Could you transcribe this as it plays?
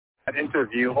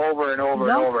interview over and over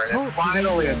and over. And then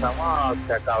finally, I thought, well, I'll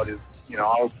check out his,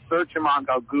 I'll search him out,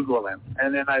 I'll Google him.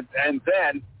 And then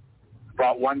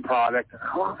bought one product, and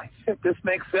oh, shit, this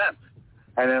makes sense.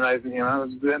 And then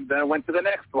then I went to the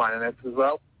next one, and it says,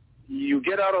 well, you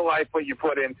get out of life what you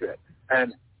put into it.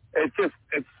 And it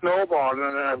snowballed,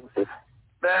 and I was just,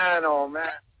 man, oh, man.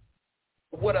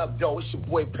 What up, though? It's your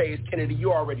boy, Paige Kennedy.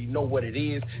 You already know what it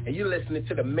is, and you're listening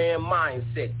to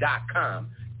themanmindset.com,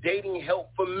 dating help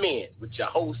for men, with your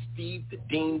host, Steve the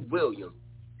Dean Williams.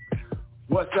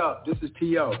 What's up? This is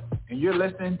T.O., and you're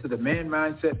listening to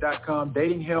themanmindset.com,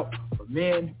 dating help for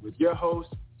men, with your host,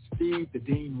 Steve the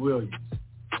Dean Williams.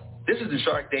 This is the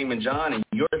Shark Damon John, and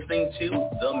you're listening to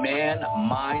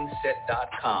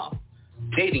themanmindset.com,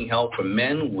 dating help for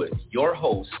men, with your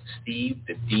host, Steve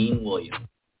the Dean Williams.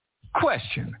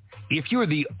 Question: if you're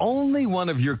the only one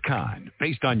of your kind,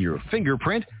 based on your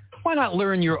fingerprint, why not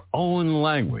learn your own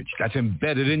language that's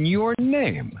embedded in your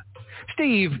name?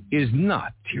 Steve is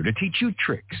not here to teach you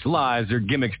tricks, lies, or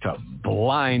gimmicks to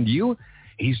blind you.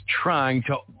 He's trying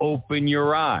to open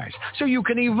your eyes so you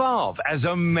can evolve as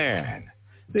a man.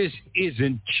 This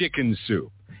isn't chicken soup.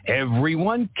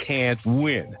 Everyone can't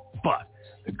win. But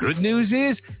the good news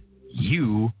is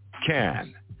you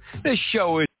can. This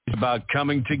show is about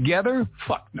coming together?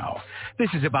 Fuck no.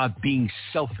 This is about being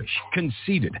selfish,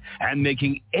 conceited, and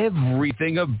making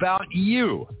everything about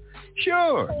you.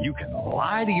 Sure, you can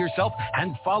lie to yourself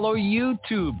and follow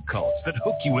YouTube cults that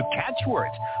hook you with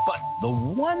catchwords, but the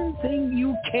one thing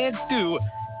you can't do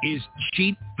is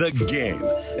cheat the game,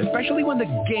 especially when the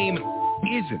game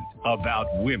isn't about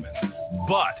women.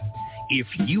 But if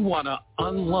you want to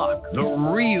unlock the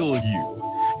real you,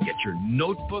 get your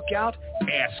notebook out,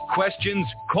 ask questions,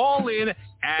 call in,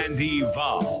 and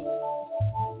evolve.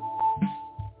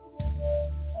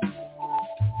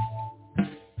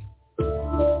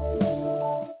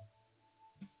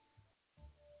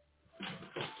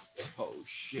 Oh,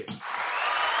 shit.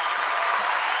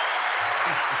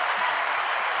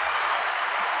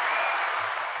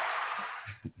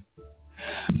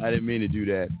 I didn't mean to do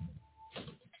that.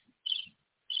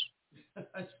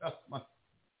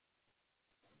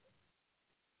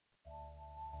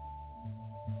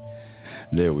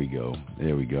 There we go. I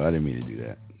didn't mean to do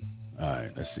that. All right,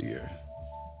 let's see here.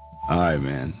 All right,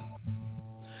 man.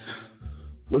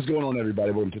 What's going on,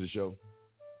 everybody? Welcome to the show.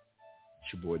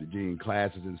 It's your boy, the Dean.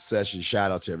 Class is in session.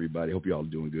 Shout out to everybody. Hope you all are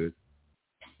doing good.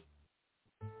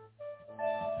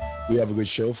 We have a good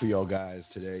show for y'all guys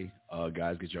today.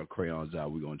 Guys, get your crayons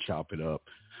out. We're going to chop it up.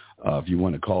 If you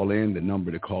want to call in, the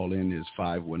number to call in is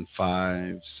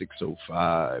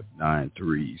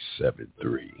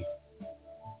 515-605-9373.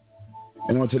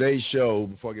 And on today's show,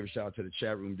 before I give a shout out to the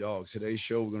chat room dogs, today's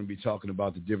show we're going to be talking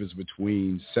about the difference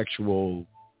between sexual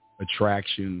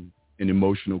attraction and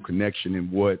emotional connection,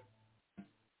 and what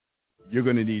you're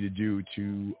going to need to do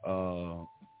to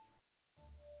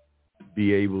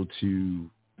be able to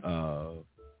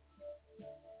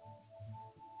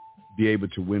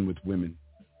win with women.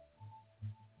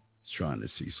 Just trying to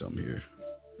see something here.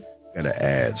 Got to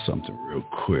add something real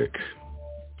quick.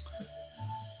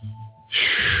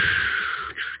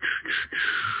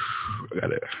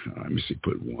 Let me see,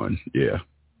 put one. Yeah.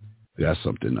 Got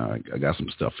something. I got some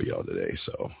stuff for y'all today,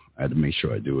 so I had to make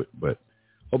sure I do it. But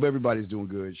hope everybody's doing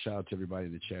good. Shout out to everybody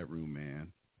in the chat room, man.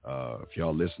 If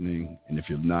y'all listening, and if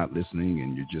you're not listening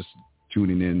and you're just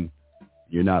tuning in,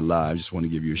 you're not live, just want to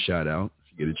give you a shout out.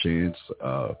 If you get a chance,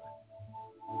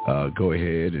 go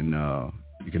ahead, and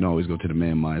you can always go to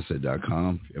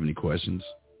themanmindset.com if you have any questions.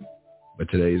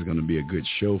 But today is going to be a good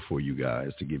show for you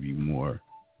guys to give you more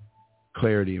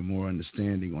clarity and more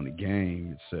understanding on the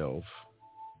game itself.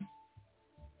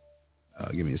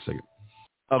 Give me a second.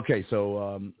 Okay,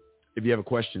 so if you have a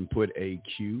question, put a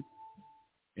Q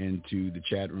into the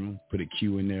chat room. Put a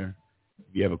Q in there.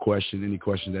 If you have a question, any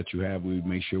question that you have, we would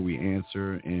make sure we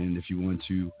answer. And if you want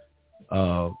to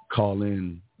call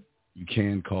in, you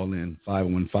can call in.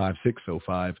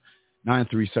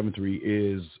 515-605-9373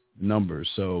 is the number.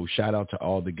 So shout out to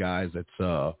all the guys that's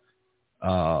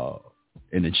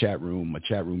in the chat room, my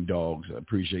chat room dogs. I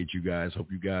appreciate you guys.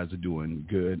 Hope you guys are doing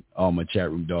good. All my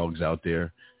chat room dogs out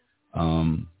there.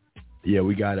 Yeah,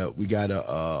 we got a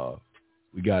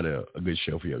good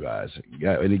show for you guys.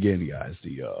 And again, guys,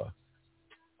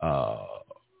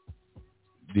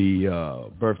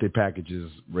 the birthday package is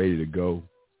ready to go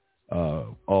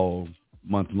all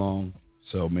month long.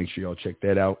 So make sure y'all check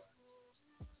that out.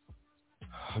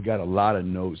 I got a lot of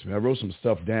notes, man. I wrote some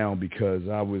stuff down because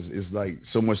it's like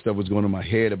so much stuff was going in my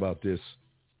head about this.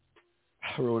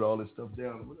 I wrote all this stuff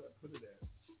down. Where did I put it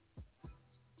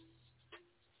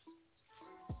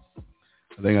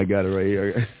I think I got it right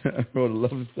here. I wrote a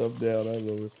lot of stuff down. I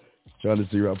was trying to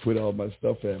see where I put all my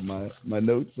stuff at, my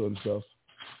notes on stuff.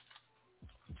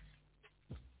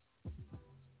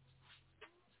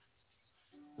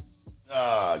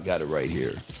 I got it right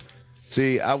here.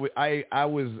 See, I was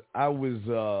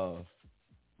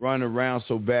running around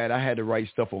so bad, I had to write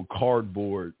stuff on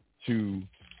cardboard to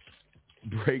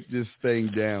break this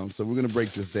thing down. So we're going to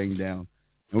break this thing down,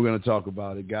 and we're going to talk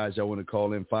about it. Guys, y'all want to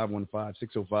call in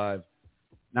 515-605-9373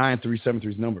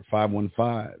 is the number.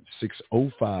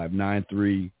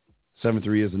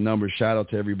 515-605-9373 is the number. Shout out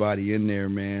to everybody in there,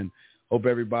 man. Hope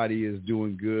everybody is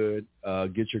doing good.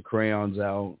 Get your crayons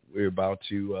out. We're about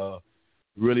to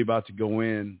really about to go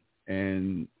in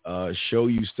and show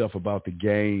you stuff about the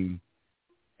game.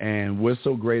 And what's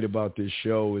so great about this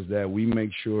show is that we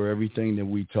make sure everything that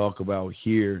we talk about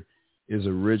here is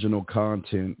original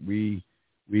content. We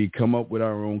come up with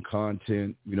our own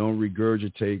content. We don't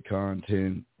regurgitate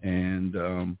content. And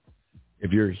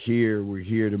if you're here, we're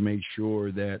here to make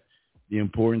sure that the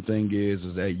important thing is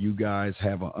that you guys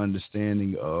have an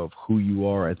understanding of who you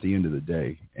are at the end of the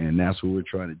day. And that's what we're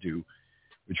trying to do.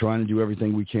 We're trying to do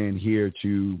everything we can here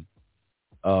to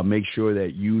make sure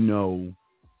that you know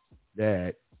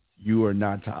that you are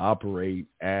not to operate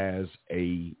as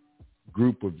a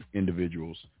group of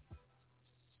individuals.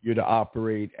 You're to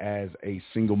operate as a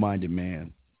single-minded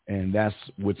man, and that's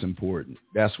what's important.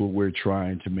 That's what we're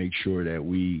trying to make sure that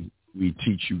we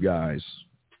teach you guys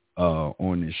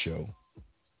on this show.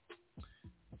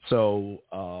 So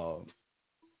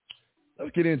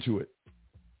let's get into it.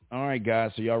 All right,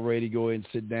 guys, so y'all ready to go ahead and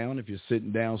sit down? If you're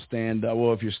sitting down, stand up.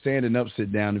 Well, if you're standing up,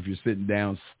 sit down. If you're sitting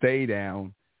down, stay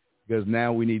down, because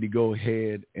now we need to go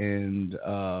ahead and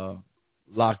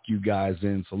lock you guys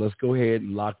in. So let's go ahead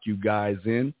and lock you guys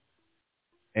in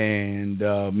and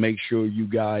make sure you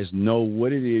guys know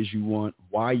what it is you want,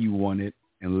 why you want it,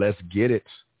 and let's get it.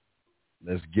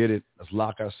 Let's get it. Let's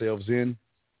lock ourselves in.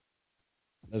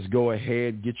 Let's go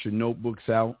ahead, get your notebooks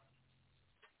out.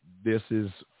 This is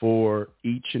for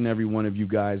each and every one of you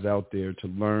guys out there to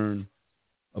learn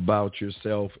about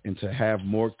yourself and to have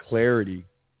more clarity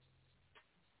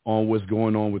on what's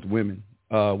going on with women,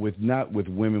 not with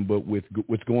women, but with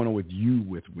what's going on with you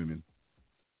with women.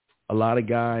 A lot of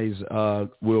guys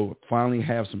will finally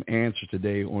have some answer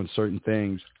today on certain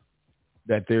things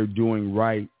that they're doing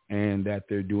right and that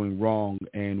they're doing wrong,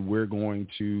 and we're going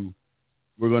to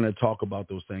talk about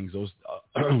those things. Those,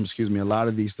 excuse me, a lot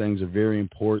of these things are very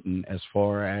important as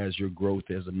far as your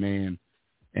growth as a man.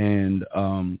 And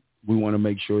we want to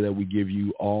make sure that we give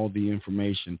you all the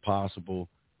information possible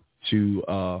to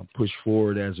push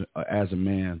forward as a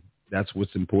man. That's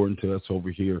what's important to us over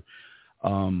here.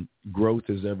 Growth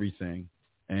is everything.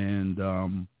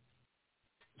 And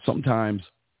sometimes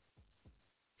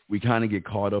we kind of get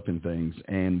caught up in things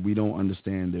and we don't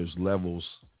understand there's levels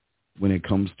when it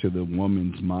comes to the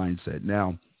woman's mindset.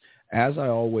 Now, as I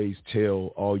always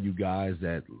tell all you guys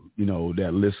that, you know,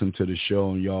 that listen to the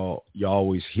show, and y'all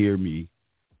always hear me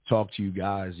talk to you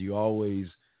guys, you always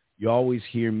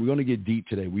hear me. We're going to get deep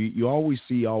today. You always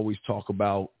talk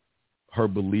about her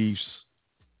beliefs.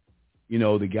 You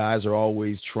know, the guys are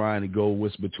always trying to go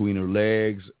what's between her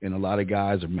legs, and a lot of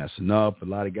guys are messing up. A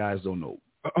lot of guys don't know.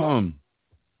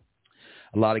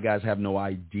 A lot of guys have no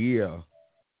idea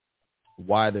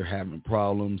why they're having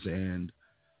problems and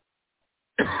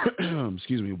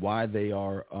excuse me, why they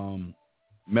are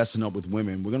messing up with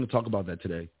women. We're going to talk about that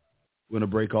today. We're going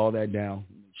to break all that down.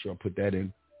 Make sure I put that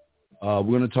in. We're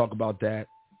going to talk about that.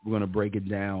 We're going to break it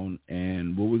down.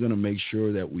 And what we're going to make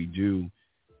sure that we do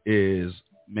is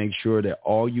make sure that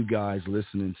all you guys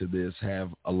listening to this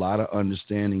have a lot of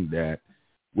understanding that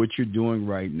what you're doing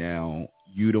right now,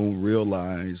 you don't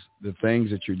realize the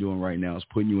things that you're doing right now is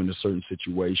putting you in a certain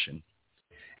situation.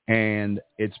 And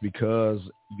it's because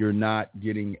you're not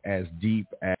getting as deep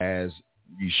as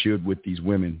you should with these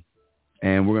women.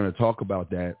 And we're going to talk about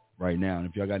that right now. And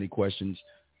if y'all got any questions,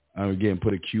 again,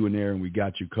 put a Q in there and we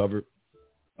got you covered.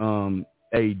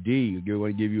 Hey, D, I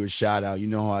want to give you a shout out. You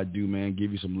know how I do, man.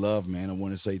 Give you some love, man. I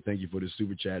want to say thank you for the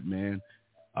super chat, man.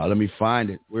 Let me find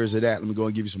it. Where's it at? Let me go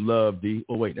and give you some love, D.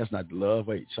 Oh, wait, that's not the love.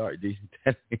 Wait, sorry, D.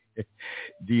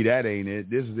 D, that ain't it.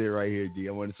 This is it right here, D.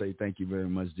 I want to say thank you very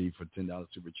much, D, for $10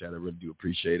 super chat. I really do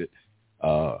appreciate it.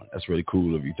 That's really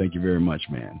cool of you. Thank you very much,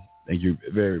 man. Thank you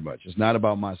very much. It's not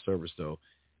about my service, though.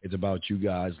 It's about you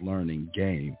guys learning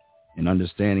game and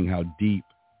understanding how deep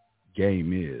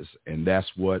game is. And that's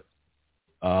what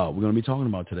we're going to be talking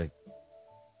about today.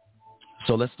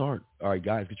 So let's start. All right,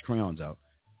 guys, get your crayons out.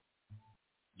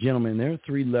 Gentlemen, there are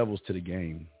 3 levels to the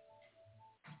game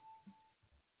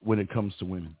when it comes to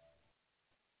women.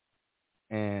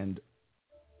 And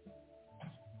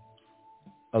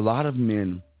a lot of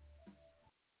men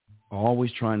are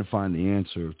always trying to find the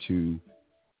answer to,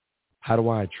 how do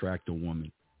I attract a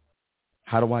woman?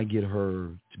 How do I get her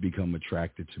to become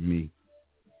attracted to me?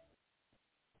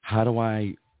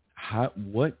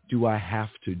 What do I have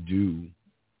to do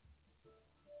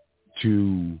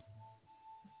to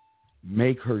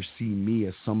make her see me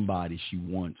as somebody she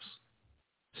wants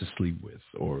to sleep with,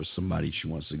 or somebody she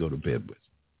wants to go to bed with,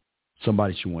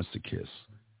 somebody she wants to kiss,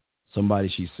 somebody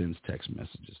she sends text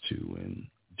messages to and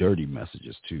dirty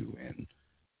messages to,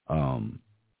 and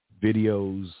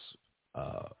videos,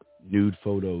 nude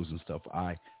photos and stuff.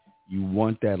 You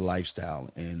want that lifestyle,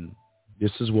 and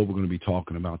this is what we're going to be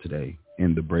talking about today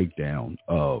in the breakdown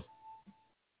of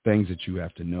things that you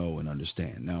have to know and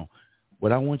understand. Now,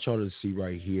 what I want y'all to see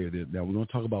right here, now we're going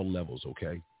to talk about levels,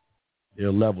 okay? There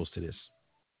are levels to this.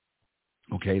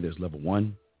 Okay, there's level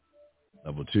 1,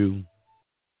 level 2,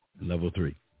 and level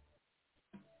 3.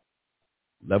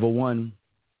 Level 1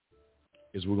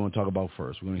 is we're going to talk about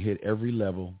first. We're going to hit every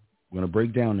level. We're going to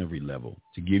break down every level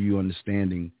to give you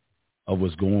understanding of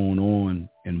what's going on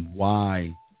and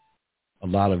why a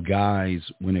lot of guys,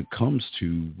 when it comes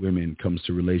to women, comes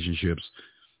to relationships,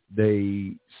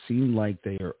 they seem like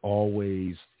they are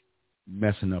always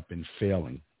messing up and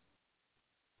failing.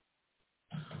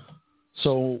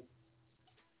 So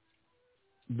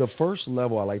the first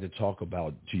level I like to talk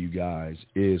about to you guys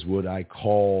is what I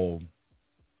call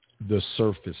the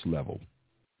surface level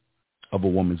of a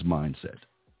woman's mindset.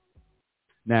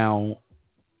 Now,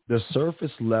 the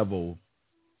surface level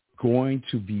going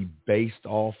to be based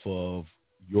off of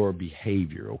your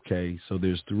behavior, okay? So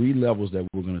there's 3 levels that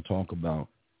we're going to talk about.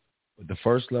 But the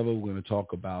first level we're going to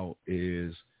talk about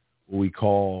is what we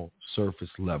call surface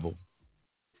level.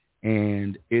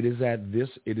 And it is at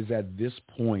this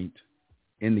point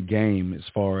in the game, as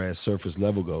far as surface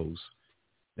level goes,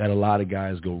 that a lot of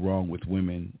guys go wrong with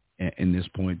women in this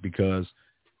point, because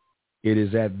it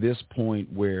is at this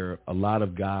point where a lot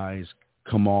of guys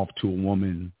come off to a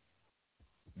woman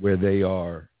where they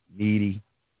are needy,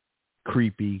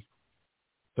 creepy,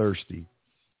 thirsty.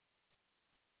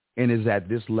 And it's at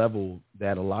this level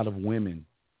that a lot of women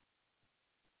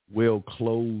will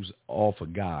close off a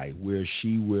guy, where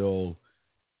she will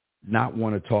not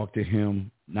want to talk to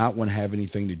him, not want to have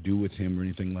anything to do with him or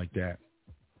anything like that.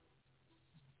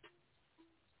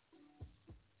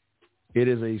 It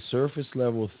is a surface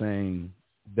level thing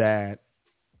that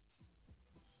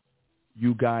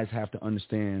you guys have to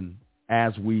understand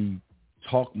as we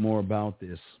talk more about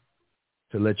this,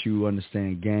 to let you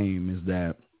understand game, is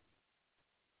that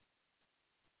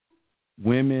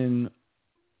women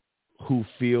who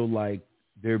feel like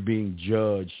they're being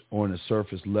judged on a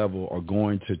surface level are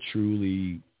going to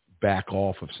truly back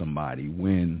off of somebody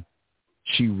when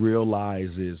she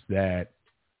realizes that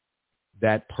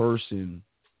that person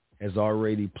has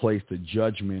already placed a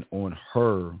judgment on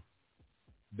her,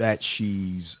 that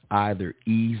she's either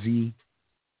easy,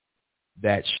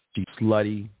 that she's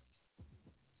slutty,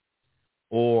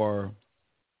 or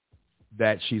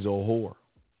that she's a whore,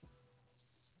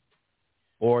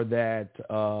 or that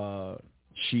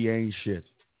she ain't shit.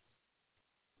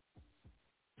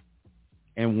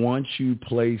 And once you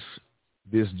place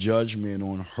this judgment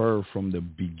on her from the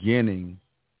beginning,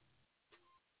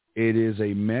 it is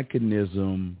a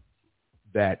mechanism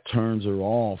that turns her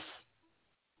off,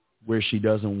 where she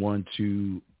doesn't want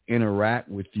to interact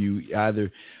with you.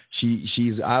 Either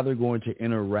she's either going to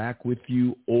interact with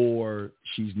you, or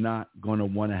she's not going to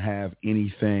want to have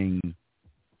anything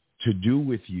to do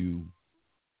with you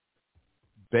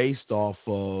based off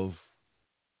of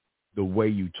the way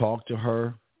you talk to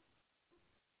her,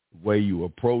 the way you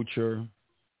approach her,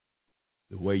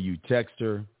 the way you text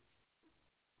her.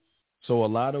 So a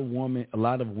lot of women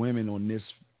on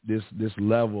this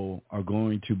level are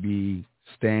going to be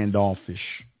standoffish,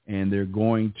 and they're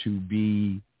going to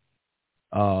be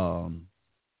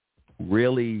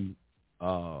really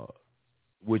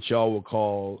what y'all would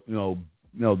call,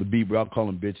 the B, I'll call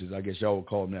them bitches. I guess y'all would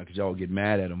call them that because y'all would get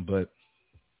mad at them, but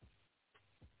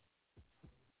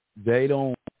they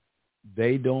don't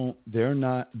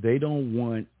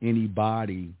want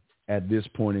anybody at this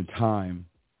point in time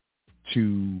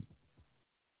to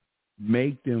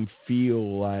make them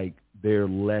feel like they're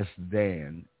less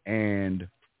than. And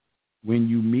when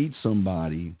you meet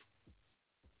somebody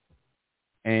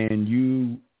and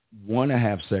you want to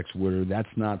have sex with her, that's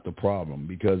not the problem,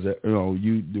 because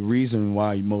the reason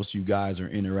why most of you guys are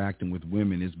interacting with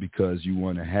women is because you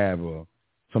want to have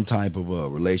some type of a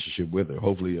relationship with her,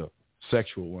 hopefully a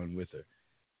sexual one with her.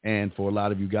 And for a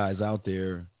lot of you guys out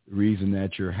there, the reason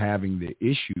that you're having the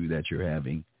issue that you're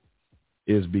having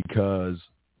is because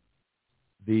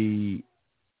the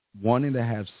wanting to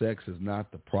have sex is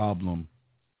not the problem.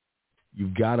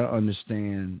 You've got to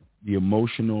understand the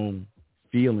emotional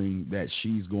feeling that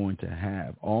she's going to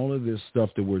have. All of this stuff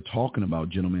that we're talking about,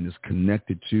 gentlemen, is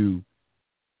connected to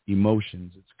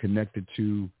emotions. It's connected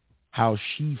to how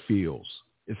she feels.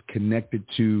 It's connected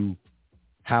to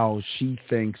how she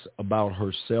thinks about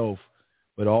herself,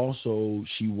 but also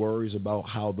she worries about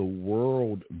how the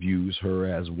world views her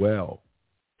as well.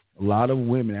 A lot of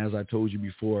women, as I told you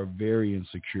before, are very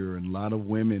insecure, and a lot of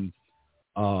women,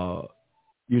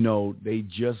 they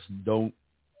just don't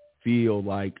feel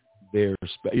like they're,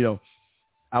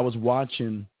 I was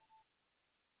watching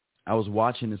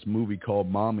this movie called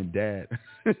Mom and Dad.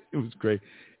 It was great.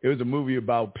 It was a movie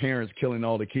about parents killing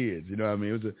all the kids. You know what I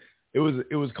mean? It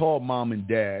was called Mom and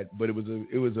Dad, but it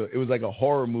was like a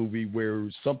horror movie where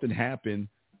something happened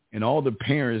and all the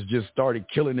parents just started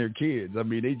killing their kids. I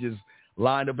mean, they just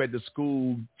lined up at the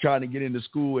school trying to get into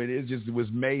school, and it was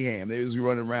mayhem. They was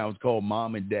running around. It was called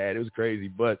Mom and Dad. It was crazy.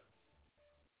 But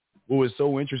what was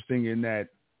so interesting in that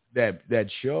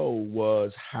show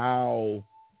was how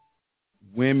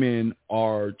women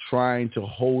are trying to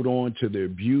hold on to their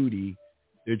beauty.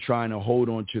 They're trying to hold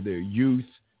on to their youth,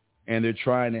 and they're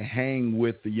trying to hang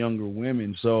with the younger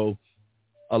women. So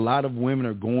a lot of women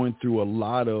are going through a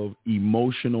lot of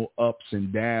emotional ups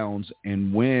and downs.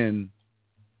 And when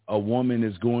a woman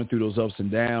is going through those ups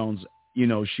and downs,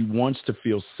 she wants to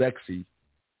feel sexy,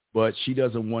 but she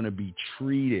doesn't want to be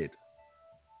treated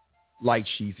like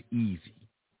she's easy.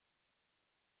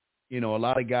 A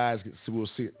lot of guys can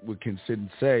sit and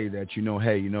say that,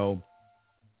 hey,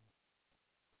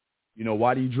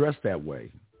 why do you dress that way?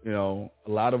 A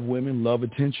lot of women love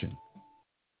attention.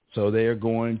 So they're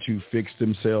going to fix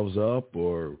themselves up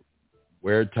or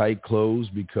wear tight clothes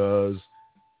because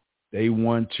they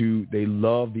love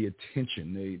the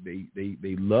attention.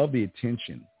 They love the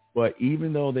attention. But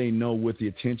even though they know with the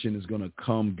attention is going to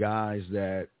come guys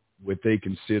that what they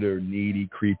consider needy,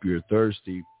 creepy, or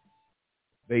thirsty,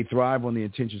 they thrive on the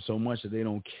attention so much that they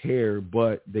don't care,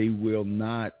 but they will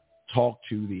not talk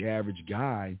to the average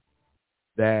guy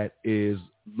that is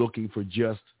looking for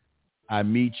just, I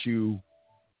meet you,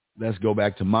 let's go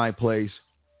back to my place.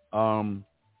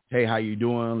 Hey, how you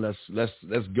doing?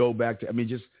 Let's go back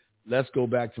to, let's go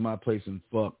back to my place and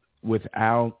fuck,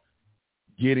 without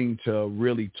getting to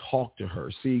really talk to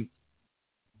her. See,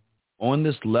 on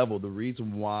this level, the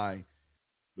reason why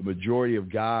the majority of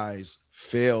guys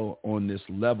fail on this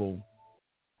level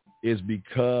is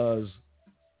because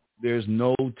there's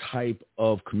no type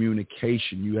of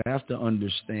communication. You have to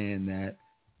understand that,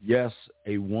 yes,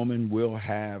 a woman will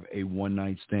have a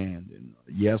one-night stand. And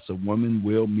yes, a woman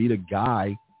will meet a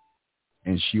guy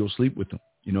and she'll sleep with him.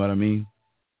 You know what I mean?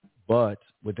 But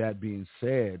with that being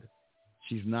said,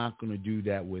 she's not going to do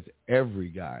that with every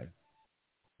guy.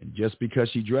 And just because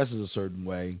she dresses a certain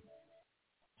way,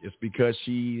 just because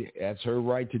that's her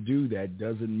right to do that,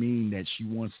 doesn't mean that she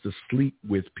wants to sleep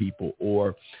with people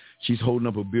or she's holding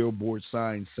up a billboard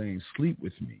sign saying, sleep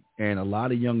with me. And a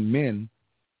lot of young men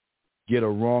get a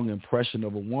wrong impression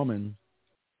of a woman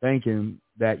thinking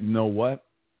that,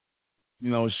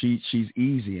 she's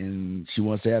easy and she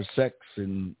wants to have sex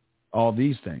and all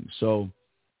these things. So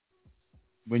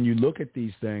when you look at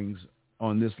these things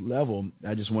on this level,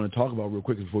 I just want to talk about real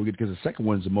quick before we get, because the second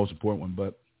one is the most important one,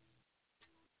 but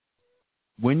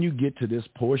when you get to this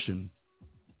portion,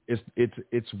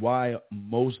 it's why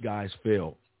most guys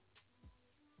fail.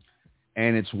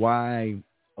 And it's why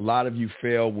a lot of you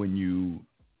fail when you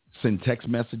send text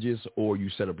messages or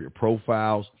you set up your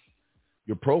profiles.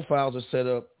 Your profiles are set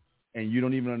up and you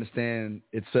don't even understand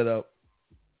it's set up.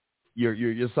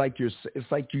 It's like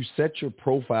you set your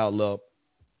profile up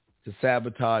to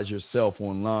sabotage yourself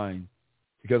online,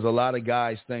 because a lot of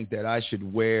guys think that I should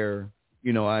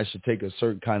I should take a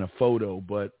certain kind of photo.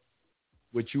 But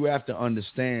what you have to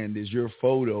understand is your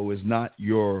photo is not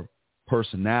your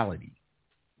personality.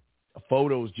 A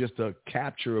photo is just a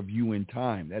capture of you in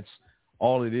time. That's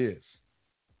all it is.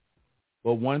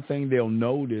 But one thing they'll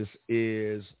notice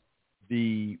is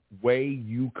the way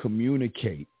you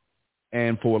communicate.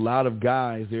 And for a lot of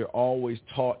guys, they're always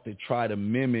taught to try to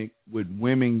mimic what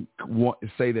women want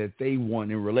to say that they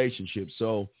want in relationships.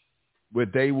 So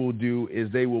what they will do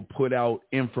is they will put out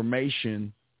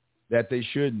information that they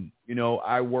shouldn't.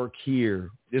 I work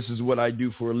here. This is what I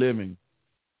do for a living.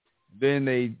 Then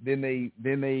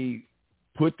they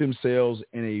put themselves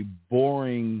in a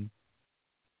boring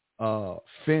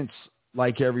fence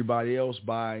like everybody else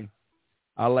by,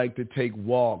 I like to take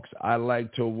walks. I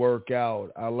like to work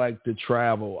out. I like to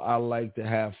travel. I like to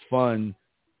have fun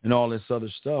and all this other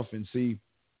stuff. And see,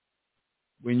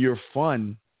 when you're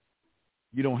fun,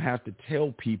 you don't have to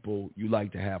tell people you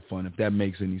like to have fun, if that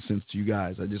makes any sense to you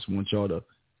guys. I just want y'all to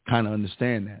kind of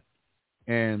understand that.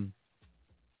 And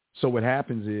so what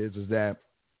happens is that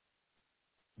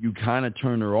you kind of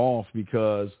turn her off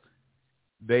because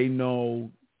they know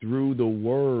through the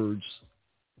words,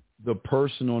 the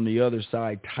person on the other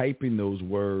side typing those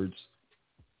words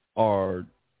are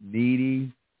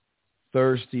needy,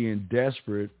 thirsty, and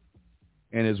desperate,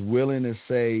 and is willing to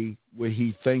say what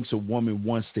he thinks a woman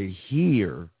wants to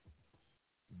hear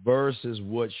versus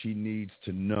what she needs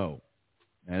to know.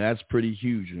 And that's pretty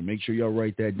huge. And make sure y'all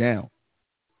write that down.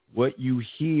 What you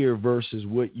hear versus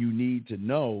what you need to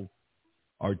know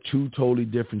are two totally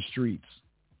different streets.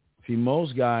 See,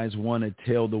 most guys want to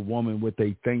tell the woman what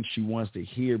they think she wants to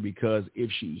hear, because if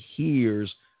she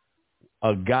hears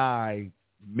a guy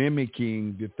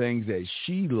mimicking the things that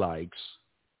she likes,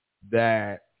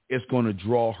 that it's going to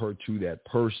draw her to that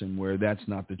person, where that's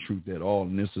not the truth at all.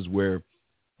 And this is where a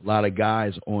lot of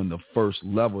guys on the first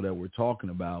level that we're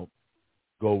talking about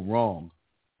go wrong.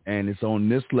 And it's on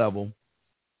this level,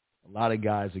 a lot of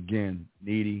guys, again,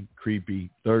 needy, creepy,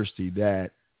 thirsty,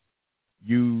 that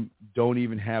you don't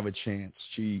even have a chance.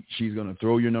 She's going to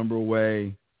throw your number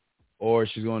away, or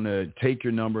she's going to take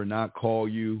your number, not call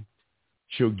you.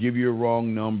 She'll give you a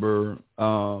wrong number.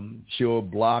 She'll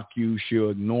block you. She'll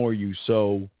ignore you.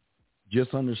 So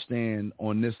just understand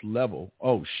on this level.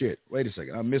 Oh shit! Wait a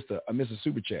second. I missed a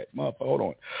super chat. Motherfucker, hold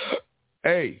on.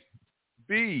 Hey,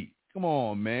 B, come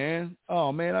on, man.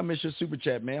 Oh man, I missed your super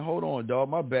chat, man. Hold on, dog.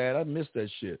 My bad. I missed that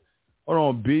shit. Hold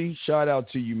on, B. Shout out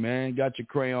to you, man. Got your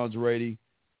crayons ready.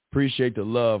 Appreciate the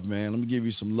love, man. Let me give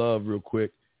you some love real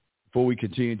quick before we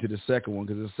continue to the second one,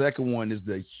 because the second one is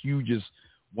the hugest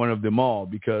one of them all,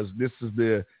 because this is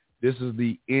the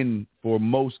end for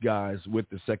most guys with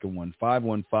the second one.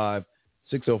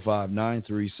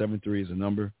 515-605-9373 is the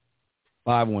number.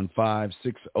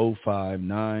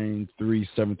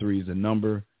 515-605-9373 is the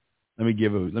number. Let me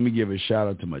give a shout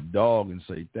out to my dog and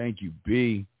say thank you,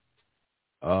 B.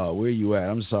 Where you at?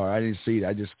 I'm sorry, I didn't see it.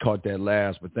 I just caught that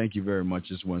last, but thank you very much.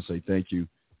 Just want to say thank you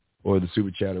for the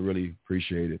super chat. I really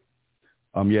appreciate it.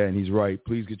 Yeah, and he's right.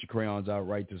 Please get your crayons out.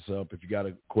 Write this up. If you got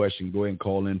a question, go ahead and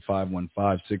call in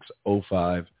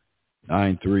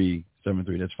 515-605-9373.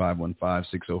 That's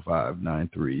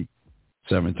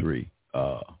 515-605-9373.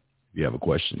 If you have a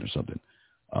question or something.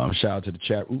 Shout out to the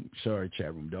chat room. Sorry,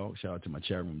 chat room dog. Shout out to my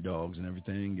chat room dogs and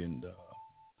everything. And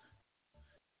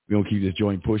we're going to keep this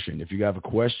joint pushing. If you have a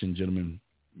question, gentlemen,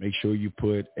 make sure you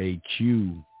put a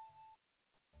Q.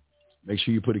 Make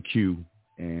sure you put a Q.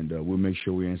 And we'll make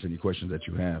sure we answer any questions that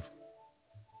you have.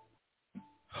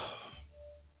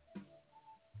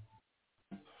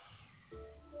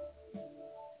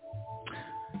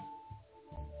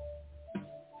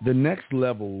 The next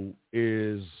level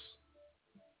is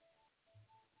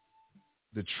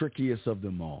the trickiest of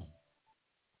them all,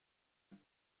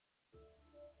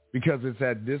 because it's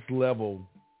at this level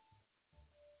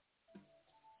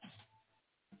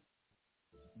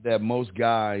that most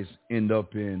guys end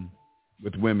up in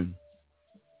with women.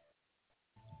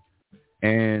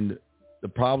 And the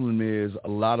problem is a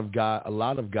lot of guys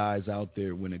out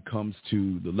there, when it comes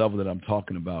to the level that I'm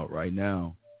talking about right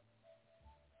now,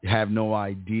 have no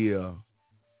idea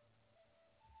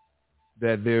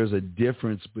that there's a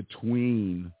difference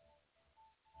between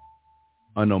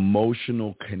an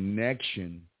emotional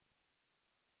connection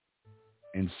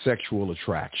and sexual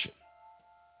attraction.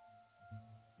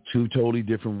 Two totally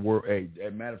different words. As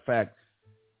a matter of fact,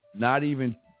 not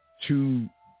even two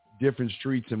different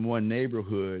streets in one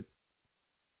neighborhood.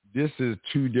 This is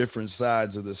two different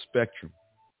sides of the spectrum.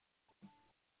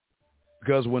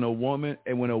 Because when a woman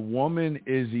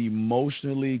is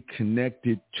emotionally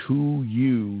connected to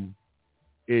you,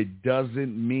 it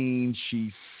doesn't mean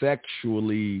she's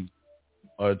sexually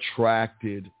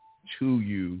attracted to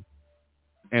you.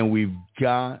 And we've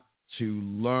got to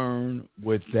learn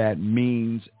what that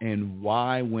means, and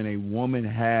why, when a woman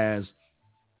has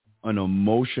an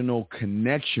emotional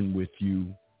connection with you,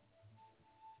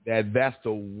 that's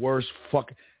the worst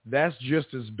that's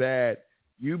just as bad.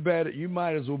 You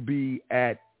might as well be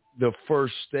at the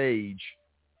first stage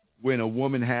when a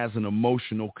woman has an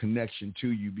emotional connection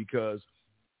to you, because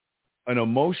an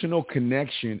emotional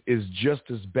connection is just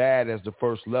as bad as the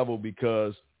first level,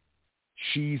 because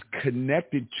she's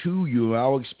connected to you.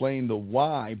 I'll explain the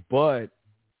why, but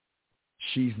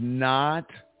she's not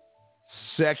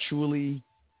sexually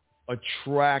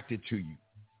attracted to you.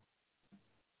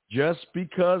 Just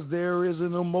because there is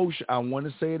an emotion, I want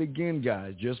to say it again,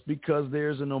 guys, just because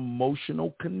there's an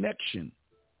emotional connection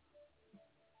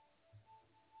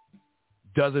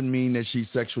doesn't mean that she's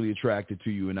sexually attracted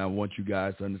to you. And I want you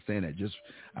guys to understand that.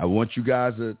 I want you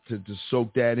guys to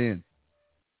soak that in.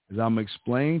 As I'm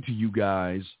explaining to you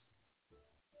guys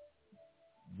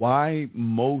why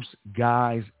most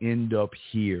guys end up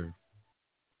here.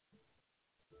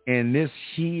 And this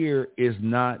here is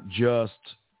not just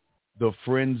the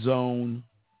friend zone.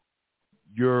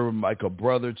 You're like a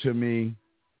brother to me.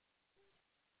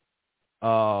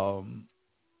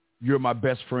 You're my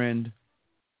best friend.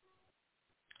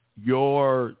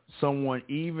 You're someone,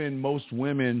 even most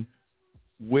women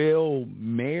will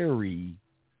marry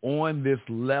on this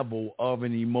level of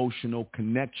an emotional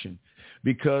connection,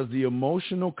 because the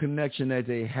emotional connection that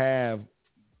they have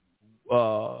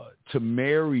to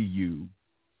marry you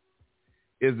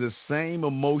is the same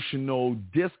emotional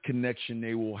disconnection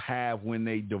they will have when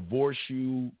they divorce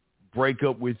you, break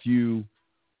up with you,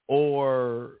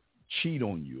 or cheat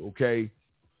on you, okay?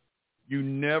 You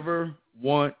never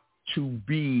want to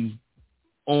be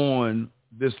on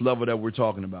this level that we're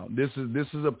talking about. This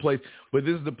is a place, but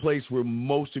this is the place where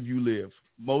most of you live.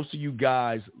 Most of you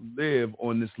guys live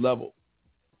on this level.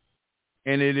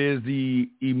 And it is the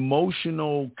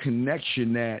emotional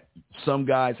connection that some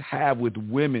guys have with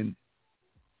women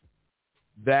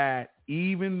that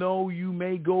even though you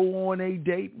may go on a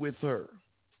date with her,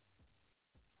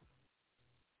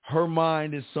 her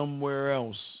mind is somewhere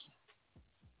else.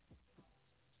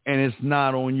 And it's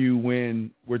not on you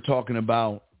when we're talking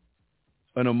about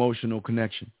an emotional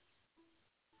connection.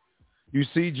 You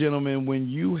see, gentlemen, when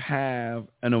you have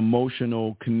an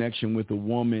emotional connection with a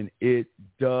woman, it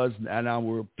does, and I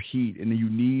will repeat, and you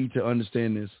need to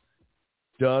understand this,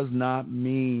 does not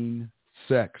mean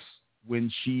sex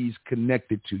when she's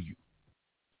connected to you.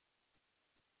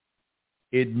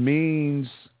 It means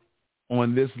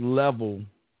on this level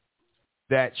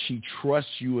that she trusts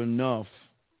you enough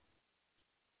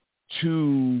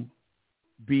to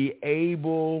be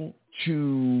able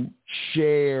to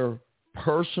share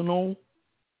personal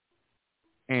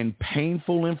and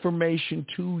painful information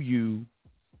to you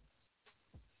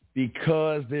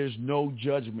because there's no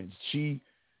judgment.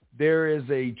 There is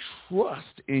a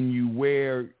trust in you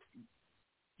where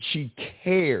she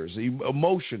cares,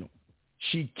 emotional.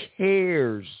 She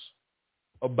cares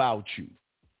about you.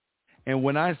 And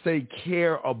when I say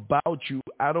care about you,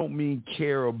 I don't mean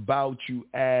care about you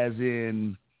as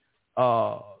in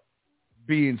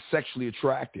being sexually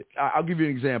attracted. I'll give you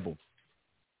an example.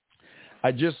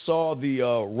 I just saw the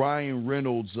Ryan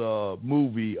Reynolds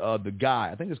movie, The Guy.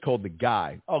 I think it's called The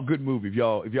Guy. Oh, good movie. If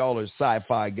y'all are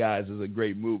sci-fi guys, it's a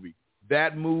great movie.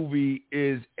 That movie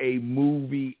is a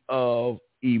movie of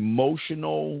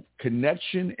emotional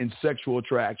connection and sexual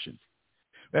attraction.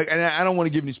 And I don't want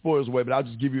to give any spoilers away, but I'll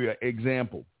just give you an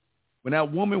example. When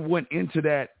that woman went into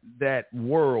that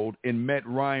world and met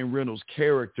Ryan Reynolds'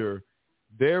 character,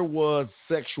 there was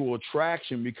sexual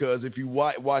attraction, because if you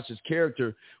watch his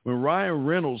character, when Ryan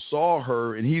Reynolds saw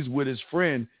her and he's with his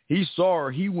friend, he saw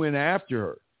her, he went after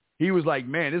her. He was like,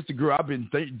 man, this is the girl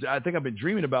I think I've been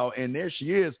dreaming about, and there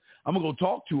she is. I'm going to go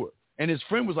talk to her. And his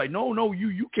friend was like, no,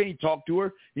 you can't talk to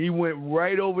her. He went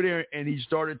right over there and he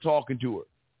started talking to her.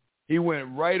 He went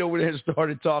right over there and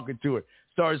started talking to her,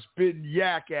 started spitting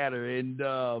yak at her.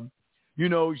 And,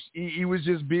 he was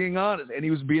just being honest, and he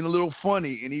was being a little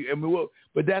funny.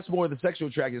 But that's more the sexual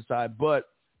attraction side. But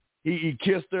he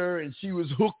kissed her and she was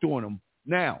hooked on him.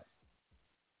 Now,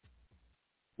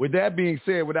 with that being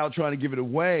said, without trying to give it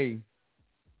away,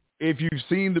 if you've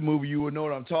seen the movie, you would know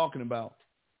what I'm talking about.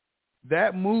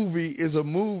 That movie is a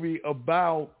movie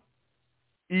about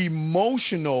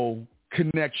emotional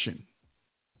connection.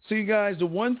 See, guys, the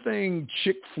one thing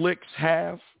chick flicks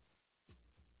have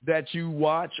that you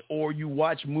watch, or you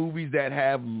watch movies that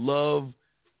have love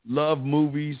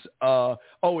movies.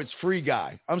 It's Free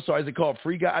Guy. I'm sorry, is it called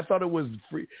Free Guy? I thought it was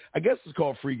Free. I guess it's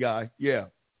called Free Guy. Yeah.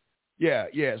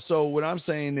 So what I'm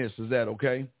saying is that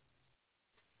okay?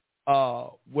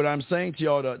 What I'm saying to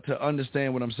y'all to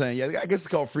understand what I'm saying. Yeah, I guess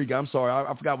it's called Free Guy. I'm sorry,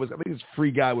 I forgot. I think it's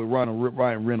Free Guy with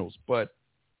Ryan Reynolds. But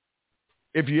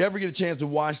if you ever get a chance to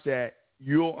watch that,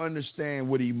 you'll understand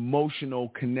what emotional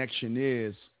connection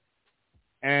is.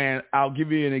 And I'll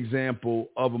give you an example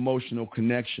of emotional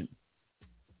connection.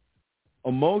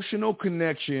 Emotional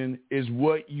connection is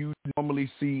what you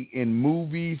normally see in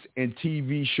movies and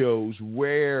TV shows,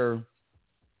 where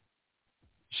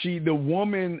the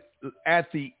woman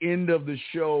at the end of the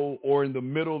show or in the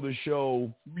middle of the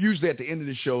show, usually at the end of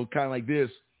the show, kind of like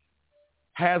this,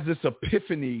 has this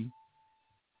epiphany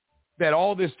that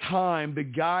all this time, the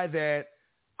guy that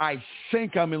I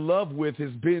think I'm in love with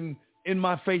has been in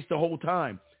my face the whole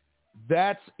time.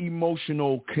 That's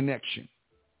emotional connection.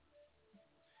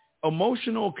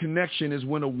 emotional connection is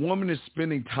when a woman is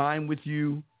spending time with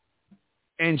you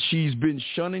and she's been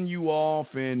shunning you off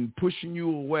and pushing you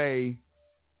away.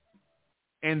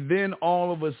 And then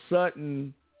all of a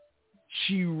sudden,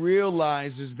 she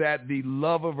realizes that the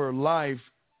love of her life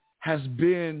has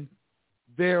been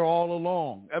there all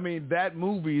along. I mean, that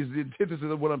movie is the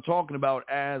antithesis of what I'm talking about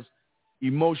as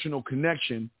emotional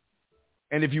connection.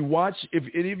 And if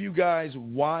any of you guys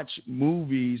watch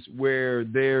movies where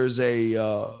there's they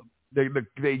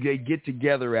get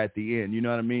together at the end, you know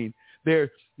what I mean?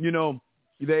 They're,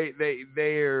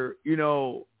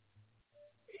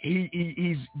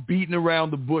 he's beating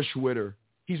around the bush with her.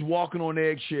 He's walking on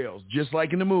eggshells, just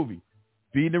like in the movie.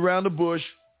 Beating around the bush,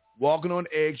 walking on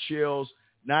eggshells,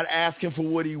 not asking for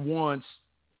what he wants.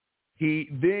 He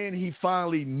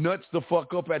finally nuts the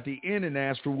fuck up at the end and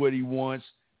asks for what he wants.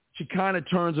 She kind of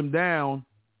turns him down,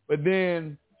 but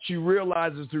then she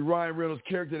realizes through Ryan Reynolds'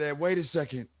 character that, wait a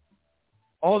second,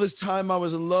 all this time I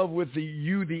was in love with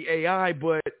the AI,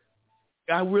 but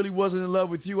I really wasn't in love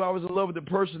with you. I was in love with the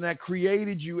person that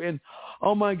created you. And,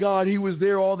 oh, my God, he was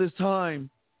there all this time.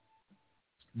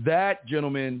 That,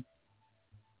 gentleman,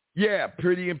 yeah,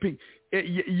 Pretty in Pink.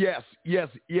 Yes.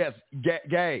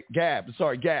 Gab,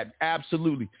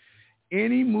 absolutely.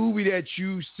 Any movie that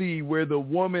you see where the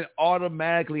woman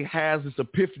automatically has this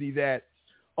epiphany that,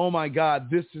 oh, my God,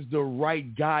 this is the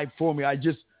right guy for me. I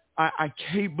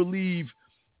can't believe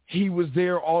he was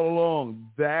there all along.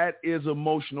 That is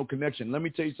emotional connection. Let me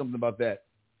tell you something about that.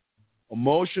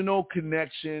 Emotional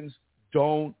connections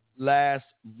don't last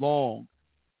long.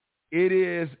 It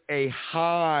is a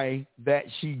high that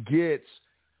she gets,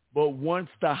 but once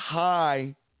the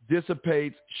high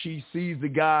dissipates, she sees the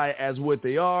guy as what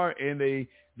they are, and they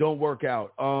don't work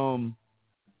out.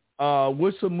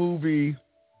 What's a movie?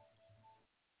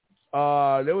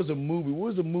 There was a movie.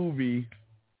 What was a movie?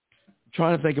 I'm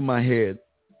trying to think in my head.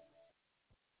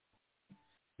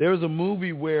 There was a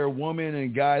movie where a woman and a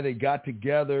guy, they got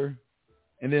together,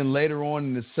 and then later on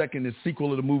in the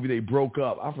sequel of the movie, they broke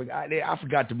up. I forgot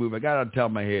the movie. I got it on the top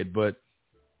of my head. But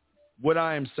what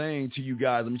I am saying to you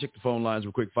guys, let me check the phone lines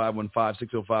real quick.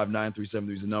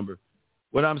 515-605-9373 is the number.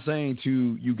 What I'm saying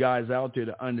to you guys out there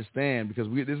to understand, because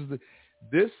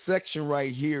this section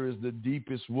right here is the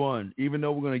deepest one, even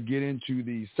though we're going to get into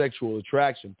the sexual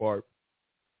attraction part.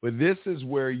 But this is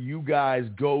where you guys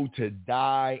go to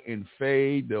die and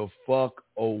fade the fuck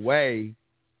away,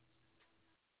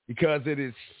 because it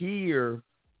is here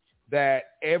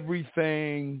that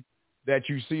everything that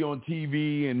you see on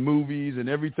TV and movies and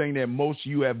everything that most of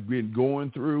you have been going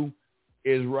through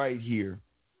is right here.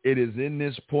 It is in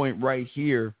this point right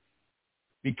here,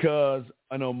 because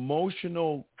an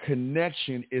emotional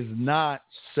connection is not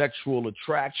sexual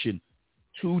attraction.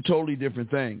 Two totally different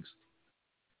things.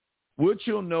 What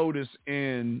you'll notice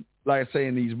in, like I say,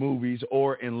 in these movies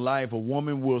or in life, a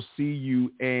woman will see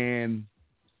you and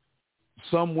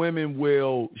some women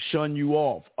will shun you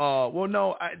off. I won't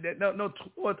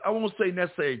say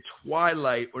necessarily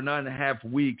Twilight or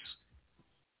 9.5 Weeks.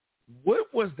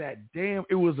 What was that damn?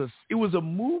 It was a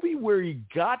movie where he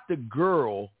got the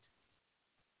girl,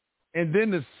 and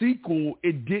then the sequel,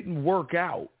 it didn't work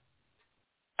out.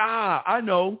 I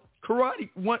know. Karate.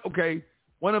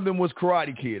 One of them was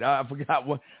Karate Kid. I forgot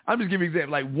what. I'm just giving an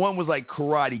example. Like, one was like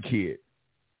Karate Kid.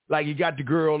 Like, he got the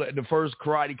girl at the first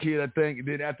Karate Kid, I think, and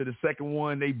then after the second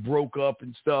one, they broke up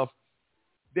and stuff.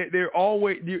 You're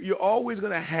always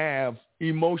going to have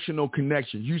emotional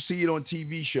connections. You see it on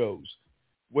TV shows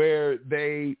where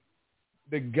the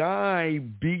guy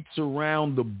beats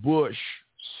around the bush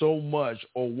so much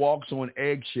or walks on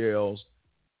eggshells,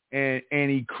 and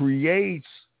he creates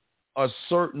a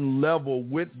certain level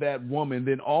with that woman.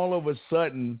 Then all of a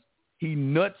sudden, he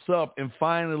nuts up and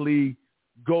finally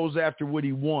goes after what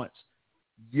he wants.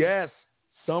 Yes,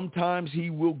 sometimes he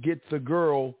will get the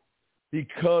girl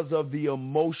because of the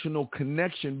emotional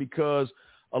connection, because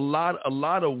a lot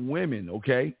of women,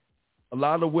 okay? A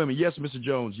lot of women. Yes, Mr.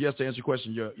 Jones. Yes, to answer your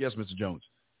question. Yes, Mr. Jones.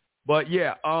 But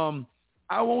yeah,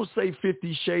 I won't say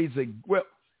 50 Shades of,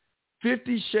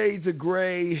 50 Shades of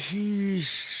Grey.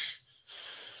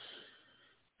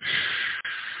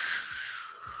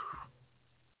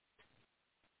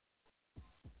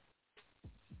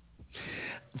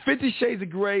 50 Shades of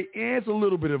Grey, it's a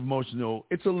little bit emotional.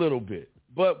 It's a little bit.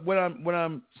 But what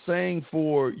I'm saying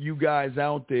for you guys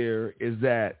out there is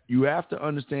that you have to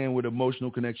understand what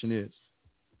emotional connection is.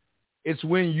 It's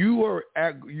when you're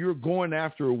going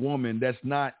after a woman that's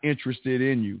not interested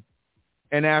in you.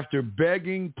 And after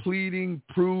begging, pleading,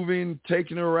 proving,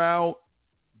 taking her out,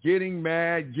 getting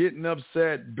mad, getting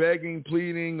upset, begging,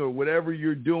 pleading, or whatever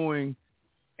you're doing,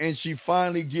 and she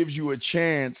finally gives you a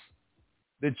chance,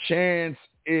 the chance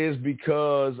is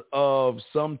because of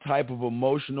some type of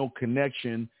emotional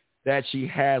connection that she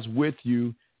has with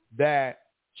you that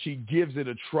she gives it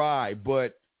a try.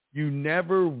 But you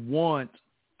never want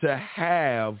to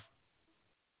have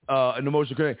an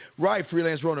emotional connection. Right,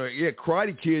 Freelance Runner. Yeah,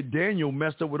 Karate Kid Daniel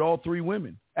messed up with all 3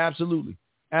 women. Absolutely.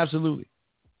 Absolutely.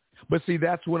 But see,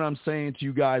 that's what I'm saying to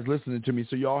you guys listening to me,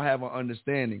 so y'all have an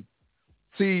understanding.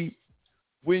 See,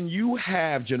 when you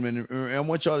have, gentlemen, and I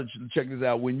want y'all to check this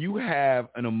out, when you have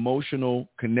an emotional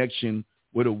connection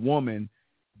with a woman,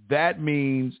 that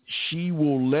means she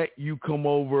will let you come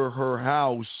over her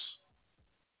house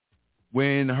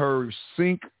when her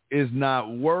sink is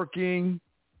not working.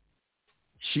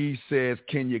 She says,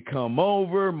 can you come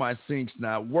over? My sink's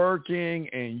not working.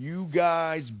 And you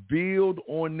guys build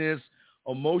on this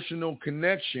emotional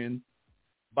connection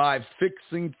by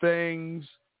fixing things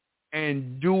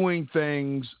and doing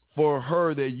things for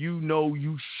her that you know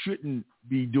you shouldn't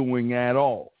be doing at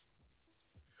all.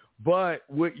 But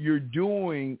what you're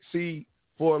doing, see,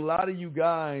 for a lot of you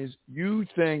guys, you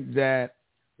think that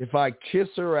if I kiss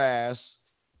her ass,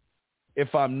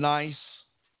 if I'm nice,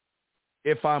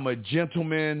 if I'm a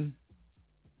gentleman,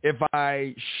 if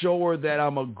I show her that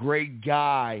I'm a great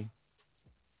guy,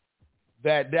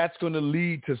 that's going to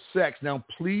lead to sex. Now,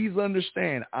 please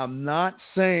understand, I'm not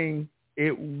saying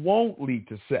it won't lead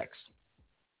to sex.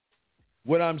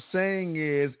 What I'm saying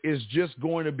is it's just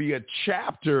going to be a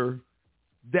chapter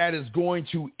that is going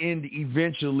to end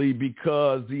eventually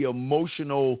because the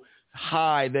emotional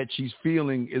high that she's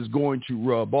feeling is going to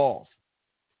rub off.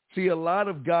 See, a lot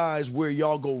of guys where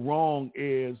y'all go wrong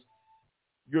is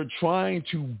you're trying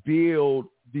to build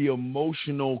the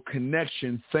emotional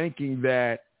connection thinking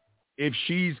that if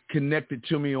she's connected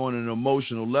to me on an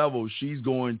emotional level, she's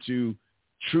going to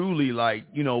truly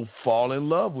fall in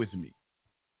love with me.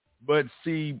 But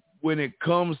see, when it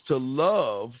comes to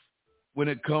love,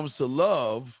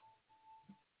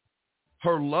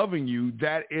 her loving you,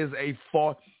 that is a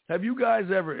fault. Have you guys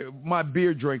ever, my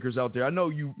beer drinkers out there, I know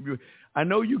you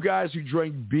guys who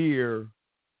drink beer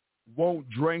won't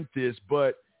drink this,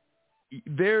 but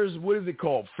there's, what is it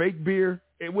called? Fake beer?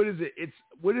 What is it?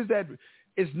 What is that?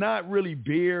 It's not really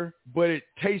beer, but it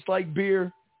tastes like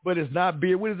beer, but it's not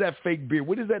beer. What is that fake beer?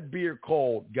 What is that beer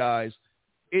called, guys?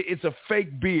 It's a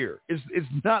fake beer. It's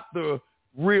not the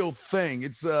real thing.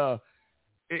 It's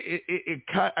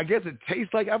I guess it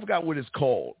tastes like, I forgot what it's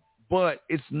called, but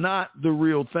it's not the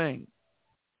real thing.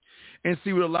 And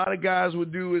see, what a lot of guys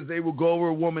would do is they would go over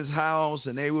a woman's house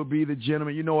and they would be the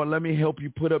gentleman. You know what? Let me help you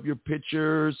put up your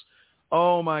pictures.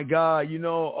 Oh my God.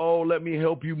 Let me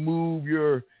help you move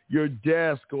your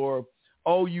desk, or,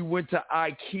 oh, you went to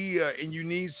IKEA and you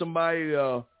need somebody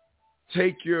to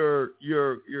take your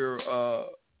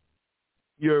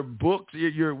books,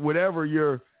 your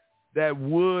whatever, that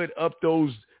wood up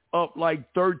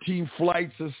like 13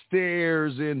 flights of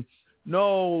stairs. And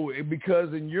no,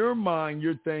 because in your mind,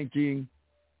 you're thinking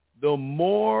the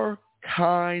more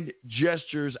kind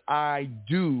gestures I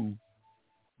do,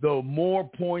 the more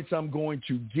points I'm going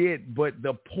to get. But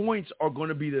the points are going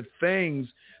to be the things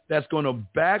that's going to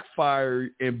backfire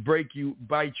and bite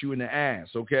you in the ass.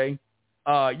 Okay.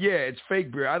 It's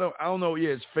fake beer. I don't know.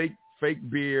 Yeah, it's fake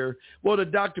beer. Well, the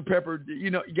Dr. Pepper,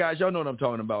 guys, y'all know what I'm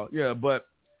talking about. Yeah. But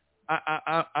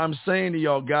I'm saying to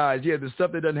y'all guys, the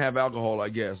stuff that doesn't have alcohol, I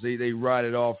guess they write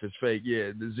it off as fake.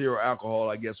 Yeah. The zero alcohol,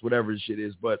 I guess, whatever shit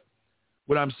is. But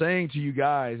what I'm saying to you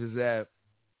guys is that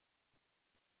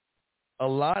a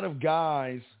lot of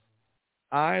guys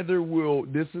either will,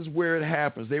 this is where it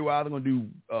happens. They were either going to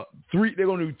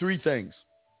do three things.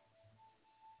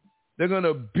 They're going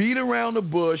to beat around the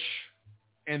bush,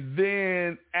 and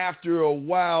then after a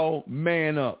while,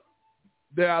 man up.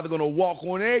 They're either going to walk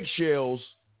on eggshells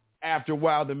after a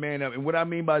while to man up. And what I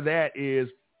mean by that is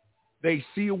they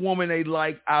see a woman they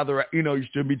like, either, you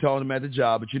should be telling them at the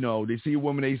job, but they see a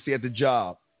woman they see at the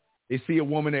job. They see a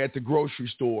woman at the grocery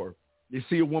store. They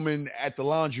see a woman at the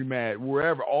laundromat,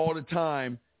 wherever, all the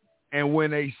time. And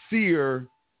when they see her,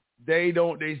 they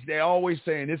always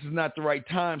saying, this is not the right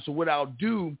time. So what I'll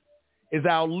do is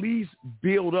I'll at least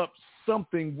build up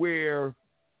something where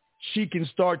she can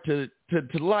start to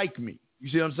like me. You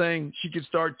see what I'm saying? She can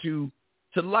start to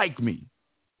like me.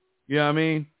 You know what I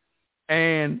mean?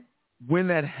 And when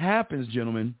that happens,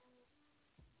 gentlemen,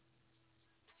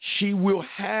 she will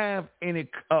have an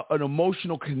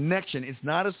emotional connection. It's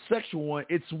not a sexual one.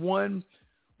 It's one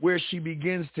where she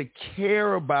begins to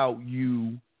care about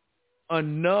you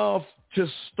enough to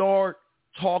start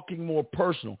talking more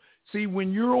personal. See,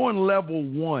 when you're on level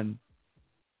 1,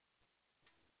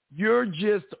 you're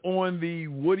just on the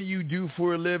what do you do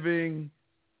for a living?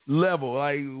 level.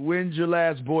 Like, when's your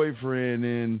last boyfriend,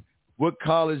 and what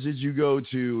college did you go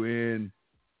to, and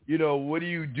what do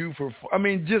you do for?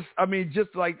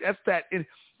 Just like that's that.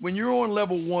 When you're on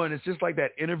level 1, it's just like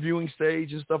that interviewing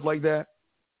stage and stuff like that.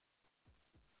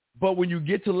 But when you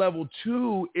get to level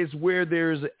 2, is where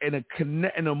there's an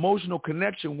emotional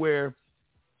connection where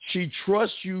she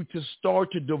trusts you to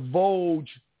start to divulge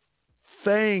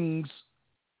things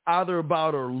either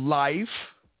about her life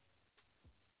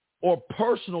or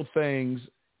personal things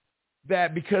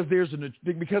that because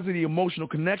of the emotional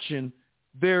connection,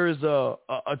 there is a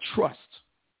trust.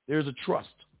 There's a trust.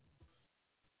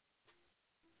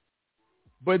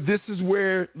 But this is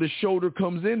where the shoulder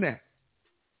comes in at.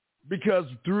 Because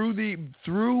through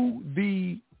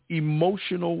the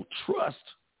emotional trust,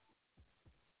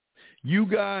 you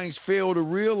guys fail to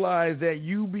realize that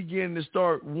you begin to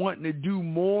start wanting to do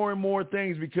more and more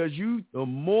things because the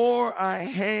more I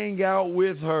hang out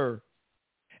with her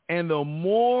and the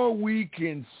more we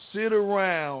can sit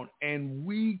around and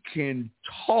we can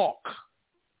talk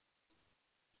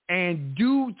and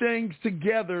do things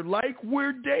together like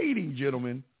we're dating,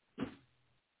 gentlemen,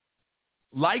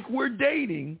 like we're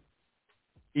dating,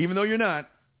 even though you're not,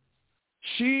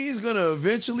 she's going to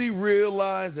eventually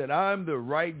realize that I'm the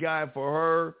right guy for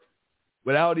her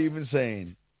without even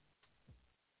saying.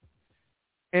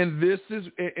 And this is,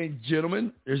 and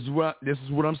gentlemen, this is what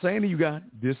I'm saying to you guys.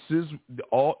 This is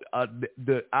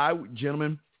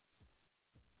gentlemen,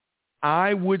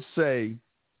 I would say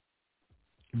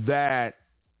that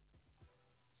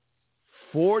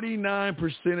 49%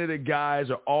 of the guys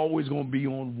are always going to be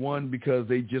on one because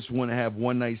they just want to have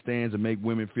one night stands and make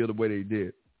women feel the way they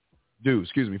do.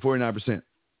 49%.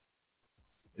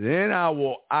 Then I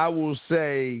will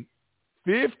say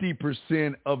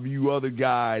 50% of you other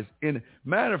guys. In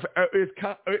matter of fact, it's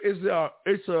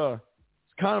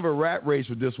kind of a rat race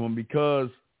with this one because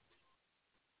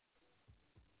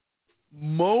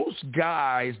most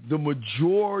guys, the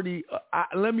majority.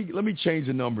 Let me change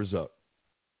the numbers up.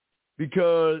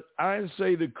 Because I'd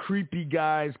say the creepy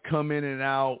guys come in and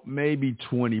out maybe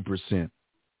 20%,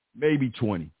 maybe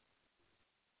 20.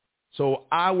 So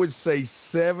I would say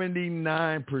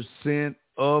 79%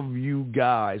 of you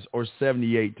guys, or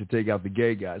 78 to take out the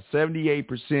gay guys,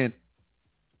 78%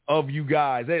 of you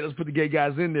guys. Hey, let's put the gay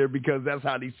guys in there because that's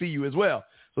how they see you as well.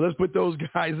 So let's put those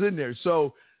guys in there.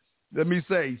 So let me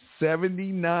say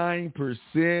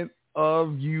 79%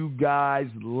 of you guys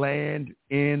land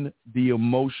in the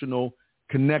emotional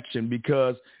connection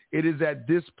because it is at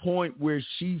this point where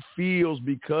she feels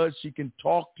because she can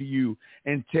talk to you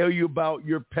and tell you about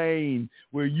your pain,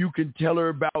 where you can tell her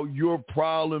about your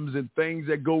problems and things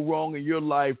that go wrong in your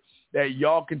life, that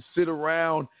y'all can sit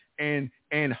around and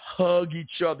hug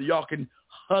each other. Y'all can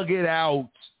hug it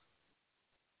out.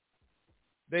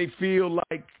 They feel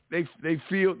like they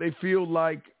feel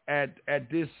like at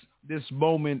this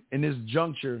moment in this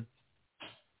juncture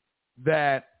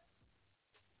that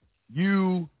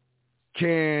you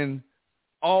can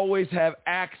always have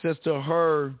access to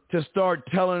her to start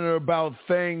telling her about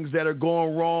things that are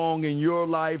going wrong in your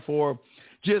life, or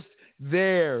just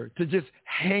there to just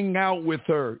hang out with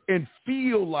her and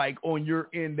feel like on your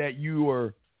end that you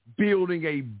are building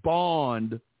a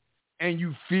bond and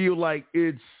you feel like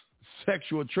it's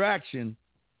sexual attraction.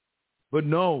 But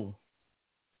no,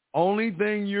 only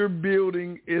thing you're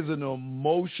building is an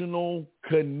emotional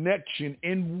connection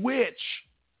in which,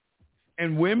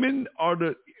 and women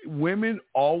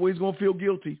always gonna feel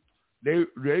guilty.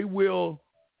 They will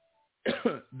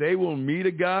meet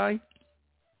a guy.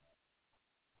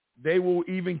 They will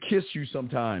even kiss you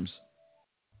sometimes.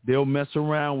 They'll mess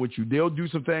around with you. They'll do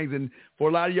some things. And for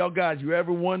a lot of y'all guys, you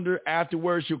ever wonder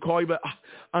afterwards, she'll call you back,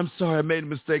 I'm sorry, I made a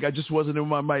mistake. I just wasn't in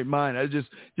my right mind. I just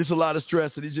a lot of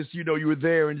stress. And it just, you were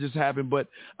there and it just happened. But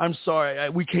I'm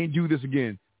sorry. We can't do this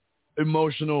again.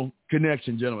 Emotional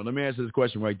connection, gentlemen. Let me answer this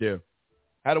question right there.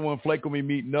 Had one flake on me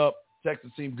meeting up.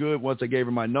 Texting seemed good once I gave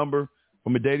her my number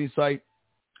from a dating site.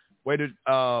 Waited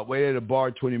at a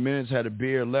bar 20 minutes, had a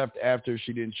beer, left after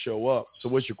she didn't show up. So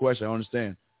what's your question? I don't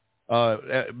understand.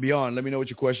 Beyond, let me know what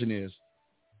your question is.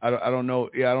 I don't know.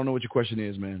 Yeah, I don't know what your question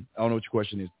is, man. I don't know what your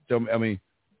question is. Tell me.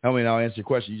 I'll answer your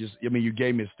question. You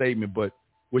gave me a statement, but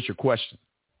what's your question?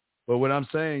 But what I'm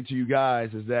saying to you guys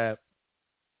is that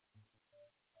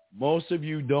most of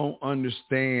you don't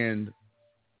understand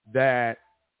that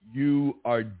you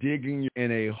are digging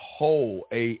in a hole,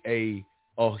 a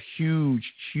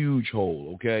huge, huge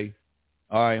hole. Okay.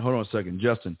 All right. Hold on a second,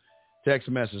 Justin. Text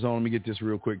message. Hold on, let me get this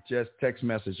real quick. Just text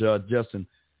message. Justin,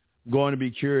 I'm going to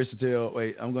be curious until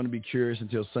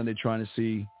Sunday, trying to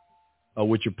see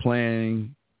what you're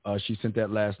planning. She sent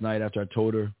that last night after I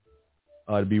told her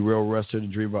to be real rested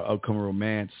and dream about upcoming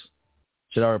romance.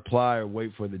 Should I reply or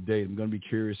wait for the date? I'm going to be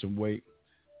curious and wait.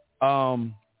 Now,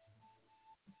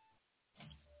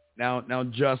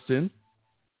 Justin,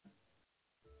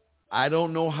 I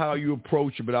don't know how you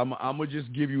approach it, but I'm going to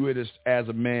just give you it as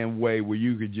a man way where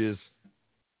you could just,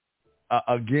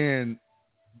 again,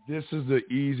 this is the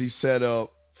easy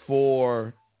setup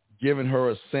for giving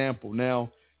her a sample.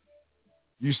 Now,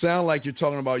 you sound like you're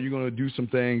talking about you're going to do some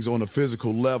things on a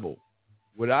physical level.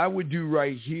 What I would do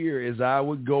right here is I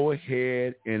would go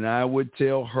ahead and I would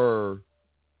tell her,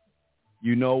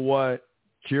 you know what,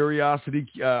 curiosity,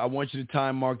 I want you to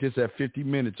time mark this at 50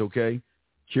 minutes, okay?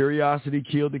 Curiosity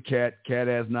killed the cat. Cat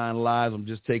has 9 lives. I'm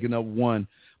just taking up 1.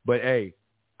 But, hey,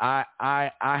 I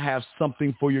have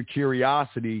something for your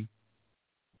curiosity.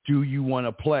 Do you want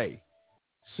to play?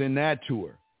 Send that to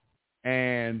her.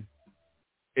 And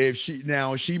if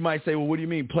she might say, well, what do you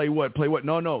mean? Play what? Play what?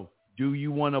 No. Do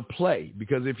you want to play?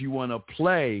 Because if you want to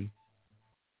play,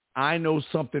 I know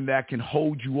something that can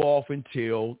hold you off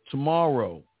until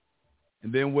tomorrow.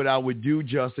 And then what I would do,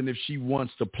 Justin, if she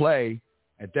wants to play,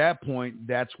 at that point,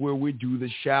 that's where we do the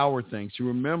shower thing. So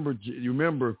remember,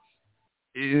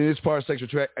 it is part of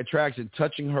sexual attraction,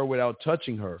 touching her without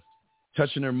touching her,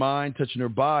 touching her mind, touching her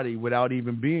body without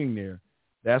even being there.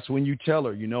 That's when you tell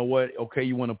her, you know what, okay,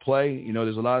 you want to play? You know,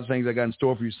 there's a lot of things I got in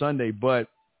store for you Sunday, but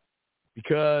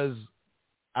because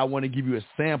I want to give you a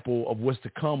sample of what's to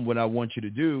come, what I want you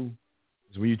to do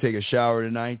is when you take a shower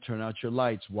tonight, turn out your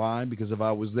lights. Why? Because if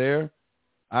I was there,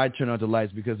 I'd turn out the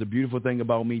lights, because the beautiful thing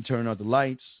about me turning out the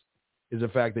lights is the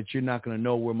fact that you're not going to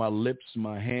know where my lips,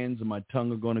 my hands, and my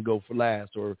tongue are going to go for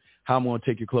last, or how I'm going to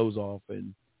take your clothes off.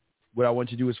 And what I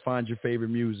want you to do is find your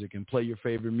favorite music and play your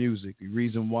favorite music. The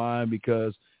reason why,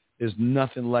 because there's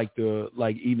nothing like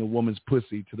eating a woman's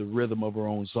pussy to the rhythm of her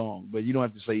own song. But you don't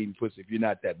have to say eating pussy if you're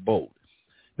not that bold.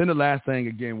 Then the last thing,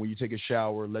 again, when you take a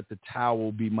shower, let the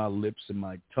towel be my lips and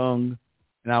my tongue.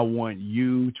 And I want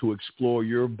you to explore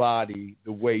your body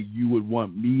the way you would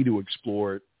want me to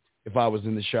explore it if I was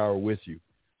in the shower with you.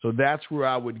 So that's where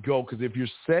I would go, because if you're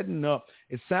setting up,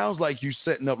 it sounds like you're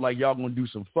setting up like y'all going to do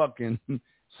some fucking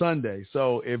Sunday.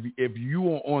 So if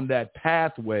you are on that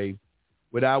pathway,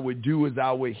 what I would do is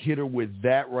I would hit her with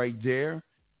that right there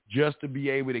just to be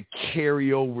able to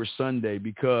carry over Sunday,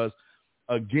 because,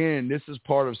 again, this is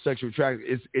part of sexual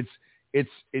attraction. It's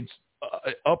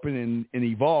up and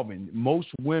evolving. Most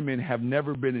women have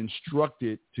never been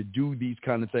instructed to do these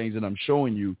kind of things that I'm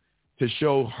showing you to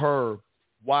show her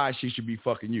why she should be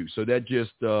fucking you. So that's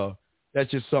just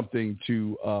something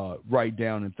to write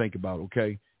down and think about,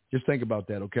 okay? Just think about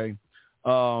that, okay?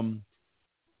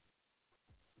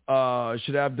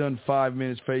 Should I have done 5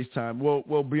 minutes FaceTime?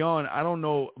 Well, Beyond, I don't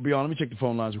know. Beyond, let me check the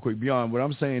phone lines real quick. Beyond, what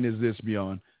I'm saying is this,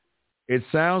 Beyond. It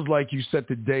sounds like you set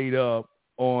the date up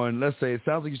on, let's say, it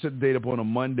sounds like you set the date up on a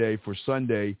Monday for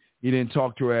Sunday. You didn't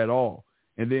talk to her at all.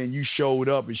 And then you showed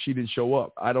up and she didn't show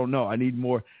up. I don't know. I need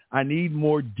more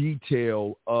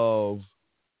detail of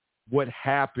what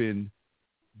happened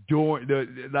during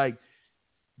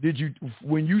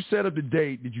when you set up the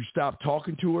date, did you stop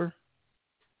talking to her?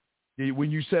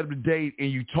 When you set up the date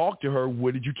and you talked to her,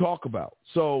 what did you talk about?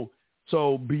 So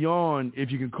Beyond,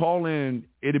 if you can call in,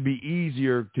 it'll be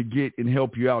easier to get and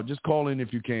help you out. Just call in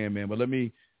if you can, man. But let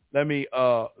me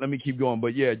keep going.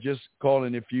 But yeah, just call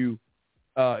in if you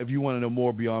want to know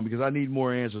more, Beyond, because I need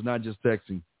more answers, not just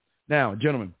texting. Now,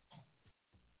 gentlemen,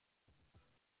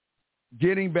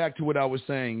 getting back to what I was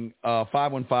saying,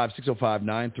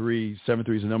 515-605-9373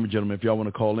 is the number, gentlemen, if y'all want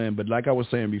to call in. But like I was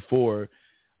saying before,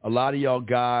 a lot of y'all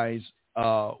guys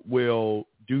will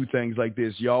do things like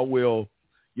this. Y'all will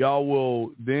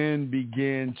then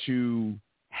begin to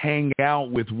hang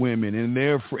out with women and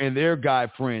their guy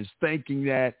friends, thinking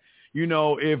that, you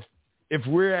know, if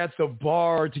we're at the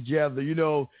bar together,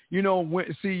 women.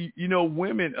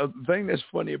 A thing that's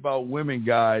funny about women,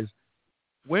 guys,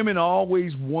 women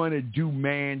always want to do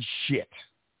man shit.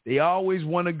 They always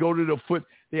want to go to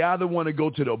they either want to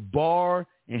go to the bar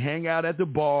and hang out at the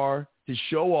bar to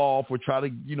show off or try to,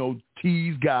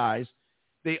 tease guys.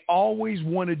 They always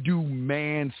want to do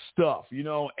man stuff,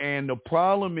 and the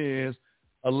problem is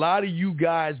a lot of you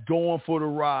guys going for the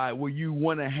ride where you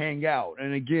want to hang out.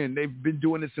 And again, they've been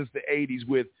doing it since the 80s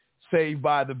with Saved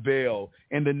by the Bell,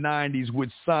 and the 90s with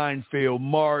Seinfeld,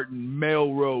 Martin,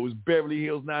 Melrose, Beverly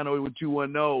Hills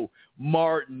 90210,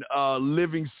 Martin,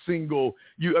 Living Single.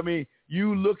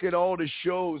 You look at all the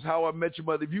shows, How I Met Your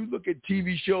Mother. If you look at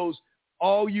TV shows,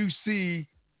 all you see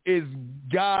is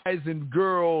guys and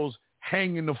girls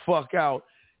hanging the fuck out.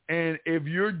 And if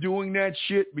you're doing that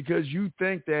shit because you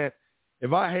think that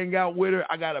if I hang out with her,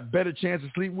 I got a better chance to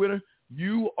sleep with her,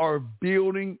 You are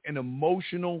building an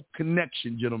emotional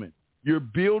connection, gentlemen. You're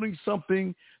building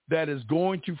something that is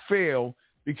going to fail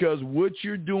because what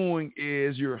you're doing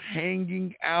is you're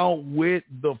hanging out with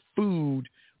the food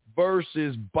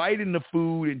versus biting the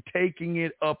food and taking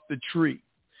it up the tree.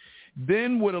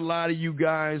 Then what a lot of you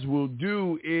guys will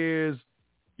do is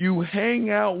you hang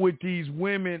out with these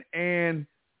women and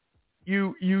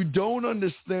you don't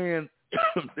understand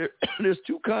there's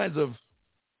two kinds of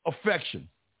affection.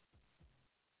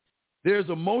 There's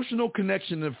emotional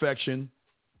connection and affection,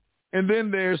 and then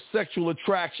there's sexual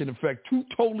attraction effect, two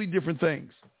totally different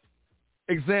things.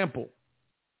 Example,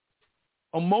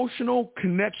 emotional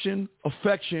connection,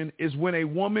 affection is when a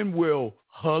woman will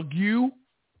hug you,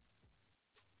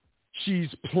 she's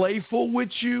playful with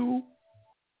you,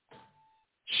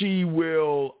 she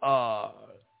will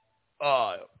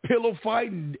pillow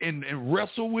fight and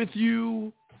wrestle with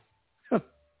you.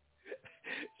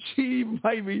 She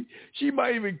might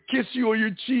even kiss you on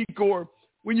your cheek, or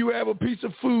when you have a piece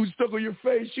of food stuck on your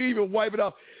face, she even wipe it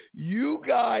off. You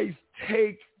guys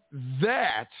take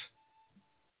that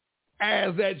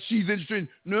as that she's interested.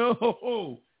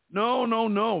 No.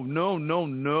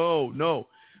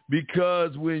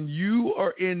 Because when you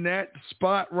are in that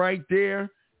spot right there,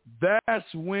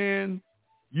 that's when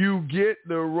you get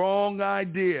the wrong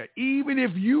idea. Even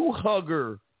if you hug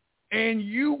her and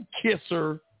you kiss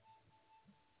her,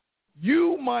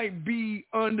 you might be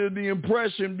under the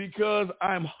impression because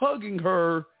I'm hugging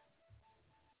her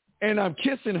and I'm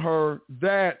kissing her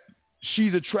that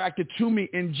she's attracted to me.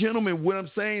 And gentlemen, what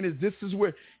I'm saying is this is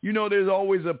where, there's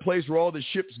always a place where all the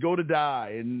ships go to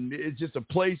die. And it's just a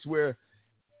place where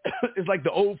it's like the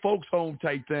old folks home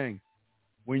type thing.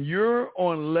 When you're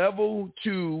on level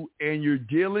 2 and you're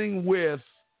dealing with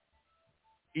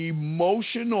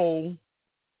emotional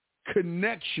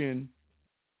connection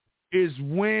is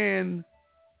when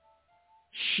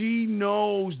she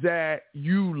knows that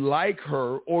you like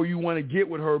her or you want to get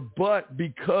with her, but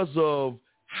because of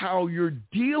how you're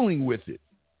dealing with it.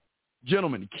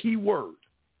 Gentlemen, key word.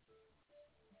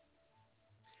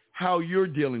 How you're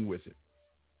dealing with it.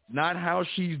 Not how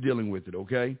she's dealing with it,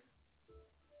 okay?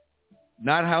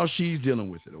 Not how she's dealing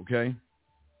with it, okay?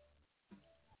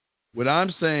 What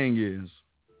I'm saying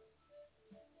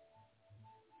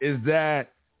is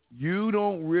that you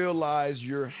don't realize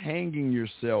you're hanging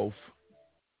yourself,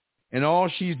 and all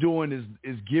she's doing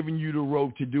is giving you the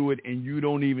rope to do it, and you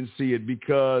don't even see it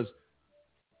because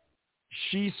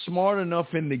she's smart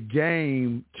enough in the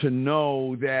game to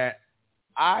know that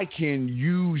I can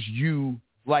use you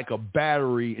like a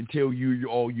battery until you're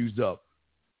all used up.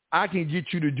 I can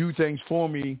get you to do things for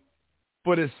me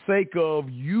for the sake of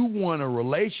you want a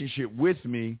relationship with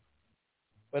me,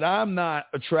 but I'm not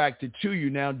attracted to you.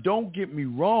 Now, don't get me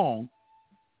wrong.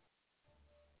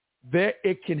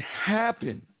 It can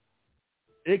happen.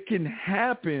 It can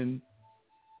happen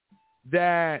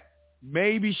that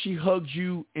maybe she hugs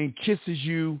you and kisses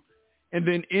you, and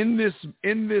then in this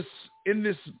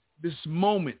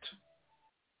moment,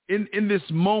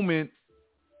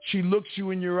 she looks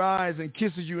you in your eyes and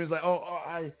kisses you and is like,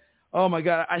 oh my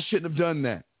God, I shouldn't have done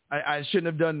that. I shouldn't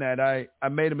have done that. I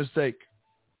made a mistake.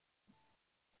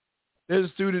 There's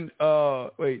a student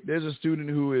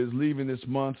who is leaving this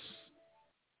month.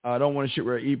 I don't want to shit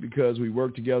where I eat because we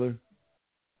work together.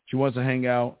 She wants to hang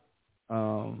out.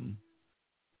 Is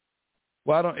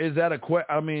that a question?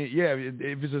 I mean, yeah,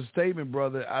 if it's a statement,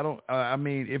 brother,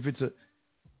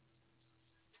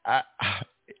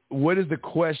 what is the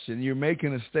question? You're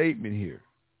making a statement here.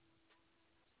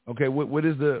 Okay, what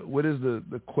is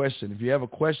the question? If you have a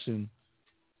question,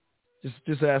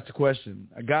 just ask the question.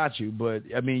 I got you, but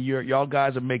I mean, y'all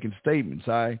guys are making statements.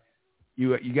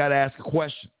 You got to ask a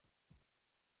question.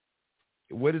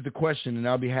 What is the question? And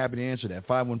I'll be happy to answer that.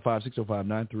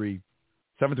 515-605-9373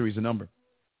 is the number.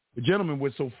 But gentlemen,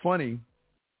 what's so funny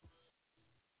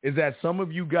is that some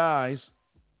of you guys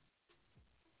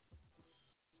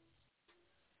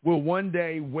will one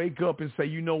day wake up and say,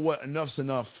 you know what, enough's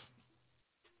enough.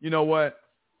 You know what?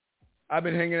 I've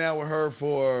been hanging out with her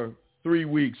for 3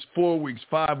 weeks, 4 weeks,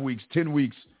 5 weeks, 10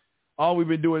 weeks. All we've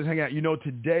been doing is hang out.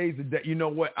 Today's the day. You know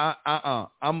what?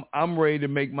 I'm ready to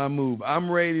make my move. I'm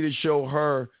ready to show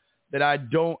her that I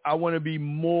want to be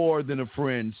more than a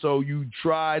friend. So you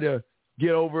try to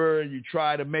get over her and you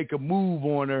try to make a move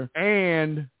on her.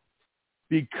 And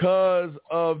because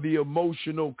of the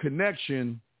emotional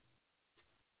connection,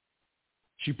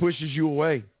 she pushes you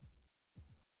away.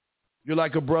 You're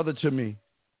like a brother to me.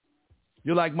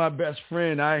 You're like my best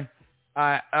friend. I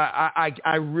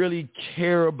really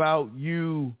care about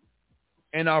you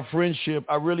and our friendship.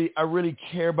 I really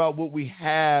care about what we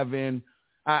have, and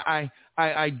I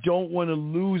I don't want to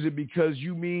lose it because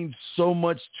you mean so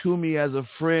much to me as a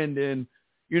friend. And,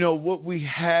 what we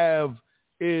have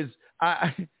is,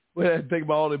 when I think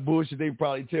about all the bullshit they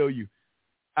probably tell you,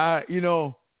 I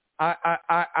know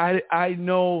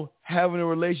having a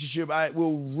relationship,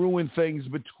 will ruin things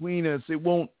between us. It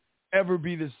won't ever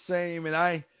be the same. And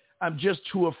I'm just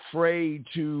too afraid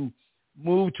to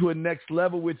move to a next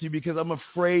level with you because I'm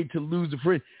afraid to lose a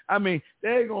friend. I mean,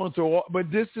 they're going through all,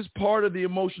 but this is part of the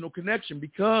emotional connection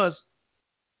because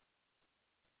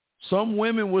some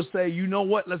women will say, you know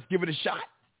what, let's give it a shot.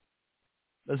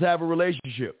 Let's have a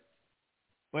relationship.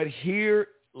 But here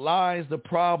lies the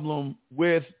problem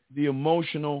with the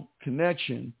emotional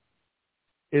connection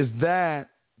is that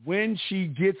when she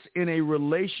gets in a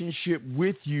relationship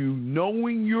with you,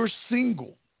 knowing you're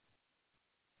single,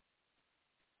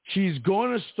 she's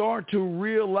going to start to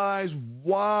realize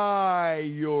why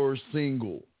you're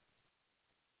single.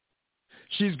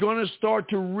 She's going to start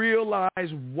to realize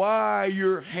why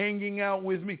you're hanging out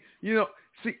with me.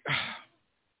 See,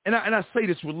 and I say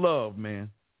this with love, man.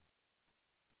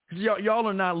 Because y'all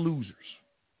are not losers.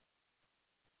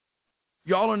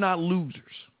 Y'all are not losers.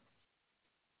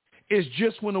 It's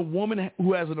just when a woman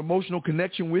who has an emotional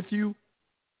connection with you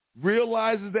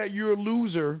realizes that you're a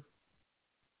loser,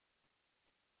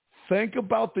 think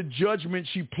about the judgment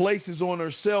she places on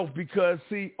herself because,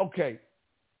 see, okay,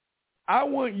 I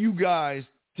want you guys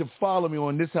to follow me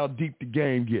on this, how deep the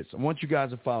game gets. I want you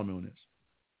guys to follow me on this.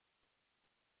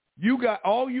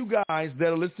 All you guys that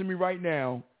are listening to me right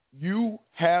now, you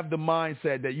have the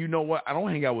mindset that, you know what, I don't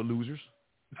hang out with losers.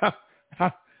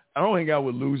 I don't hang out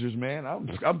with losers, man.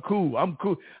 I'm cool.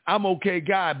 I'm okay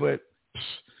guy, but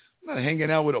I'm not hanging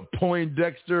out with a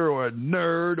Poindexter or a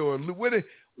nerd or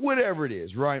whatever it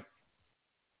is, right?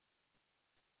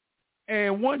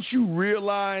 And once you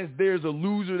realize there's a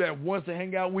loser that wants to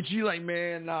hang out with you, like,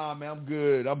 man, nah, man, I'm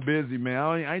good. I'm busy, man.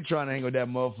 I ain't trying to hang with that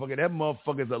motherfucker. That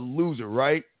motherfucker's a loser,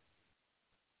 right?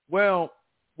 Well,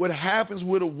 what happens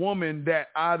with a woman that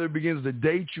either begins to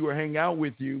date you or hang out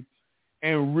with you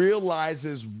and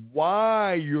realizes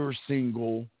why you're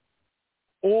single,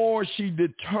 or she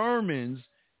determines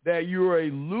that you're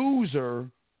a loser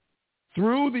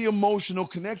through the emotional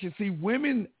connection. See,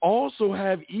 women also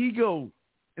have ego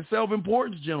and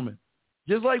self-importance, gentlemen,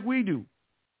 just like we do.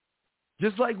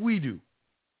 Just like we do.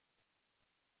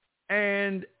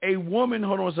 And a woman,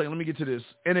 hold on a second, let me get to this.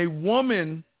 And a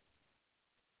woman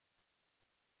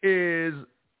is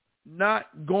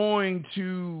not going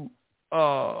to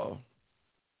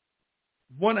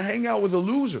want to hang out with a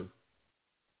loser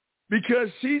because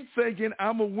she's thinking,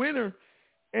 I'm a winner,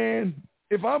 and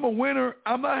if I'm a winner,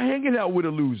 I'm not hanging out with a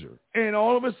loser. And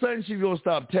all of a sudden, she's going to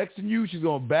stop texting you. She's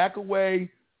going to back away.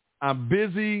 I'm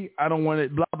busy. I don't want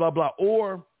it, blah, blah, blah.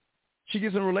 Or she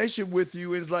gets in a relationship with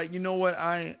you and it's like, you know what,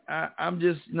 I'm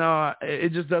just, no,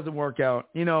 it just doesn't work out,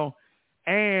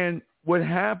 And what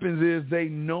happens is they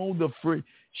know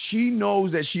she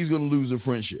knows that she's going to lose the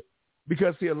friendship.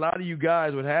 Because, see, a lot of you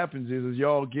guys, what happens is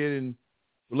y'all get in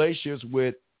relationships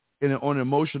on an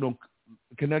emotional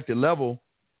connected level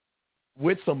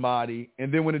with somebody,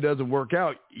 and then when it doesn't work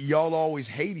out, y'all always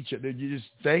hate each other.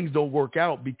 Things don't work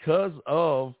out because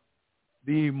of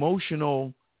the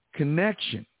emotional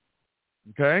connection.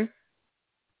 Okay?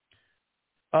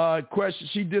 Question,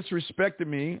 she disrespected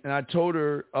me, and I told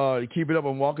her to keep it up.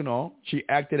 I'm walking on. She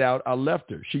acted out. I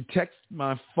left her. She texted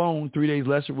my phone 3 days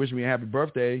later, wishing me a happy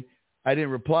birthday. I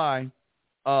didn't reply.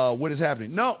 What is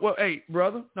happening? No, well, hey,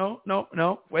 brother, no.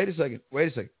 Wait a second.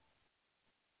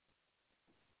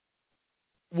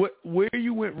 Where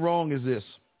you went wrong is this.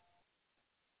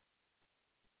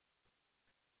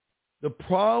 The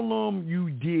problem you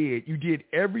did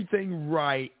everything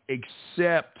right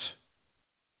except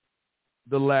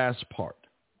the last part.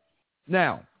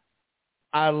 Now,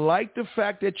 I like the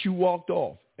fact that you walked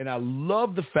off, and I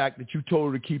love the fact that you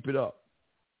told her to keep it up.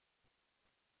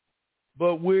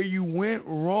 But where you went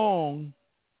wrong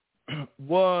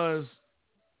was,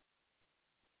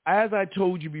 as I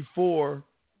told you before,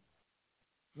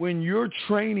 when you're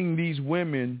training these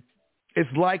women, it's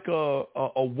like a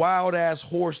wild-ass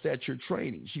horse that you're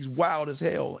training. She's wild as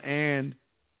hell. And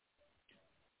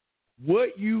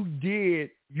what you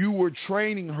did, you were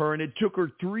training her, and it took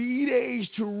her 3 days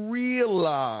to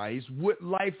realize what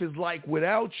life is like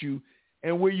without you.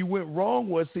 And where you went wrong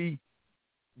was, see,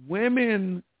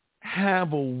 women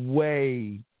have a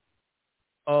way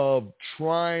of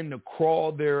trying to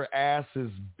crawl their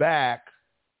asses back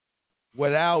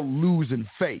without losing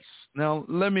face. Now,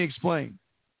 let me explain.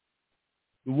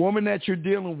 The woman that you're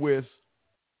dealing with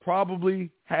probably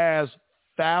has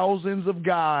thousands of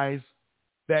guys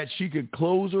that she could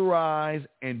close her eyes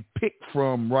and pick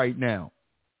from right now.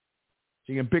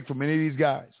 She can pick from any of these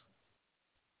guys.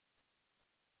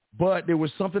 But there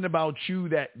was something about you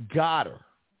that got her.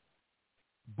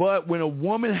 But when a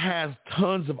woman has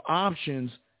tons of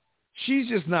options, she's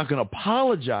just not going to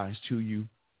apologize to you.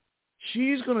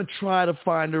 She's going to try to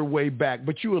find her way back.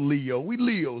 But you a Leo. We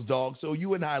Leos, dog. So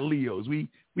you and I Leos. We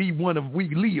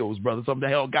Leos, brother. Something the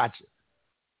hell got you.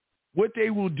 What they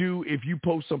will do if you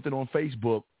post something on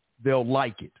Facebook, they'll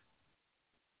like it.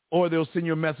 Or they'll send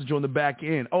you a message on the back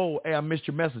end. Oh, hey, I missed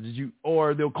your message.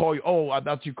 Or they'll call you. Oh, I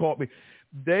thought you called me.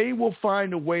 They will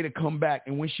find a way to come back.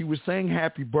 And when she was saying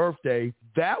happy birthday,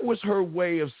 that was her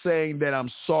way of saying that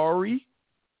I'm sorry.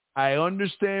 I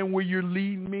understand where you're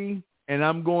leading me, and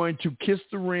I'm going to kiss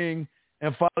the ring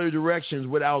and follow your directions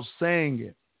without saying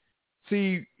it.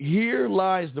 See, here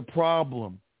lies the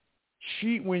problem.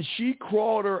 When she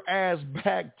crawled her ass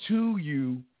back to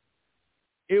you,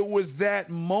 it was that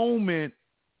moment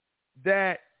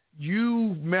that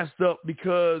you messed up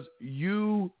because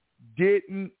you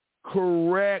didn't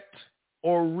correct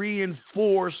or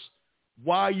reinforce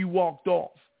why you walked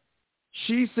off.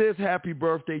 She says happy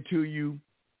birthday to you.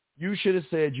 You should have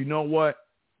said, you know what?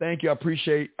 Thank you. I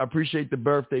appreciate the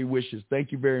birthday wishes.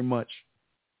 Thank you very much.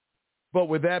 But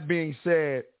with that being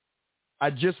said, I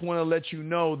just want to let you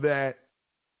know that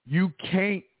you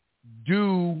can't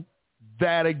do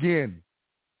that again.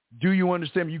 Do you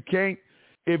understand? You can't.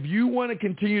 If you want to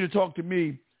continue to talk to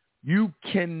me, you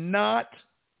cannot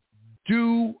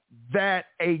do that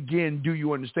again. Do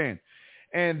you understand?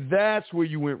 And that's where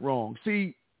you went wrong.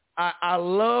 See, I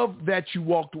love that you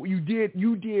walked away.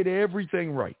 You did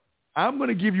everything right. I'm going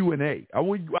to give you an A.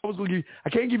 I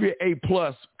can't give you an A+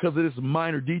 because of this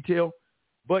minor detail,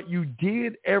 but you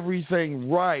did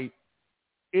everything right.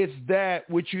 It's that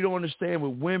what you don't understand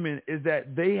with women is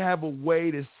that they have a way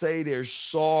to say they're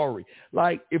sorry.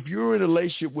 Like if you're in a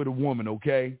relationship with a woman,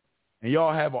 okay, and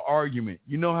y'all have an argument,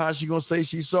 you know how she going to say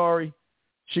she's sorry?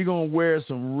 She going to wear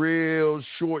some real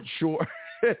short.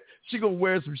 She going to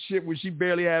wear some shit where she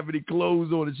barely have any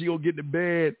clothes on, and she going to get to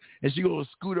bed and she going to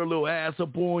scoot her little ass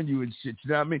up on you and shit.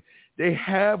 You know what I mean? They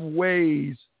have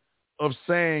ways of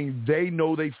saying they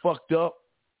know they fucked up,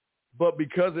 but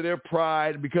because of their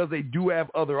pride, because they do have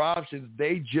other options,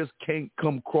 they just can't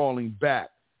come crawling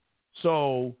back.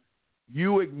 So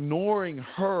you ignoring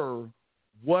her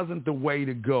wasn't the way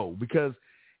to go because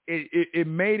it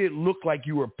made it look like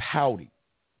you were pouting.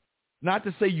 Not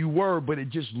to say you were, but it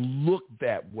just looked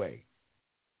that way.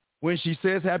 When she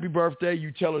says happy birthday,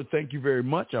 you tell her thank you very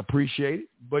much. I appreciate it.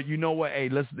 But you know what? Hey,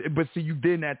 but see, you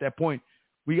didn't at that point.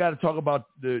 We got to talk about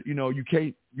you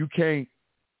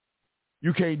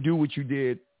can't do what you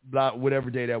did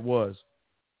whatever day that was.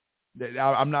 We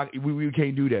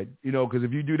can't do that, because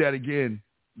if you do that again,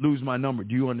 lose my number.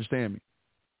 Do you understand me?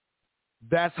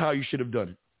 That's how you should have done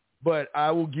it. But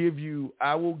I will give you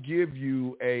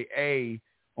a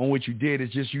on what you did.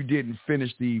 It's just you didn't finish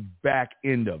the back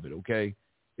end of it, okay?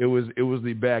 It was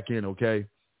the back end, okay?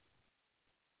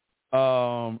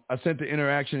 I sent the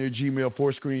interaction to Gmail,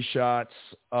 4 screenshots.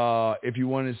 If you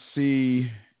want to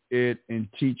see it and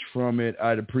teach from it,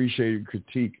 I'd appreciate your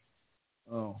critique.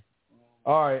 Oh,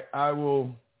 all right. I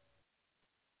will.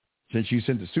 Since you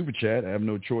sent the super chat, I have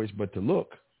no choice but to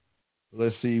look.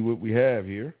 Let's see what we have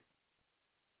here.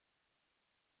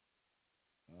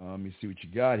 Let me see what you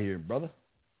got here, brother.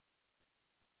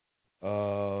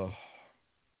 All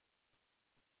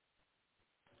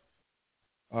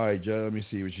right, Joe. Let me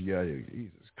see what you got here.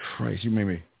 Jesus Christ, you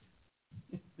made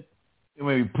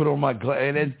me put on my glass,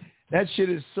 and then that shit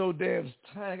is so damn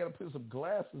tight. I gotta put some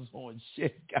glasses on.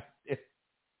 Shit, goddamn.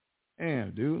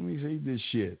 Damn, dude. Let me see this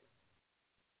shit.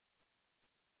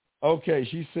 Okay,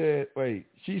 she said,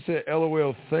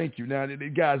 LOL, thank you. Now,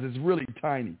 guys, it's really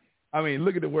tiny. I mean,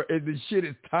 look at the word. This shit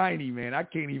is tiny, man. I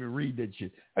can't even read that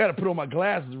shit. I got to put on my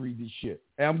glasses to read this shit.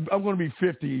 And I'm going to be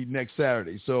 50 next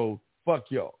Saturday, so fuck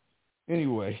y'all.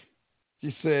 Anyway,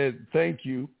 she said, thank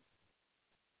you.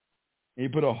 And you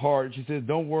put a heart. She said,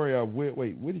 don't worry, I will.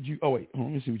 Wait, what did you? Oh, wait, let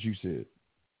me see what you said.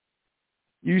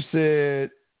 You said,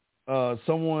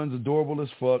 someone's adorable as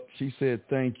fuck. She said,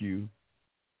 thank you.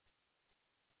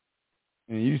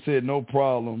 And you said, no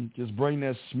problem. Just bring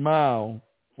that smile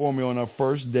for me on our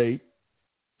first date.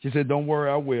 She said, don't worry,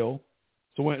 I will.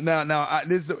 So here's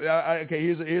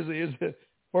the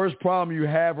first problem you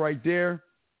have right there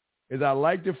is I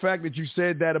like the fact that you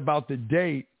said that about the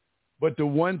date, but the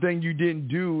one thing you didn't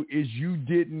do is you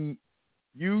didn't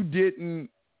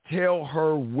tell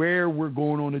her where we're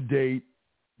going on a date,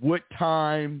 what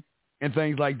time, and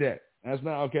things like that. That's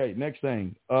not okay. Next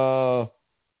thing.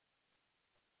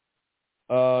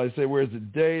 You say, where's the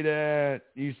date at?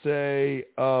 You say,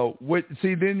 what?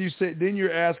 See, then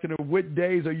you're asking her, what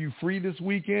days are you free this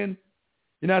weekend?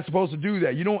 You're not supposed to do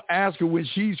that. You don't ask her when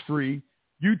she's free.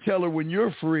 You tell her when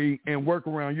you're free and work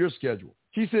around your schedule.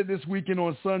 She said this weekend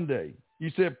on Sunday.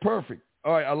 You said, perfect.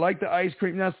 All right, I like the ice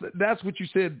cream. That's what you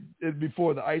said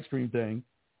before, the ice cream thing.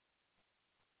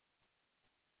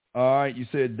 All right, you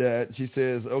said that. She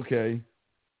says, okay.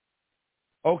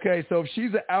 Okay, so if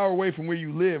she's an hour away from where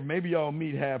you live, maybe y'all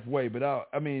meet halfway. But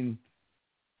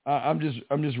I'm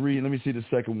just reading. Let me see the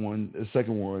second one.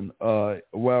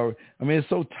 Well, I mean, it's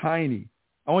so tiny.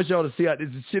 I want y'all to see how this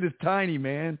shit is tiny,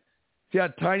 man. See how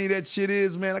tiny that shit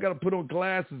is, man. I gotta put on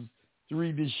glasses to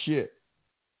read this shit.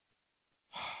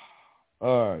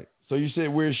 All right. So you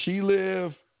said where she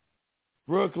live?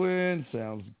 Brooklyn.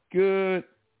 Sounds good.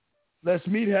 Let's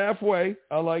meet halfway.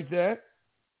 I like that.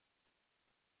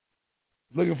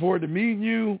 Looking forward to meeting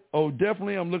you. Oh,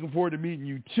 definitely. I'm looking forward to meeting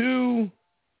you too.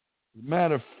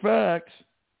 Matter of fact,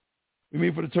 we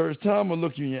meet for the first time. I'll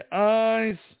look you in your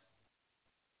eyes.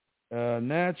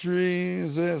 Naturally,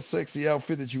 is that sexy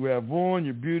outfit that you have on?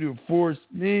 Your beauty will force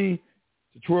me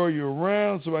to twirl you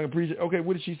around so I can appreciate. Okay,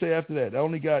 what did she say after that? I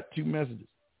only got 2 messages.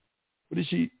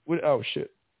 Oh,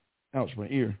 shit. Ouch, my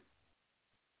ear.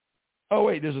 Oh,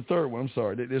 wait, there's a third one. I'm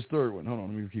sorry. There's a third one. Hold on.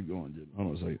 Let me keep going. Hold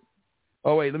on a second.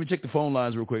 Oh, wait, let me check the phone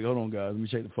lines real quick. Hold on, guys. Let me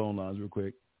check the phone lines real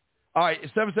quick. All right,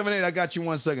 778, I got you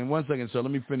 1 second. 1 second, sir.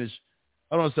 Let me finish.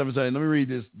 Hold on, 778. Let me read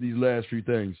these last few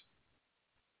things.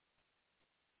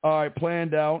 All right,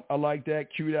 planned out. I like that.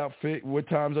 Cute outfit. What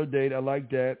time's our date? I like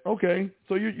that. Okay,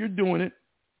 so you're doing it.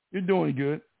 You're doing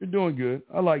good. You're doing good.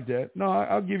 I like that. No,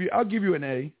 I'll give you an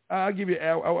A. I will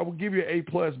give you an A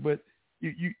plus. But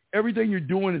you everything you're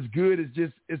doing is good.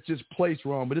 It's just placed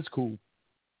wrong, but it's cool.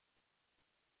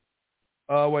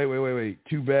 Wait.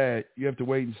 Too bad. You have to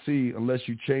wait and see unless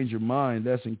you change your mind.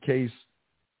 That's in case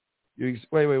you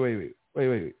wait.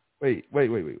 Let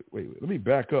me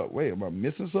back up. Wait, am I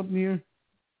missing something here?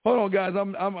 Hold on, guys.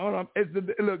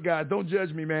 Look, guys, don't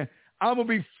judge me, man. I'm gonna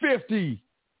be 50.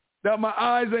 Now my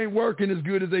eyes ain't working as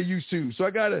good as they used to. So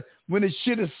when the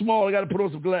shit is small, I gotta put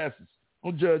on some glasses.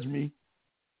 Don't judge me.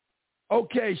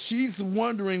 Okay, she's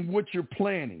wondering what you're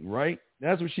planning, right?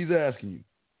 That's what she's asking you.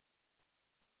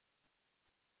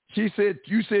 You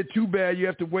said, too bad you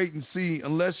have to wait and see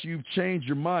unless you've changed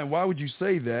your mind. Why would you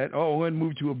say that? Oh, I'm going to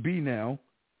move to a B now.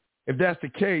 If that's the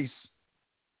case,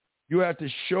 you have to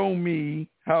show me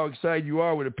how excited you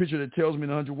are with a picture that tells me in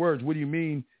 100 words. What do you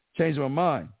mean, change my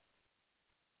mind?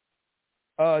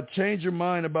 Change your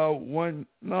mind about one.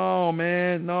 No,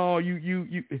 man. No, you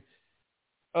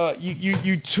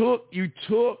took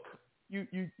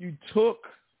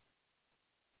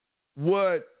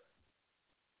what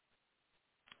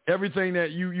everything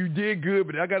that you did good,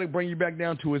 but I got to bring you back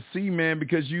down to a C, man,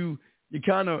 because you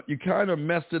kind of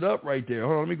messed it up right there.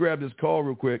 Hold on, let me grab this call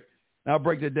real quick. And I'll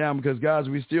break that down because, guys,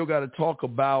 we still got to talk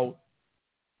about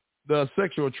the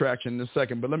sexual attraction in a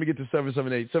second. But let me get to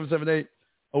 778. 778.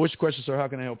 Oh, which question, sir? How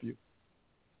can I help you?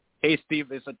 Hey,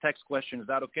 Steve, it's a text question. Is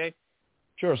that okay?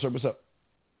 Sure, sir. What's up?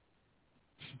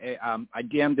 Hey, I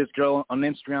DM'd this girl on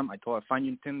Instagram. I told her, find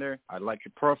you on Tinder. I like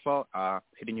your profile.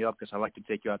 Hitting you up because I like to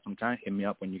take you out sometime. Hit me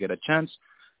up when you get a chance.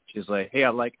 She's like, hey,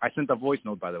 I sent a voice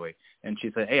note, by the way. And she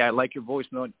said, hey, I like your voice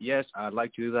note. Yes, I'd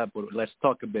like to do that, but let's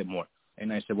talk a bit more.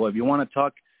 And I said, well, if you want to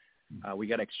talk, we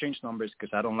got to exchange numbers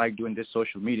because I don't like doing this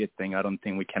social media thing. I don't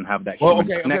think we can have that human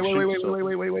connection. Wait.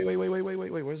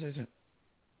 What is that?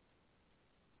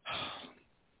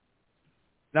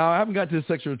 Now, I haven't got to the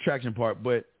sexual attraction part,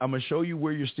 but I'm going to show you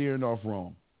where you're steering off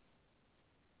wrong.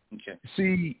 Okay.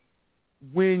 See,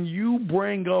 when you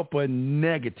bring up a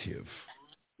negative,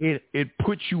 it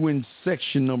puts you in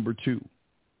section number 2.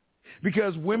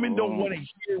 Because women don't want to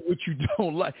hear what you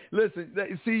don't like. Listen,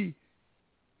 see,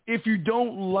 if you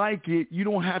don't like it, you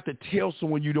don't have to tell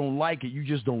someone you don't like it. You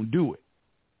just don't do it.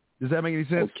 Does that make any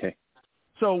sense? Okay.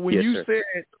 So when you said,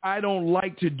 I don't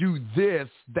like to do this,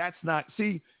 that's not,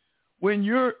 see, when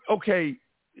you're, okay,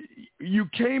 you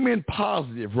came in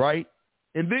positive, right?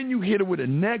 And then you hit it with a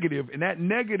negative, and that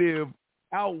negative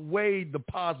outweighed the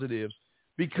positives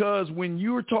because when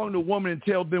you're talking to a woman and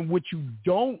tell them what you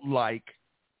don't like,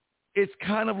 it's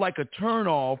kind of like a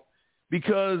turnoff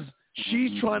because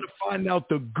she's trying to find out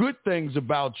the good things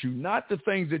about you, not the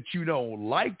things that you don't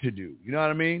like to do. You know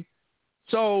what I mean?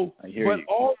 So,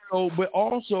 but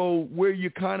also where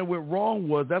you kind of went wrong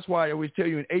was, that's why I always tell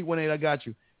you in 818, I got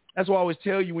you. That's why I always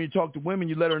tell you when you talk to women,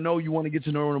 you let her know you want to get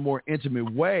to know her in a more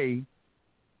intimate way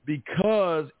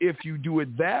because if you do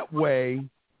it that way,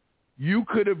 you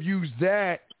could have used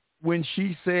that when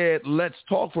she said, let's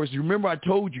talk first. You remember I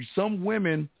told you some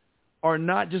women are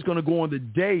not just going to go on the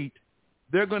date.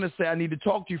 They're going to say, I need to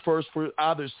talk to you first for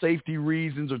either safety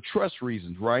reasons or trust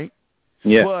reasons, right?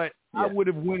 Yeah. But I would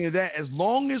have went to that. As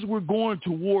long as we're going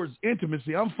towards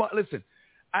intimacy, I'm fine. Listen,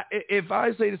 if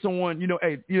I say to someone,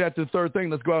 hey, after the third thing,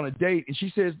 let's go out on a date, and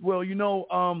she says, well,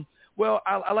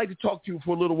 I like to talk to you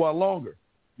for a little while longer.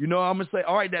 I'm going to say,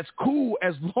 all right, that's cool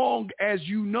as long as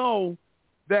you know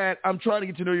that I'm trying to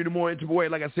get to know you in a more intimate way.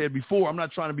 Like I said before, I'm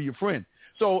not trying to be your friend.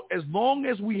 So as long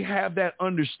as we have that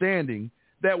understanding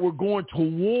that we're going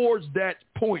towards that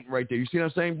point right there, you see what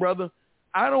I'm saying, brother?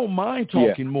 I don't mind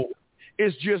talking more.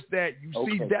 It's just that,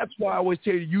 see, that's why I always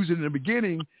tell you to use it in the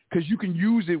beginning, because you can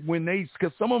use it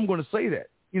because some of them are going to say that,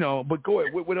 but go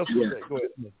ahead. What else you say? Go ahead.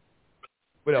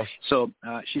 What else? So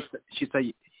she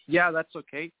said, yeah, that's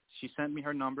okay. She sent me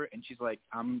her number, and she's like,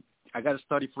 I got to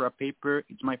study for a paper.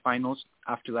 It's my finals.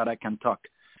 After that, I can talk.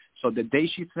 So the day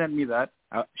she sent me that,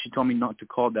 she told me not to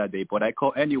call that day, but I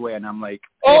call anyway, and I'm like,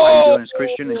 hey, how you doing? It's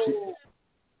Christian. And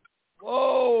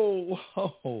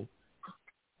whoa.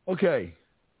 Okay.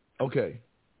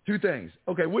 Two things.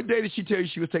 Okay, what day did she tell you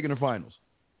she was taking her finals?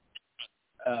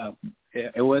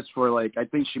 It was for I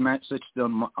think she messaged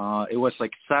them. It was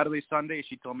Saturday, Sunday.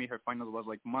 She told me her finals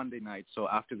was Monday night. So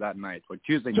after that night, or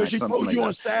Tuesday night, so she told you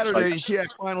on Saturday, and she had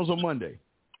finals on Monday.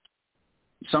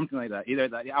 Something like that. Either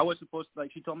that. I was supposed to,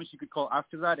 she told me she could call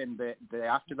after that, and the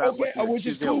after that was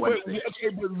Tuesday or Wednesday.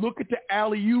 But look at the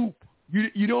alley-oop.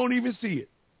 You don't even see it.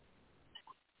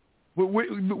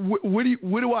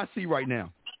 What do I see right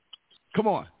now? Come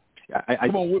on. I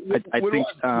think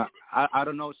I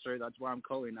don't know, sir. That's why I'm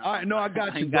calling. All right, no, I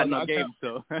got you, brother.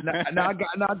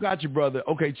 I got you, brother.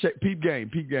 Okay, check. Peep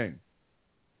game.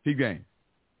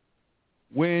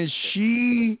 When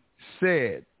she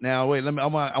said, now wait, I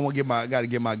got to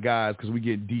get my guys because we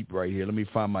get deep right here. Let me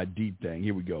find my deep thing.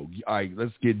 Here we go. All right,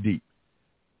 let's get deep.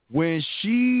 When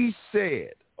she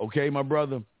said, okay, my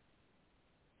brother,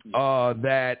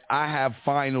 that I have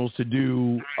finals to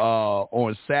do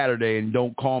on Saturday and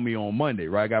don't call me on Monday,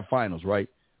 right? I got finals, right?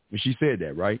 When she said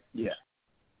that, right? Yeah.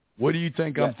 What do you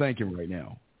think I'm thinking right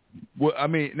now? Well, I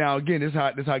mean, now again, this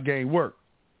is how game work.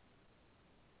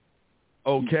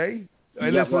 Okay.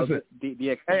 Listen.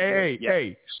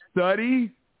 Hey,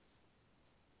 study.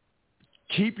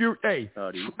 Keep your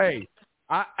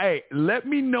let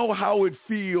me know how it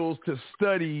feels to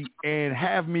study and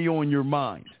have me on your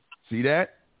mind. See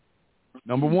that?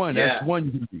 Number one, that's one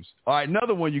you could use. All right,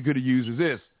 another one you could have used is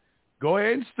this. Go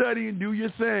ahead and study and do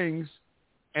your things.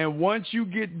 And once you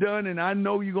get done and I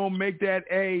know you're going to make that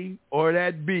A or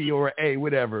that B or A,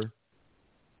 whatever,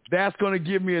 that's going to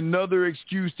give me another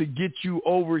excuse to get you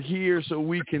over here so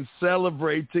we can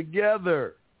celebrate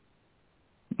together.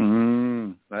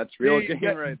 That's real game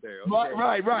right there.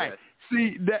 Okay. Right. Yes.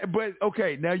 See, that, but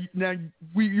okay, now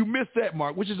you missed that,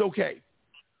 Mark, which is okay.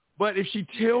 But if she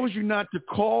tells you not to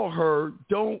call her,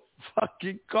 don't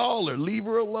fucking call her. Leave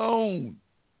her alone.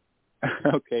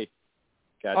 Okay.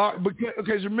 Gotcha.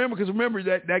 Because remember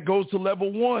that goes to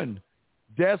level 1.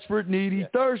 Desperate, needy,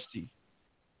 thirsty.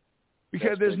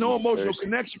 Because there's no emotional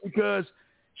connection because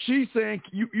she's saying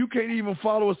you can't even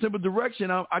follow a simple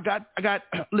direction. I got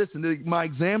listen, my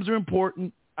exams are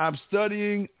important. I'm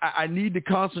studying. I need to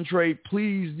concentrate.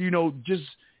 Please, just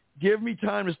give me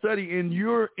time to study, and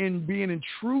you're being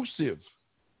intrusive.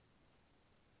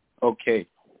 Okay.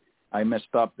 I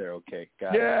messed up there. Okay.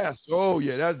 Got it. Yes. Oh,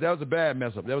 yeah. That was a bad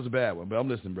mess up. That was a bad one, but I'm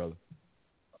listening, brother.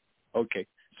 Okay.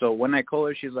 So when I call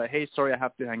her, she's like, hey, sorry, I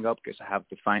have to hang up because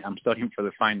I'm studying for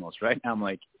the finals, right? I'm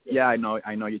like, yeah, I know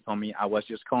you told me. I was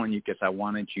just calling you because I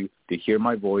wanted you to hear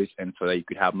my voice and so that you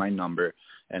could have my number.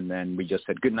 And then we just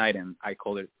said good night, and I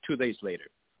called her 2 days later.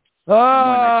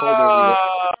 Not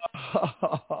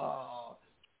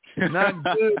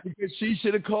good because she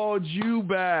should have called you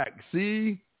back.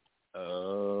 See?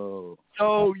 Oh.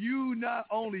 So you not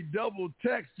only double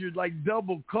text, you're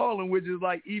double calling, which is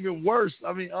even worse.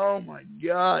 I mean, oh my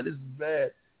God, this is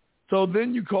bad. So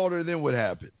then you called her, then what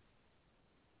happened?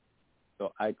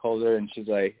 So I called her and she's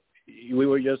like, we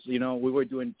were just, we were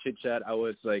doing chit chat. I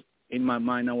was in my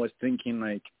mind, I was thinking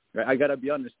I gotta be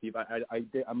honest, Steve.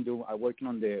 I'm working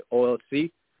on the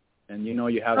OLC, and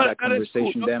you have that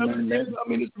conversation cool. there. I mean, this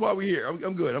is why we're here.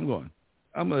 I'm good. I'm going.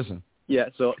 I'm listening. Yeah,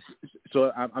 so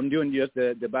I'm doing just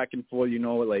the back and forth,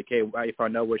 hey, I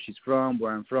found out where she's from,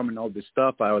 where I'm from, and all this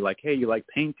stuff. I was like, hey, you like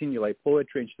painting, you like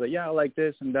poetry? And she's like, yeah, I like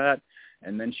this and that.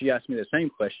 And then she asked me the same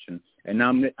question, and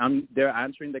I'm there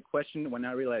answering the question when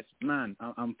I realized, man,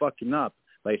 I'm fucking up.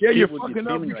 Yeah, you're fucking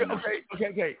up.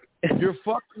 Okay. You're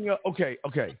fucking up. Okay.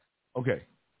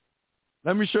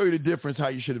 Let me show you the difference how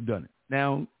you should have done it.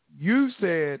 Now, you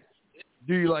said,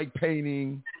 do you like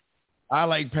painting? I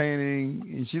like painting.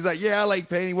 And she's like, yeah, I like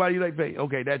painting. Why do you like painting?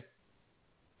 Okay, that,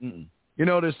 you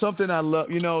know, there's something I love.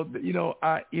 There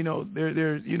are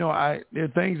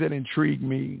things that intrigue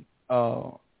me.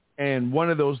 And one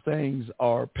of those things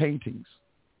are paintings.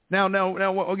 Now,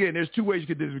 again, there's two ways you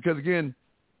could do this because, again,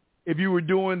 if you were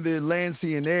doing the land,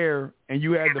 sea, and air and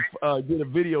you had to did a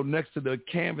video next to the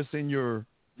canvas in your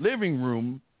living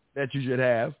room that you should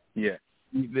have, the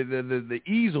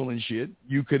easel and shit,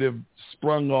 you could have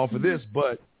sprung off of this.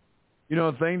 But, you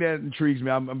know, the thing that intrigues me,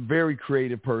 I'm a very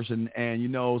creative person. And, you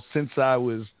know, since I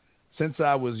was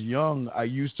young, I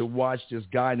used to watch this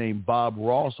guy named Bob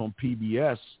Ross on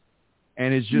PBS.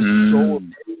 And it's just so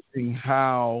amazing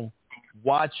how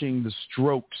watching the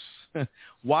strokes,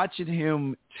 watching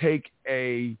him take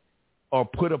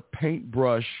put a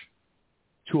paintbrush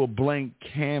to a blank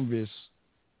canvas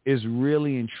is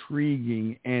really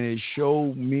intriguing. And it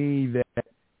showed me that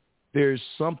there's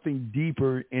something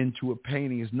deeper into a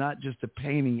painting. It's not just a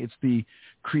painting. It's the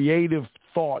creative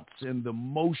thoughts and the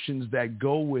emotions that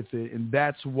go with it. And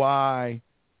that's why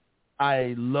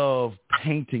I love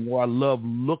painting, or I love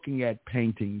looking at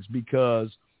paintings,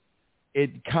 because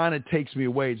it kind of takes me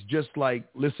away. It's just like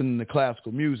listening to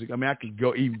classical music. I mean, I could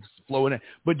go even flow in it.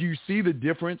 But do you see the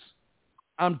difference?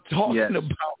 I'm talking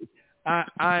about,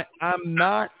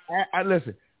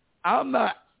 listen,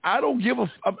 I don't give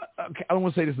a, I don't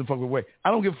want to say this in a fucking way.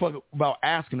 I don't give a fuck about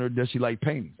asking her, does she like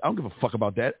paintings? I don't give a fuck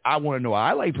about that. I want to know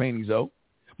I like paintings, though.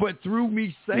 But through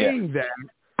me saying that,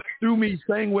 through me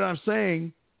saying what I'm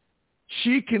saying,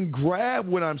 she can grab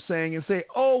what I'm saying and say,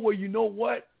 oh, well, you know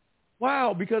what?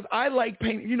 Wow, because I like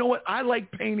painting. You know what? I like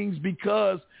paintings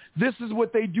because this is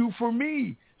what they do for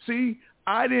me. See,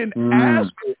 I didn't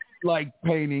ask her if she liked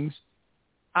paintings.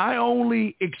 I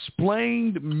only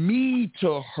explained me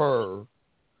to her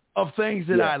of things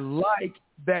that I like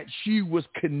that she was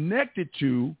connected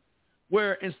to,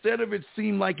 where instead of it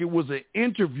seemed like it was an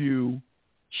interview,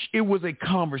 it was a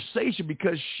conversation,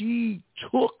 because she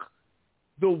took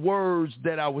the words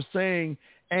that I was saying,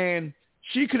 and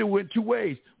she could have went two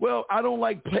ways. Well, I don't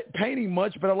like painting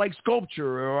much, but I like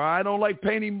sculpture, or I don't like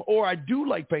painting, or I do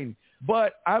like painting.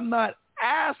 But I'm not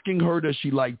asking her, does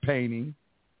she like painting?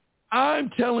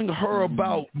 I'm telling her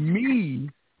about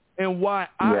me and why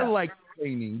I like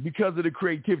painting, because of the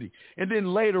creativity. And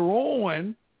then later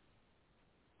on,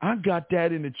 I got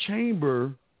that in the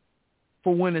chamber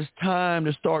for when it's time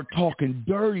to start talking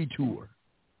dirty to her.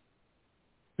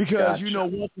 Because, you know,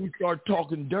 once we start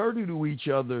talking dirty to each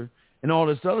other and all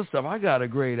this other stuff, I got a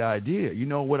great idea. You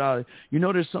know what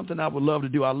there's something I would love to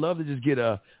do. I'd love to just get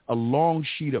a long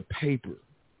sheet of paper,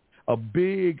 a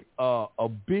big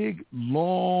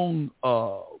long,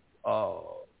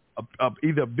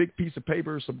 either a big piece of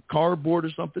paper, some cardboard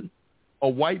or something, a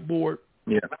whiteboard.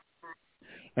 Yeah.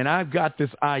 And I've got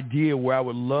this idea where I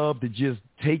would love to just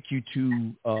take you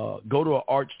to go to an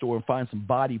art store and find some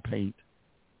body paint,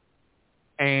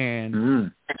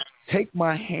 and take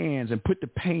my hands and put the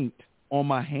paint on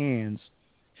my hands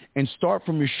and start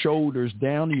from your shoulders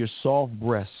down to your soft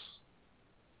breasts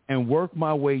and work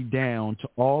my way down to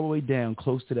all the way down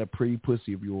close to that pretty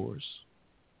pussy of yours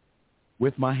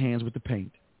with my hands with the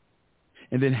paint.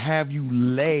 And then have you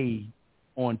lay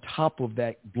on top of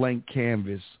that blank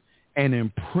canvas and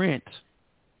imprint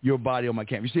your body on my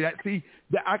canvas. You see that? See,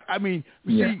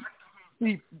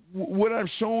 see, what I'm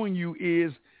showing you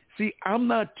is, see, I'm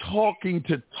not talking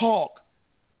to talk.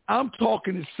 I'm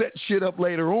talking to set shit up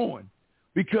later on.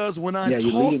 Because when I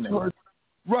talk to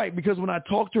her, because when I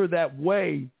talk to her that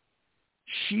way,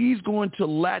 she's going to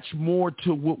latch more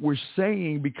to what we're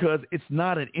saying, because it's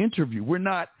not an interview. We're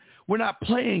not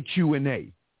playing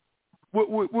Q&A. I'm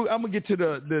going to get to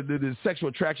the sexual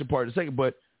attraction part in a second,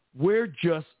 but we're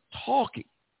just talking.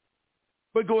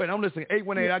 But go ahead. I'm listening.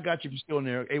 818, I got you if you're still in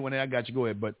there. 818, I got you. Go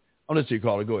ahead. But I'm listening to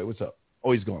your caller. Go ahead. What's up?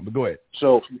 Oh, he's going, but go ahead.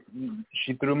 So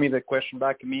she threw me the question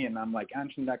back at me, and I'm like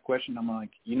answering that question. I'm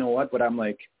like, you know what? But I'm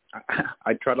like,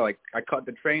 I try to I caught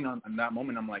the train on that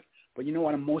moment. I'm like, but you know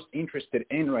what I'm most interested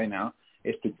in right now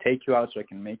is to take you out so I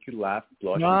can make you laugh,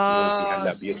 blush, and behind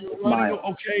that beautiful smile.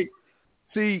 Okay.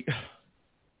 See,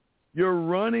 you're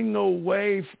running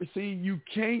away. See, you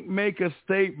can't make a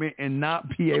statement and not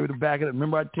be able to back it up.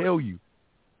 Remember, I tell you,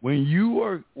 when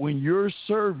you're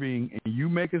serving and you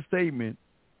make a statement,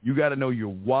 you got to know your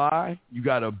why. You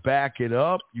got to back it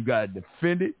up. You got to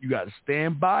defend it. You got to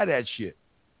stand by that shit.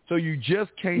 So you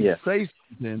just can't say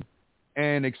something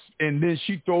and then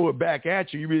she throw it back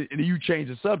at you, and you change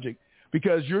the subject,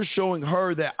 because you're showing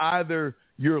her that either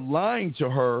you're lying to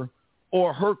her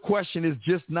or her question is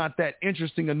just not that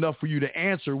interesting enough for you to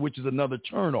answer, which is another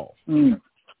turnoff.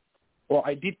 Well,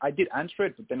 I did answer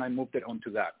it, but then I moved it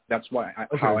onto that. That's why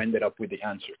how I ended up with the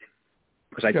answer.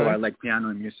 Because I thought I like piano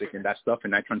and music and that stuff,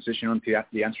 and I transitioned onto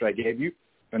the answer I gave you.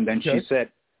 And then she said,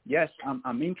 yes,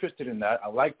 I'm interested in that. I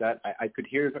like that. I could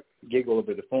hear her giggle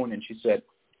over the phone, and she said,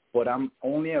 but I'm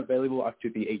only available up to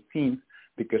the 18th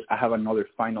because I have another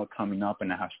final coming up,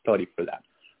 and I have studied for that.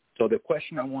 So the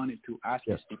question I wanted to ask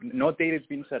is, no date has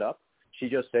been set up. She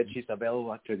just said she's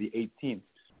available after the 18th.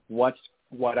 What's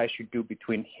what I should do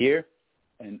between here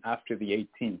and after the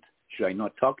 18th? Should I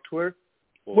not talk to her?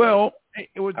 Well,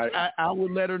 I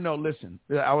would let her know. Listen,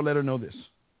 I would let her know this.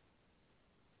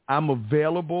 I'm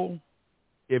available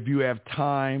if you have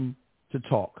time to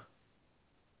talk.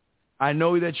 I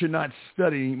know that you're not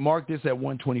studying. Mark this at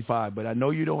 125, but I know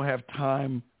you don't have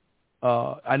time.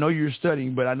 I know you're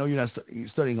studying, but I know you're not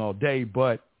studying all day.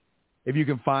 But if you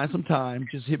can find some time,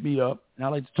 just hit me up, and I'd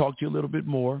like to talk to you a little bit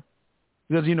more.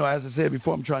 Because, as I said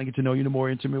before, I'm trying to get to know you in a more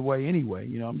intimate way anyway.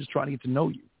 I'm just trying to get to know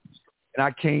you. And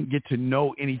I can't get to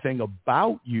know anything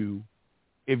about you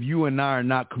if you and I are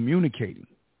not communicating.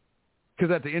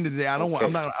 Because at the end of the day, I don't want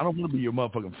to be your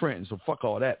motherfucking friend, so fuck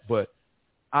all that. But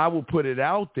I will put it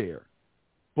out there.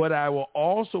 But I will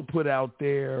also put out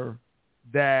there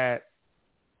that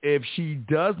if she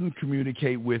doesn't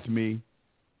communicate with me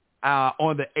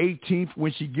on the 18th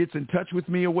when she gets in touch with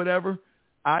me or whatever,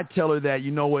 I tell her that,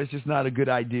 it's just not a good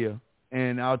idea.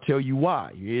 And I'll tell you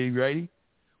why. You ready?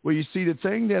 Well, you see, the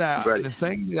thing that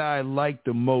I like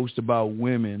the most about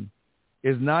women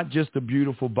is not just the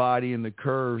beautiful body and the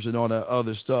curves and all that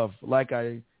other stuff.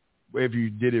 If you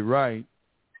did it right,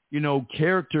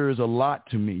 character is a lot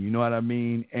to me. You know what I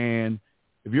mean? And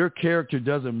if your character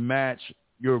doesn't match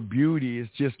your beauty, it's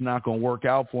just not going to work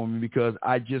out for me because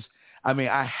I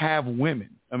have women.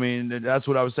 That's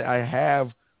what I would say. I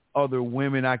have other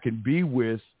women I can be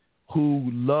with who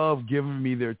love giving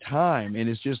me their time. And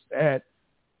it's just that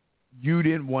you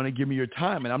didn't want to give me your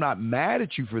time. And I'm not mad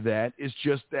at you for that. It's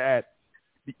just that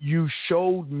you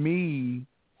showed me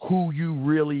who you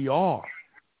really are.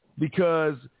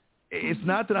 Because it's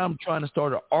not that I'm trying to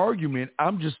start an argument.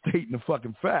 I'm just stating the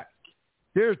fucking fact.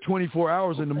 There's 24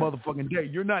 hours in the motherfucking day.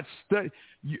 You're not studying.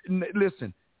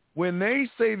 Listen, when they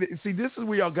say that, see, this is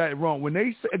where y'all got it wrong. When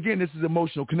they say, again, this is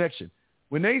emotional connection.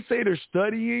 When they say they're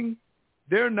studying,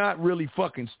 they're not really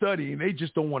fucking studying. They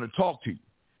just don't want to talk to you.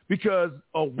 Because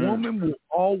a woman will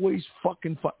always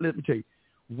let me tell you,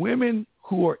 women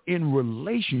who are in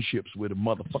relationships with a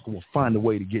motherfucker will find a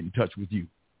way to get in touch with you.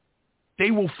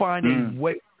 They will find a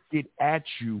way to get at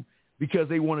you because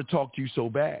they want to talk to you so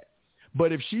bad.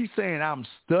 But if she's saying I'm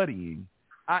studying,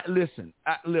 I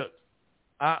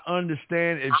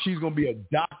understand if she's going to be a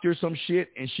doctor or some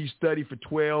shit and she studied for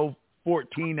 12,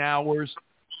 14 hours,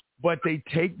 but they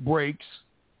take breaks.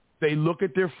 They look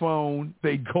at their phone,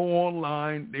 they go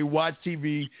online, they watch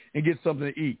TV and get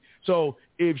something to eat. So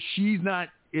if she's not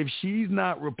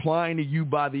replying to you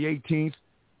by the 18th,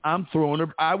 I'm throwing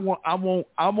her. I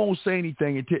won't say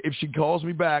anything until if she calls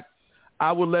me back.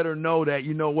 I will let her know that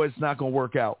it's not going to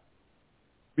work out.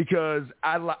 Because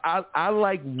I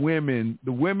like women.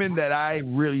 The women that I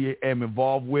really am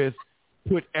involved with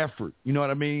put effort. You know what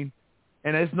I mean?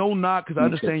 And it's no knock because I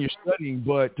understand you're studying,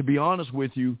 but to be honest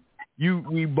with you,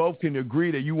 we both can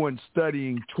agree that you weren't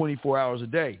studying 24 hours a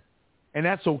day. And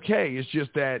that's okay. It's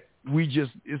just that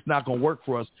it's not going to work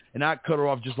for us. And I cut her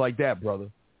off just like that, brother.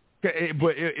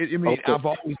 But I've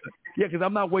always, because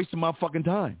I'm not wasting my fucking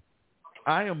time.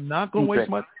 I am not going to waste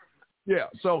my,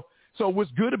 So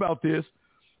what's good about this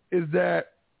is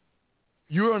that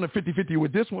you're on a 50-50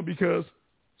 with this one because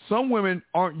some women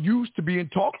aren't used to being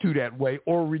talked to that way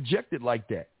or rejected like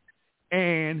that.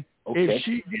 And if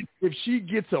she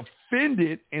gets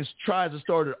offended and tries to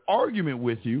start an argument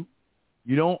with you,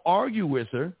 you don't argue with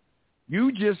her.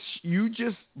 You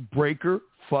just break her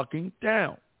fucking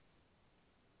down.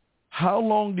 How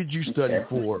long did you study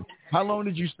for? How long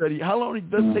did you study?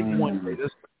 Let's take one day.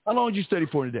 How long did you study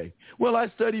for today? Well, I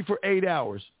studied for 8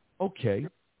 hours. Okay.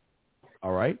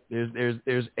 All right.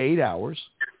 There's 8 hours.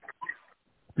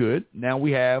 Good. Now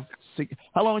we have 6.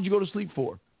 How long did you go to sleep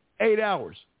for? 8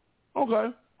 hours.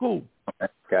 Okay. Cool.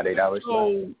 Got 8 hours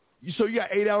left. So you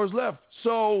got 8 hours left.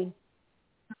 So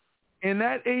in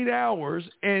that 8 hours,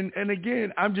 and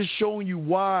again, I'm just showing you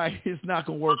why it's not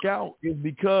going to work out, is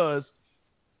because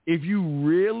if you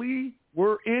really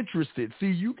were interested,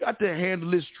 see, you got to handle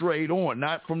this straight on,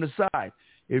 not from the side.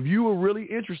 If you were really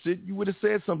interested, you would have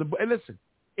said something. But listen,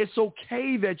 it's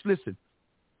okay that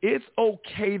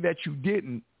you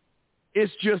didn't.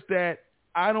 It's just that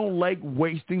I don't like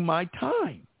wasting my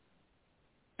time.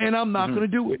 And I'm not going to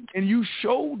do it. And you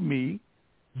showed me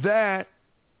that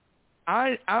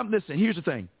listen, here's the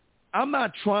thing. I'm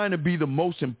not trying to be the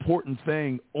most important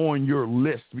thing on your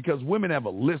list, because women have a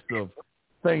list of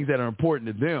things that are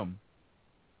important to them.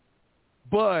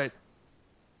 But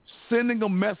sending a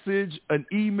message, an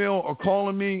email, or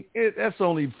calling me, that's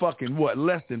only fucking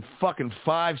less than fucking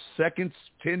 5 seconds,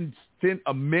 10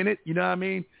 a minute, you know what I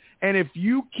mean? And if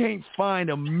you can't find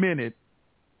a minute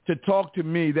to talk to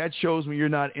me, that shows me you're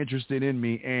not interested in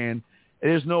me, and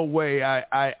there's no way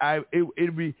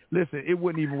it'd be, listen, it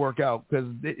wouldn't even work out, because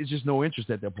it's just no interest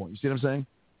at that point. You see what I'm saying?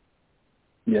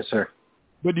 Yes, sir.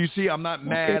 But you see, I'm not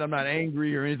mad, I'm not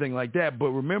angry or anything like that. But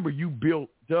remember, you built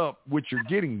up what you're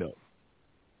getting, though.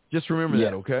 Just remember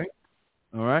that, okay?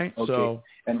 All right? Okay. So,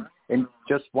 and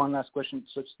just one last question.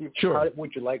 So, Steve, sure. How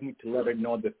would you like me to let her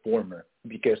know the former?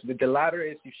 Because the latter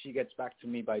is if she gets back to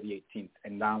me by the 18th,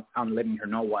 and now I'm letting her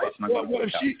know why it's not going to work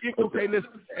out. Okay, listen,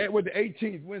 with the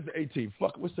 18th, when's the 18th?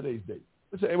 Fuck, what's today's date?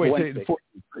 Today's the 14th.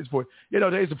 It's 14th.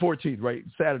 Today's the 14th, right?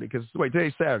 Saturday, because,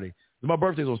 today's Saturday. My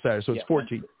birthday's on Saturday, so it's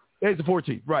 14th. Today's the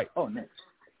 14th, right. Oh, next.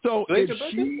 So if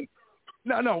she,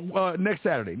 next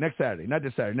Saturday, not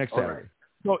this Saturday, next Saturday. Right.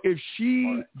 So if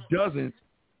she doesn't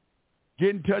get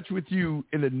in touch with you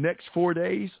in the next 4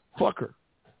 days, fuck her.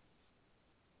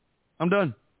 I'm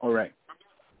done. All right.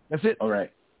 That's it. All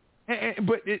right.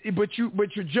 But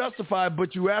you're justified.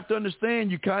 But you have to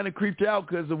understand you kind of creeped out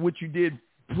because of what you did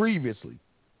previously.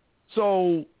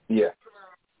 So yeah,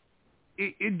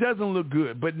 it doesn't look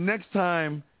good. But next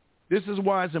time, this is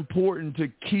why it's important to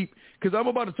keep. Because I'm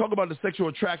about to talk about the sexual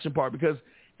attraction part, because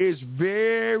it's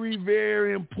very,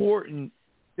 very important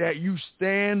that you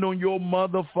stand on your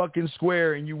motherfucking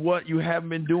square, and you haven't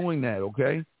been doing that,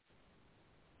 okay?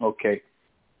 Okay.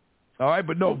 All right,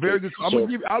 but no, okay. very good.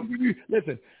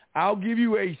 I'll give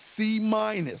you a C-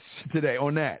 today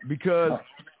on that, because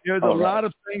there's a lot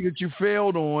of things that you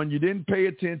failed on. You didn't pay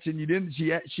attention. You didn't.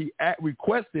 She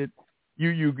requested.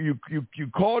 You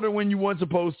called her when you weren't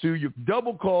supposed to. You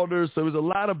double called her, so there's a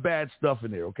lot of bad stuff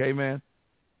in there. Okay, man.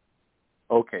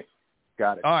 Okay.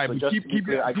 Got it. All right, so but just keep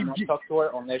it. I cannot talk to her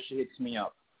unless she hits me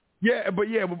up. But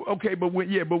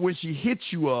when she hits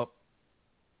you up,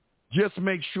 just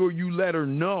make sure you let her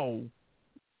know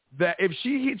that if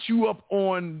she hits you up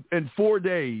in 4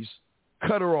 days,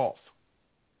 cut her off.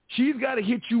 She's got to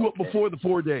hit you up before the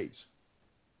 4 days.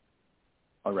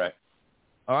 All right.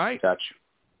 All right. Gotcha.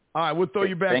 All right, we'll throw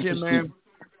you back in, man. Steve.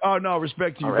 Oh, no,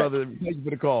 respect to you, All right. brother. Thank you for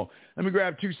the call. Let me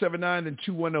grab 279 and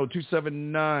 210.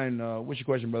 279, what's your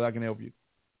question, brother? I can help you.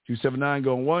 279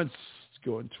 going once,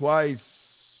 going twice.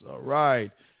 All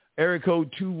right. Area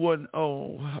code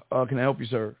 210. Can I help you,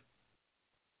 sir?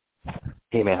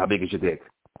 Hey, man, how big is your dick?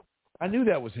 I knew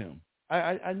that was him.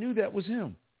 I knew that was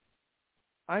him.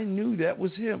 I knew that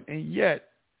was him, and yet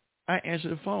I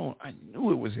answered the phone. I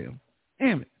knew it was him.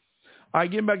 Damn it. All right,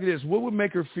 getting back to this. What would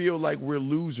make her feel like we're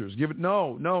losers?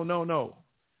 No.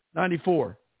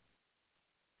 94.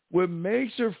 What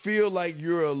makes her feel like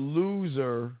you're a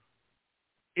loser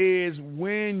is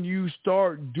when you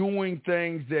start doing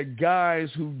things that guys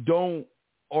who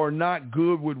are not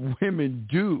good with women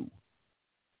do.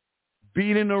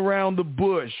 Beating around the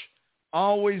bush,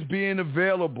 always being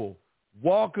available,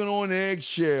 walking on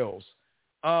eggshells,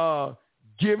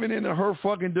 giving in to her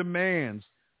fucking demands,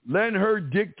 letting her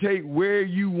dictate where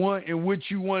you want and what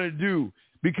you want to do.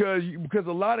 Because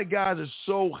a lot of guys are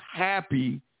so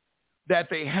happy that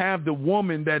they have the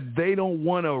woman that they don't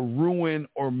want to ruin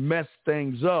or mess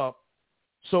things up.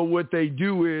 So what they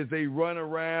do is they run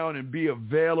around and be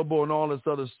available and all this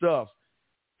other stuff.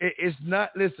 It's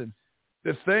not, listen,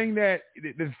 the thing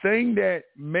that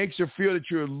makes her feel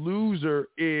that you're a loser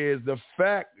is the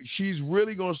fact she's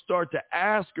really going to start to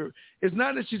ask her. It's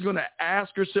not that she's going to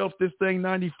ask herself this thing,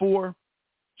 94.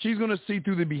 She's going to see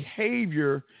through the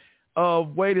behavior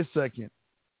of, wait a second,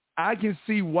 I can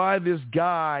see why this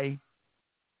guy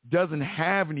doesn't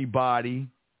have anybody,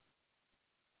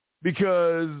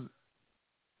 because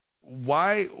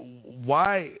why am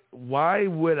I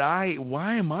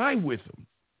with him?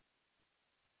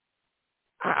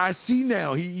 I see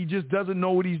now he just doesn't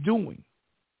know what he's doing.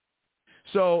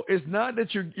 So it's not that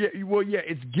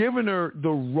it's giving her the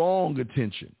wrong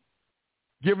attention.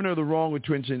 Giving her the wrong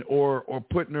attention or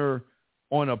putting her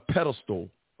on a pedestal,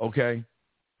 okay?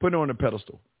 Putting her on a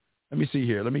pedestal. Let me see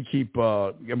here. Let me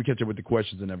catch up with the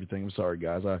questions and everything. I'm sorry,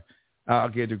 guys. I'll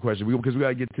get to the question because we got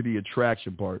to get to the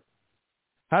attraction part.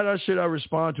 How should I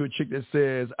respond to a chick that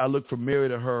says I look familiar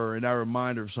to her and I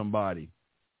remind her of somebody?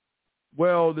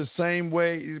 Well, the same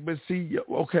way, but see,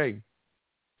 okay.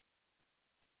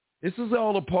 This is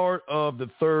all a part of the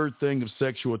third thing of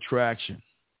sexual attraction.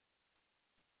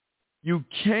 You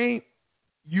can't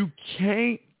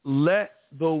let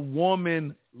the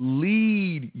woman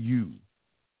lead you.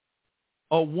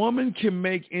 A woman can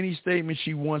make any statement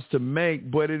she wants to make,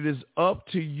 but it is up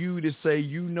to you to say,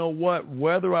 you know what,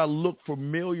 whether I look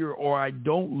familiar or I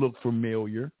don't look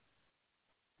familiar,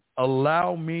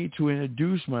 allow me to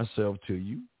introduce myself to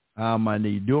you. How am I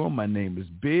doing? My name is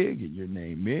Big, and your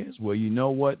name is? Well, you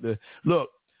know what? Look,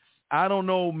 I don't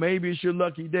know, maybe it's your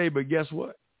lucky day, but guess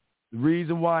what? The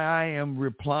reason why I am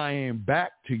replying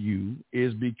back to you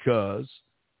is because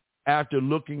after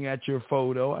looking at your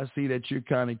photo, I see that you're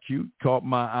kind of cute, caught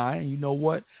my eye. And you know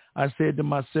what? I said to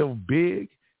myself, Big,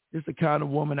 it's the kind of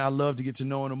woman I love to get to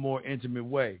know in a more intimate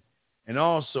way. And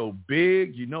also,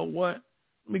 Big, you know what?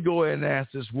 Let me go ahead and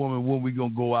ask this woman when we're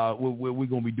going to go out, what we're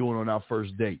going to be doing on our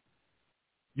first date.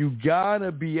 You got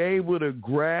to be able to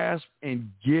grasp and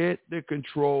get the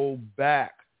control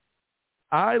back.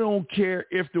 I don't care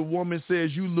if the woman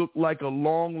says you look like a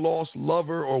long-lost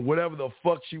lover or whatever the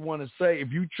fuck she want to say.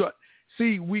 If you try,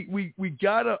 see, we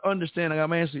got to understand,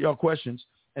 I'm answering y'all questions,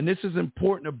 and this is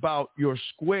important about your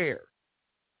square.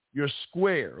 Your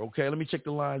square, okay? Let me check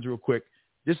the lines real quick.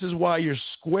 This is why your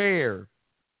square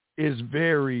is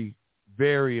very,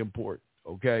 very important,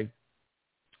 okay?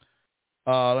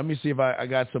 Let me see if I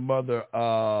got some other,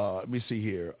 let me see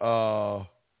here.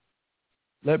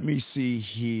 Let me see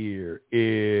here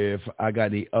if I got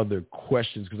any other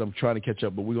questions because I'm trying to catch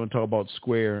up, but we're going to talk about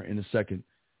square in a second.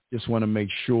 Just want to make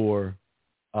sure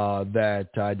that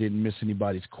I didn't miss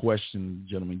anybody's question,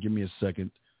 gentlemen. Give me a second.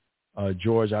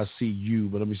 George, I see you,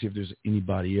 but let me see if there's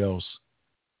anybody else.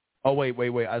 Oh, wait.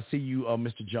 I see you,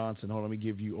 Mr. Johnson. Hold on, let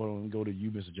me go to you,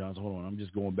 Mr. Johnson. Hold on, I'm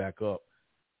just going back up.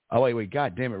 Oh, wait,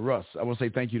 God damn it, Russ. I want to say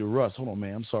thank you to Russ. Hold on,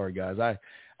 man. I'm sorry, guys.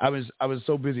 I was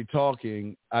so busy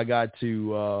talking, I got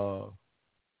to,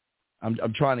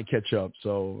 I'm trying to catch up.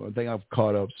 So I think I've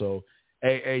caught up. So,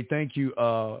 hey, thank you,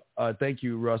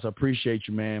 Russ. I appreciate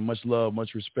you, man. Much love,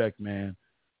 much respect, man.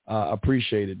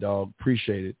 Appreciate it, dog.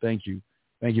 Appreciate it. Thank you.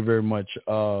 Thank you very much.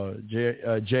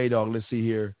 J-Dog, let's see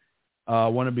here. I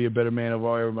want to be a better man of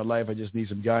all in my life. I just need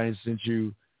some guidance since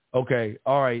you. Okay.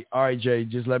 All right, Jay.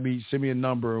 Just send me a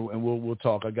number and we'll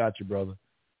talk. I got you, brother.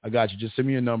 I got you. Just send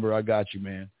me a number. I got you,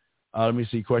 man. Let me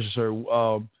see. Question, sir.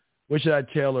 What should I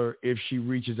tell her if she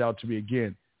reaches out to me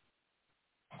again?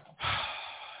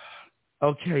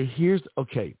 Okay.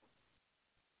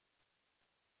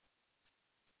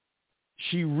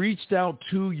 She reached out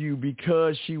to you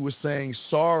because she was saying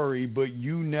sorry, but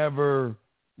you never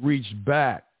reached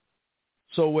back.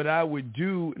 So what I would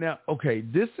do now,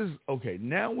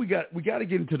 now we got to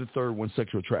get into the third one,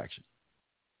 sexual attraction.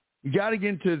 You got to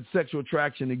get into sexual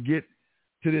attraction to get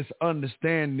to this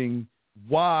understanding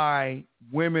why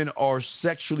women are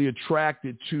sexually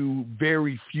attracted to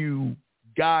very few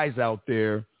guys out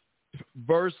there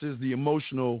versus the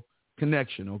emotional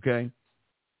connection, okay?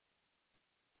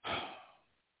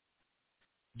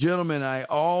 Gentlemen, I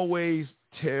always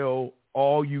tell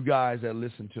all you guys that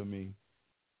listen to me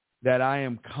that I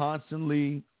am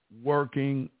constantly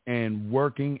working and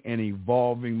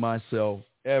evolving myself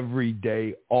every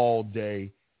day, all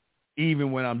day,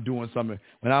 even when I'm doing something.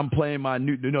 When I'm playing my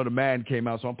new, the Madden came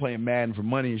out, so I'm playing Madden for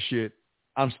money and shit.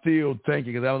 I'm still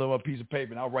thinking because I don't know a piece of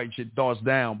paper and I'll write shit thoughts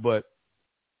down. But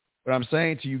what I'm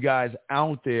saying to you guys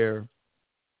out there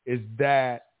is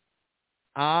that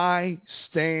I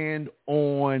stand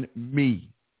on me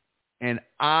and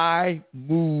I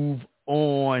move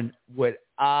on what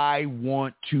I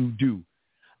want to do.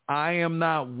 I am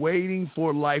not waiting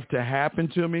for life to happen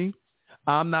to me.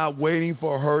 I'm not waiting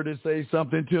for her to say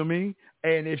something to me.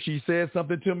 And if she says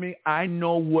something to me, I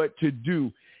know what to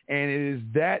do. And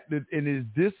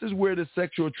this is where the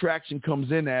sexual attraction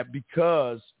comes in at,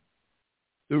 because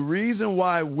the reason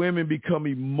why women become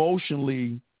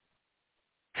emotionally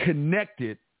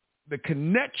connected, the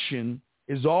connection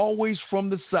is always from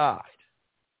the side.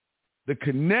 The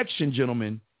connection,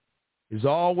 gentlemen, is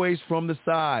always from the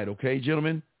side, okay,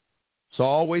 gentlemen? It's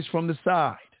always from the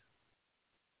side.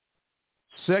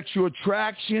 Sexual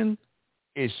attraction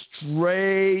is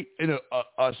straight in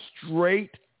a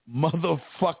straight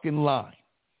motherfucking line.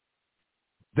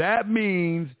 That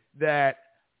means that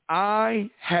I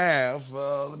have,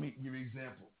 let me give you an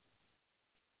example.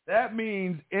 That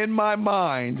means in my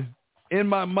mind,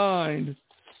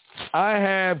 I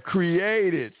have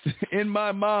created in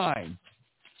my mind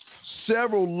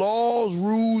several laws,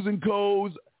 rules, and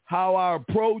codes, how I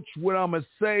approach what I'm going to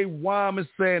say, why I'm going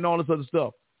to say, and all this other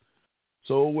stuff.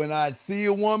 So when I see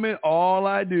a woman, all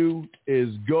I do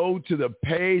is go to the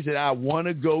page that I want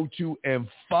to go to and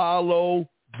follow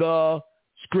the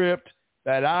script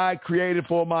that I created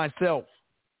for myself.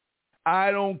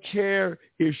 I don't care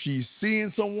if she's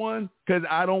seeing someone because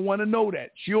I don't want to know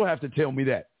that. She'll have to tell me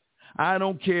that. I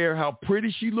don't care how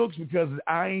pretty she looks because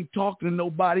I ain't talking to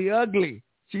nobody ugly.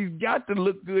 She's got to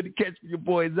look good to catch your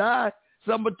boy's eye.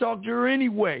 So I'm going to talk to her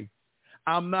anyway.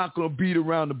 I'm not going to beat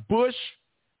around the bush.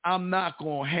 I'm not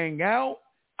going to hang out.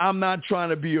 I'm not trying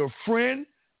to be a friend.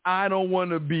 I don't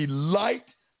want to be liked.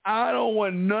 I don't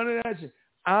want none of that shit.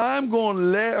 I'm going to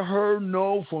let her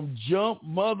know from jump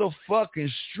motherfucking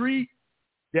street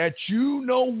that you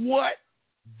know what?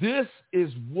 This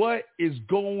is what is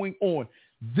going on.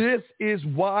 This is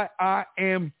why I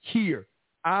am here.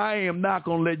 I am not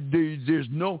going to let there's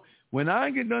no, when I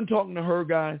get done talking to her,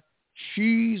 guys,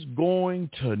 she's going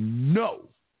to know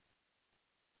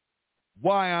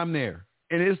why I'm there.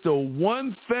 And it's the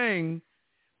one thing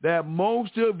that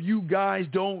most of you guys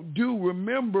don't do.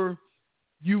 Remember,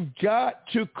 you've got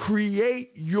to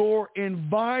create your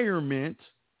environment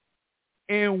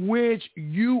in which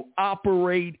you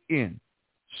operate in.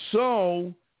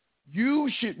 So you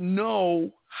should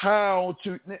know how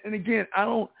to, and again, I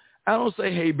don't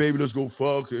say, hey, baby, let's go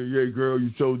fuck. Yeah, girl,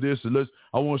 you told this, and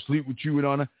I want to sleep with you and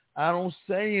all that. I don't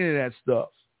say any of that stuff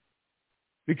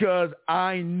because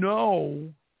I know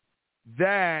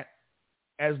that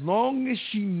as long as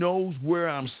she knows where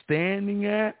I'm standing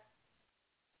at,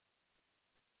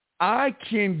 I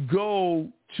can go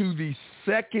to the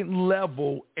second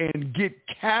level and get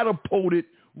catapulted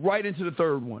right into the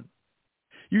third one.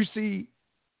 You see,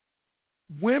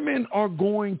 women are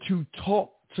going to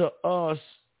talk to us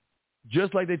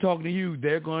just like they're talking to you.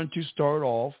 They're going to start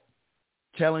off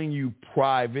telling you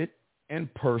private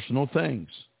and personal things.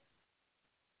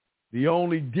 The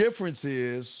only difference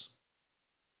is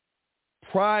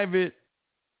private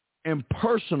and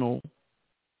personal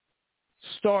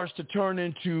starts to turn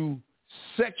into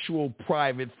sexual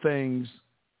private things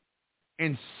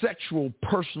and sexual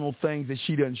personal things that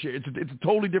she doesn't share. It's a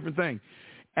totally different thing.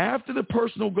 After the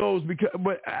personal goes,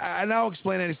 and I'll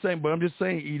explain that in a second, but I'm just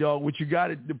saying, E-Dog, what you got,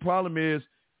 the problem is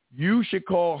you should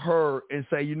call her and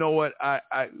say, you know what,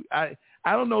 I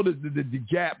don't know the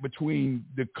gap between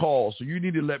the calls, so you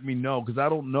need to let me know because I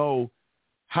don't know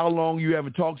how long you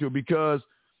haven't talked to her because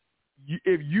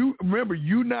if you remember,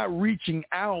 you not reaching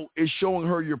out is showing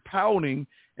her you're pouting,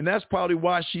 and that's probably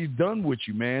why she's done with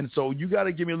you, man. So you got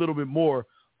to give me a little bit more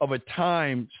of a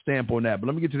time stamp on that. But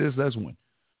let me get to this last one.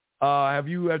 Have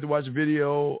you had to watch a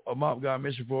video a mop got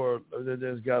mission for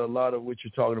that's got a lot of what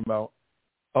you're talking about?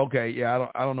 Okay, yeah,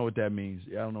 I don't know what that means.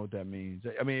 Yeah, I don't know what that means.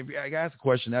 I mean, if I ask a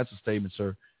question, that's a statement,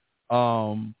 sir.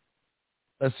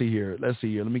 Let's see here. Let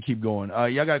me keep going.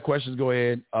 Y'all got questions? Go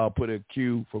ahead. Put a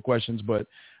queue for questions, but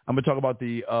I'm gonna talk about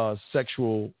the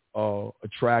sexual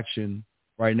attraction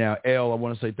right now. L, I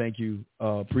want to say thank you.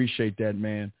 Appreciate that,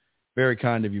 man. Very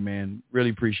kind of you, man. Really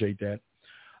appreciate that.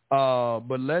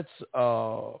 But let's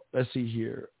see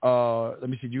here. Let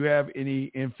me see. Do you have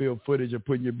any infield footage of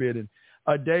putting your bid in?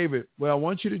 David, what I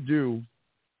want you to do,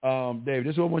 David,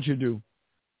 this is what I want you to do.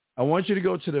 I want you to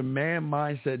go to the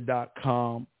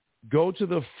manmindset.com, go to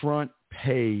the front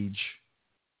page,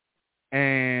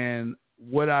 and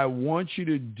what I want you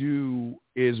to do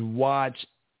is watch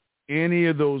any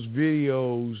of those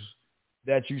videos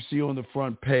that you see on the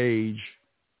front page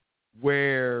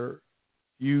where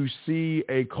you see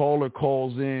a caller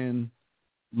calls in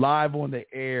live on the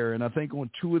air. And I think on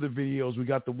two of the videos, we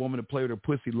got the woman to play with her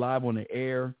pussy live on the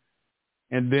air.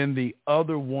 And then the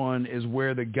other one is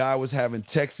where the guy was having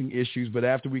texting issues. But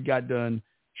after we got done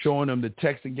showing him the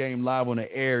texting game live on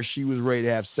the air, she was ready to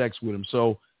have sex with him.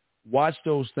 So watch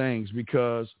those things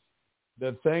because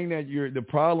the thing that the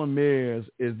problem is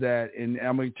that, and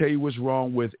I'm going to tell you what's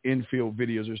wrong with infield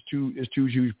videos. There's two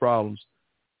huge problems.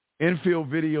 Infield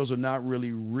videos are not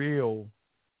really real.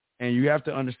 And you have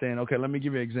to understand, okay, let me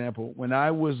give you an example. When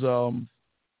I was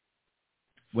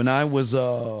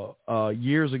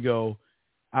years ago,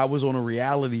 I was on a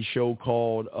reality show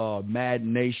called Mad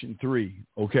Nation 3,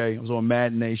 okay? I was on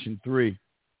Mad Nation 3.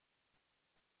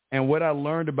 And what I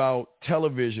learned about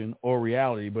television or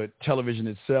reality, but television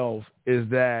itself, is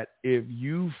that if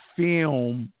you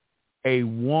film a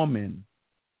woman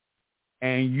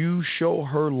and you show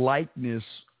her likeness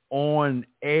on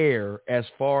air as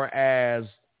far as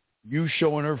you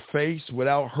showing her face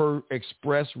without her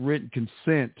express written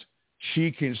consent,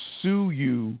 she can sue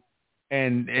you.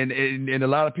 And a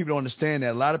lot of people don't understand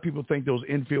that. A lot of people think those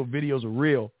infield videos are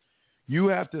real. You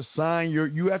have to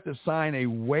sign a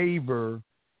waiver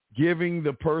giving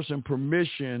the person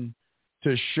permission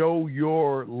to show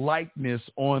your likeness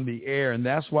on the air. And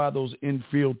that's why those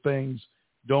infield things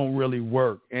don't really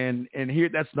work. And here,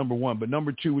 that's number one. But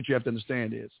number two, what you have to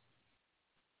understand is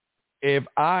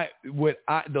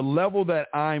the level that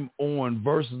I'm on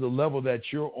versus the level that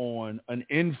you're on, an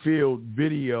infield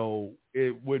video,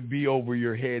 it would be over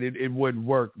your head. It wouldn't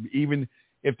work. Even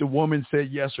if the woman said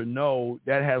yes or no,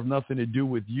 that has nothing to do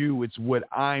with you. It's what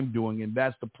I'm doing, and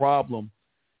that's the problem.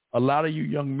 A lot of you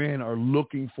young men are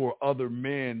looking for other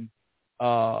men.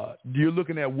 You're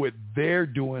looking at what they're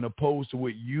doing opposed to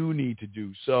what you need to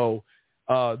do. So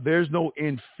there's no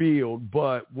infield,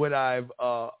 but what I've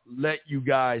let you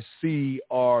guys see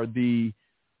are the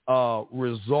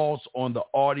results on the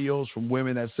audios from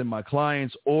women that send my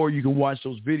clients, or you can watch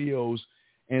those videos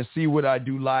and see what I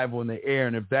do live on the air.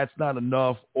 And if that's not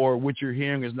enough, or what you're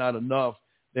hearing is not enough,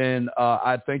 then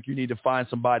I think you need to find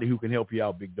somebody who can help you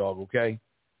out, big dog, okay?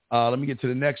 Let me get to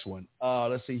the next one.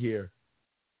 Let's see here.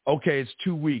 Okay, it's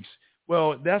 2 weeks.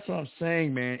 Well, that's what I'm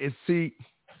saying, man. See,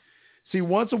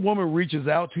 once a woman reaches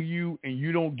out to you and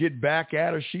you don't get back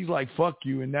at her, she's like, fuck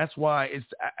you. And that's why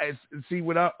this is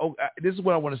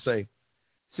what I want to say.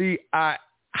 See, I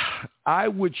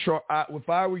would if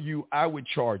I were you, I would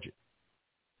charge it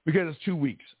because it's 2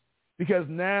 weeks. Because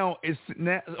now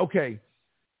okay.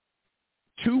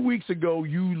 2 weeks ago,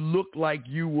 you looked like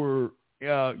you were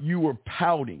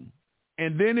pouting.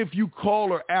 And then if you call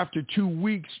her after 2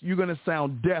 weeks, you're going to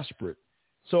sound desperate.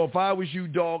 So if I was you,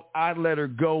 dog, I'd let her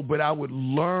go, but I would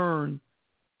learn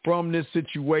from this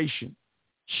situation.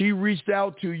 She reached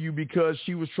out to you because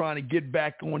she was trying to get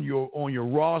back on your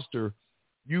roster.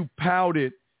 You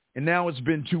pouted, and now it's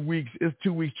been 2 weeks. It's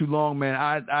 2 weeks too long, man.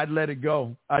 I'd let it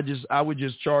go. I would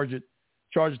just charge it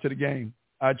to the game.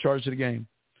 I'd charge it to the game.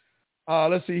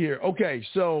 Let's see here. Okay,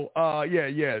 so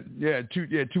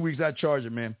 2 weeks. I charge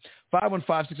it, man.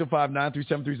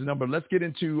 515-605-9373 is the number. Let's get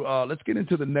into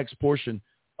the next portion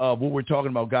of what we're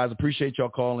talking about, guys. Appreciate y'all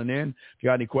calling in. If you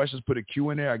got any questions, put a Q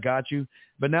in there. I got you.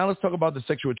 But now let's talk about the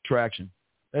sexual attraction.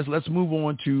 Let's move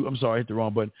on to. I'm sorry, I hit the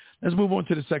wrong button. Let's move on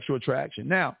to the sexual attraction.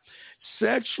 Now,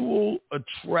 sexual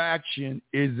attraction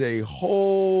is a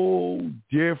whole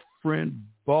different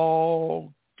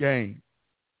ball game.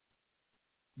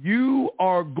 You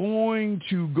are going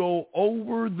to go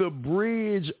over the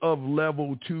bridge of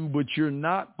level 2, but you're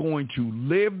not going to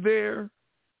live there.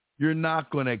 You're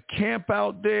not going to camp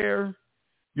out there.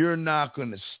 You're not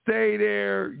going to stay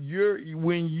there.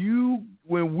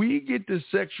 When we get to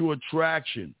sexual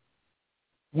attraction,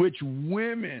 which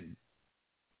women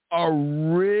are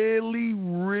really,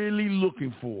 really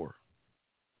looking for,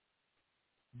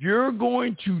 you're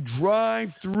going to drive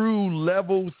through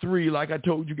level 3, like I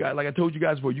told you guys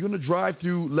before. You're going to drive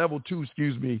through level 2,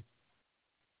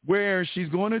 where she's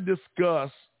going to discuss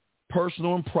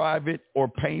personal and private or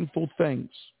painful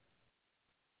things.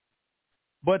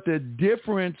 But the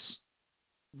difference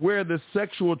where the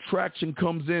sexual attraction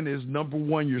comes in is, number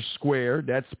one, you're square.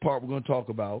 That's the part we're going to talk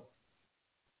about.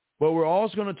 But we're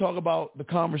also going to talk about the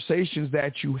conversations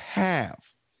that you have.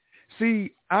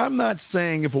 See, I'm not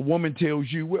saying if a woman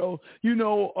tells you, well,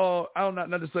 I'll not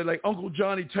to say like Uncle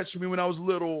Johnny touched me when I was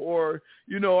little, or,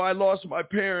 I lost my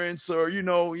parents, or,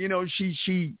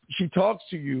 she talks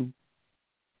to you.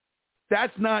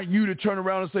 That's not you to turn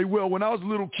around and say, well, when I was a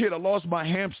little kid, I lost my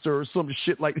hamster or some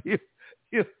shit like that.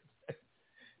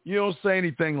 You don't say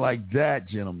anything like that,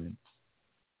 gentlemen.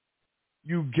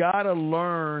 You got to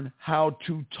learn how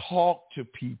to talk to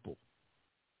people.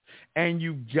 And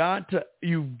you've got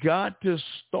to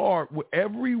start with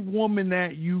every woman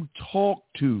that you talk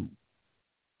to.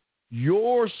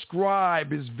 Your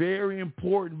scribe is very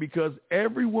important, because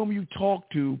every woman you talk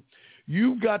to,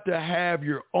 you've got to have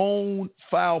your own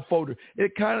file folder.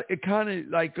 It kind of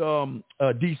like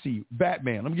DC,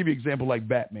 Batman. Let me give you an example like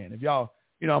Batman. If y'all,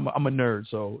 I'm a nerd,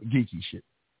 so geeky shit.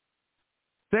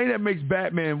 Thing that makes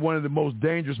Batman one of the most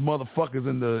dangerous motherfuckers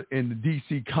in the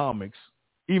DC comics,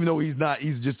 even though he's not,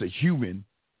 he's just a human,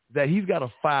 that he's got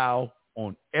a file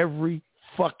on every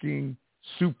fucking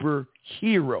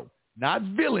superhero. Not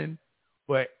villain,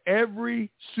 but every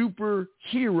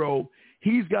superhero,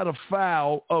 he's got a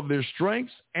file of their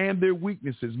strengths and their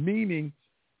weaknesses, meaning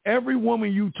every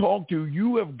woman you talk to,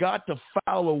 you have got to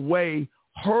file away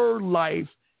her life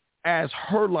as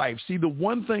her life. See, the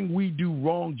one thing we do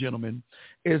wrong, gentlemen,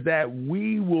 is that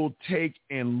we will take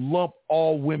and lump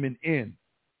all women in.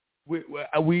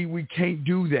 We can't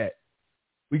do that.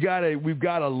 We've got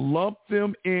to lump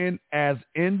them in as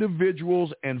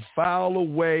individuals and file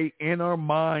away in our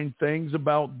mind things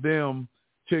about them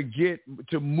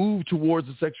to move towards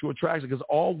the sexual attraction, because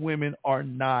all women are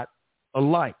not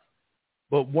alike.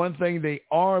 But one thing they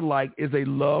are like is they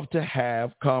love to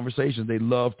have conversations. They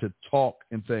love to talk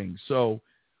and things. So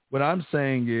what I'm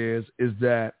saying is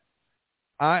that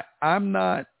I'm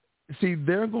not, see,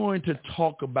 they're going to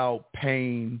talk about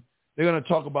pain. They're going to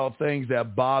talk about things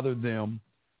that bother them.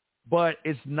 But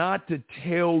it's not to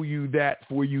tell you that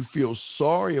for you feel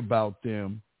sorry about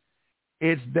them.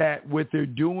 It's that what they're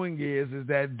doing is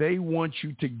that they want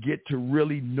you to get to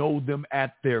really know them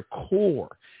at their core.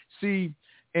 See,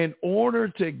 in order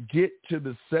to get to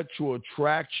the sexual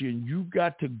attraction, you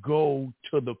got to go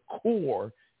to the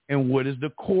core. And what is the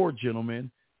core,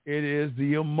 gentlemen? It is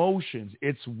the emotions.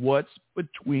 It's what's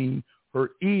between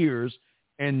her ears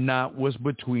and not what's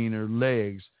between her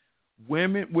legs.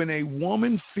 Women, when a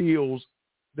woman feels,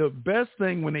 the best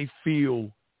thing when they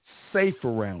feel safe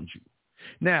around you.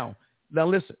 Now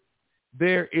listen,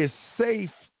 there is safe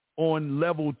on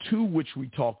level 2, which we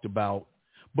talked about,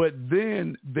 but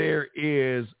then there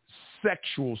is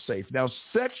sexual safe. Now,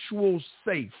 sexual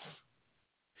safe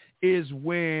is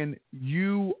when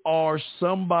you are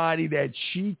somebody that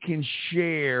she can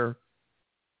share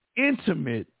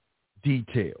intimate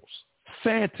details,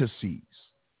 fantasies,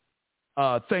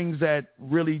 things that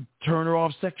really turn her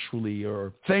off sexually,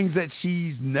 or things that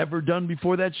she's never done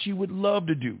before that she would love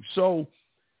to do. So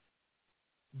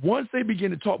once they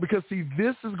begin to talk, because see,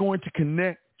 this is going to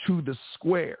connect to the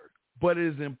square, but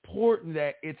it is important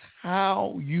that it's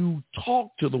how you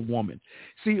talk to the woman.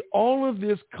 See, all of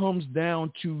this comes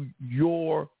down to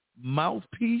your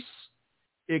mouthpiece.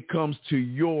 It comes to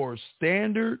your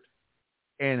standard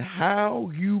and how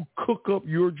you cook up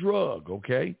your drug,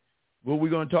 okay? What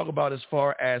we're going to talk about as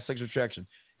far as sexual attraction.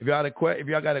 If y'all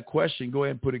got a question, go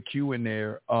ahead and put a Q in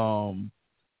there.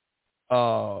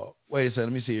 Wait a second.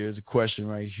 Let me see. There's a question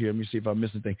right here. Let me see if I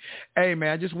missed anything. Hey,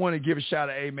 man, I just want to give a shout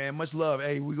out. Hey, man, much love.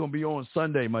 Hey, we're going to be on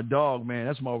Sunday. My dog, man.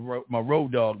 That's my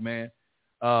road dog, man.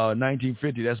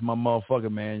 1950. That's my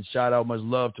motherfucker, man. Shout out. Much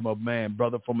love to my man,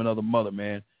 brother from another mother,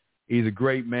 man. He's a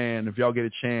great man. If y'all get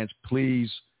a chance, please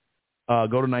go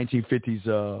to 1950's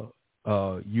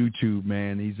YouTube,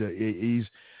 man. He's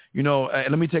you know,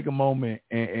 let me take a moment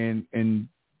and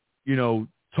you know,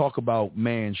 talk about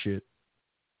man shit.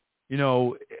 You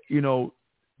know,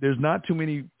 there's not too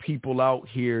many people out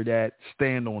here that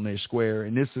stand on their square,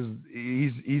 and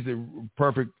he's a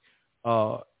perfect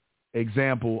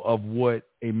example of what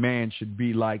a man should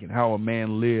be like and how a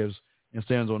man lives and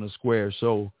stands on the square.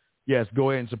 So yes,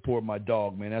 go ahead and support my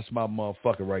dog, man. That's my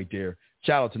motherfucker right there.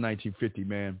 Shout out to 1950,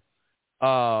 man.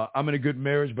 I'm in a good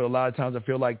marriage, but a lot of times I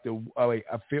feel like wait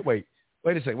a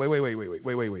second. Wait.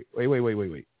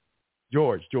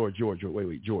 George,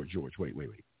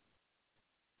 wait.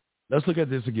 Let's look at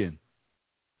this again.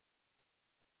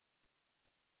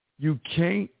 You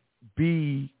can't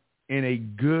be in a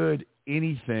good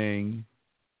anything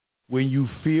when you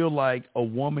feel like a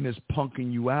woman is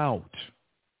punking you out.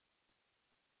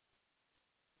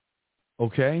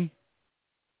 Okay?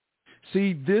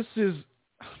 See, this is...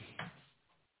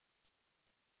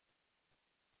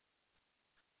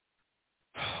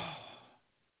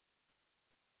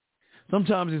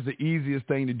 Sometimes it's the easiest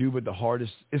thing to do, but the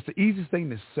hardest. It's the easiest thing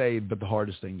to say, but the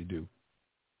hardest thing to do.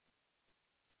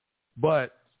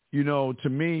 But, you know, to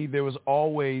me, there was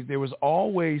always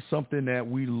something that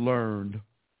we learned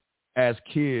as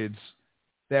kids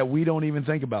that we don't even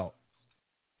think about.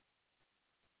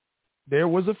 There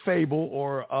was a fable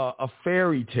or a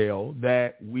fairy tale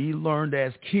that we learned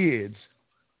as kids,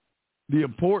 the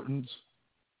importance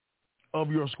of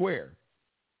your square.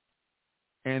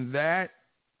 And that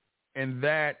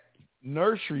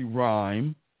nursery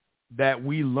rhyme that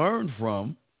we learned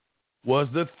from was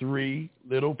the Three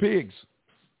Little Pigs.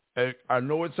 I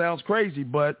know it sounds crazy,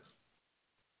 but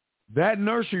that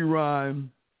nursery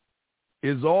rhyme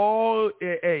is all,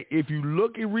 if you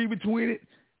look and read between it,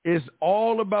 it's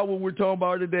all about what we're talking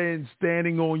about today and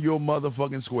standing on your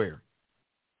motherfucking square.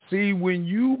 See, when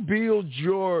you build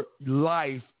your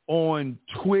life on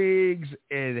twigs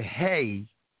and hay,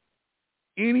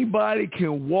 anybody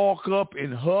can walk up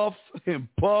and huff and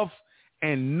puff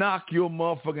and knock your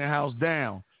motherfucking house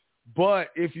down. But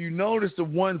if you notice the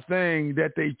one thing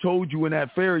that they told you in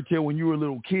that fairy tale when you were a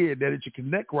little kid that it should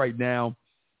connect right now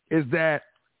is that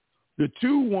the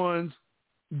two ones,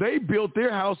 they built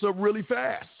their house up really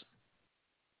fast.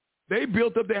 They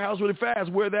built up their house really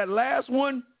fast, where that last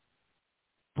one,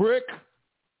 brick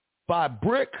by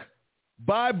brick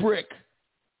by brick.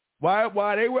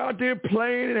 Why they were out there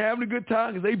playing and having a good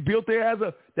time, because they built their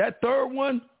house. That third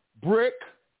one, brick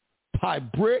by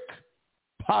brick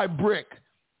by brick.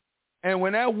 And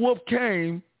when that wolf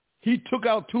came, he took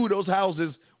out two of those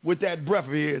houses with that breath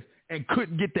of his and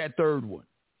couldn't get that third one.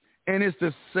 And it's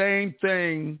the same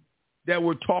thing that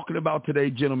we're talking about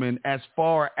today, gentlemen, as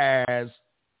far as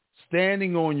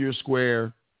standing on your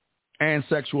square and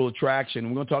sexual attraction.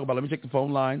 We're going to talk about, let me take the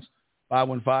phone lines,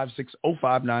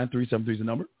 515-605-9373 is the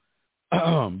number.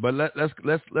 But let's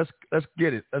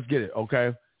get it. Let's get it.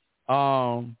 Okay.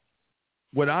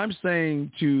 What I'm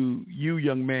saying to you,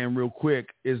 young man, real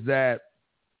quick, is that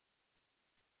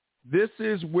this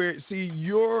is where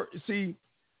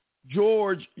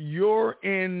George, you're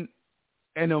in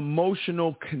an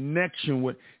emotional connection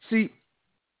with. See,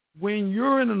 when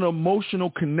you're in an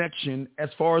emotional connection, as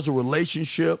far as a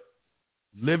relationship,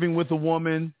 living with a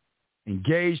woman,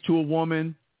 engaged to a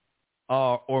woman,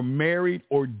 or married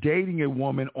or dating a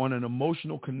woman on an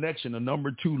emotional connection, a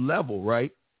number 2 level,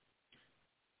 right?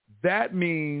 That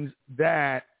means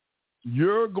that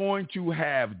you're going to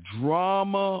have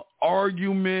drama,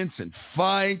 arguments, and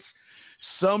fights.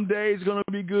 Some days it's going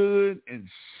to be good, and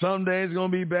some days it's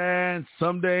going to be bad.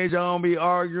 Some days y'all going to be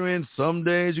arguing. Some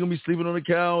days you're going to be sleeping on the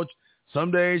couch.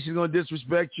 Some days she's going to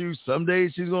disrespect you. Some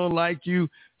days she's going to like you.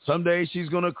 Some days she's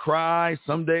going to cry.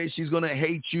 Some days she's going to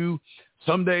hate you.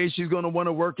 Some days she's going to want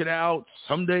to work it out.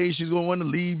 Some days she's going to want to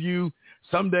leave you.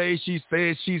 Some days she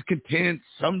says she's content.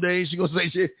 Some days she's going to say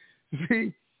shit.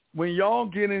 See, when y'all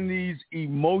get in these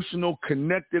emotional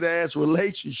connected-ass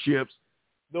relationships,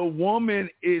 the woman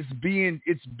it's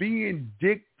being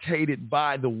dictated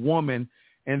by the woman,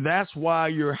 and that's why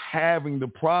you're having the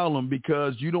problem,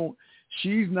 because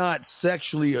she's not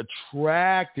sexually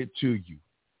attracted to you.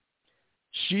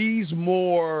 She's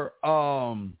more,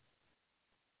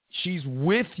 she's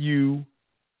with you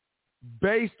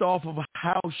based off of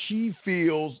how she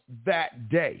feels that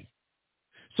day.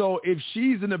 So if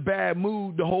she's in a bad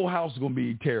mood, the whole house is going to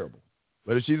be terrible.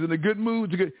 But if she's in a good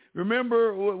mood,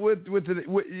 remember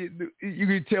you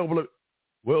can tell,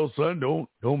 well, son,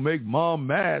 don't make mom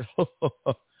mad.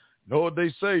 Know what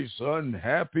they say, son?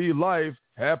 Happy life,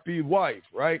 happy wife,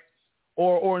 right?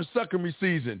 Or in succumbing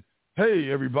season,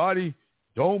 hey, everybody,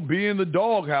 don't be in the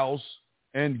doghouse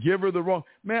and give her the wrong.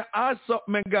 Man, guys,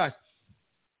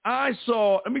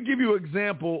 let me give you an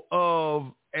example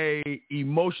of a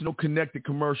emotional connected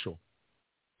commercial.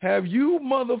 Have you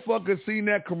motherfuckers seen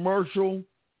that commercial?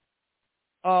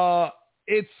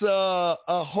 He's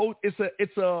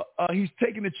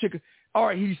taking the chicken. All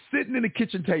right, he's sitting in the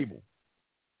kitchen table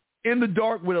in the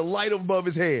dark with a light above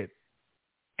his head.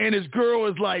 And his girl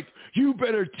is like, you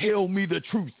better tell me the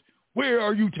truth. Where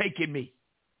are you taking me?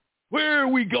 Where are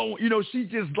we going? She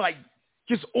just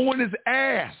on his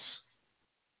ass.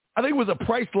 I think it was a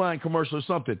Priceline commercial or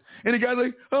something. And the guy's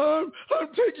like, I'm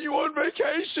taking you on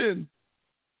vacation.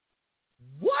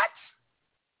 What?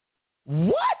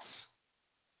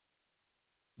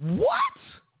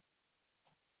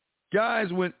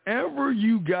 Guys, whenever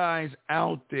you guys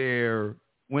out there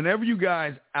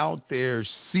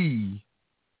see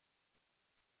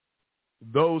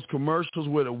those commercials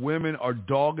where the women are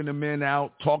dogging the men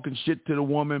out, talking shit to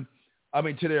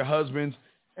to their husbands,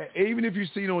 even if you've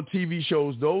seen on TV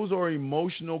shows, those are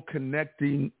emotional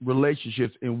connecting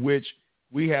relationships in which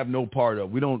we have no part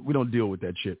of. We don't deal with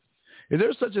that shit. Is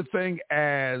there such a thing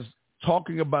as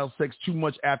talking about sex too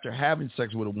much after having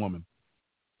sex with a woman?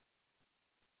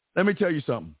 Let me tell you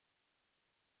something.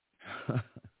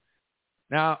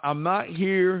 Now, I'm not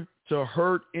here to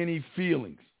hurt any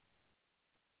feelings.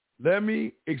 Let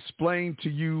me explain to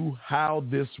you how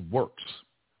this works.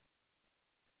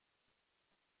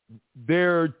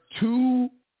 There are 2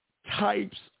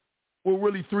 types, well,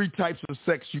 really 3 types of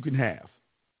sex you can have.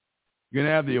 You're going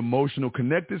to have the emotional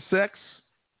connected sex.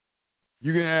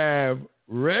 You can have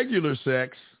regular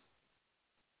sex,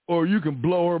 or you can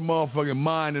blow her motherfucking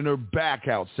mind and her back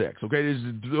out sex. Okay,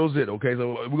 those it. Okay,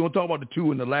 so we're going to talk about the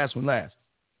 2 and the last one last.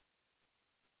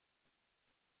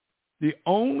 The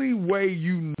only way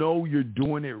you know you're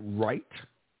doing it right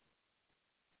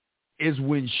is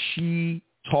when she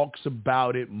talks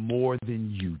about it more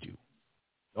than you do.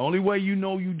 The only way you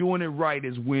know you're doing it right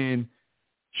is when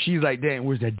she's like, damn,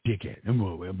 where's that dick at? I'm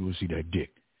going to see that dick.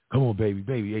 Come on, baby.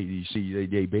 Hey, you see,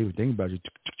 hey, baby, think about it.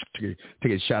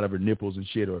 Take a shot of her nipples and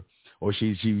shit, or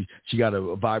she got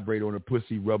a vibrator on her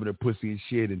pussy, rubbing her pussy and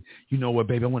shit, and you know what,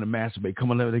 baby, I want to masturbate.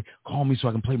 Come on, call me so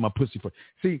I can play my pussy for.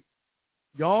 See,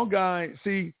 y'all guys,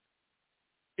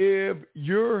 if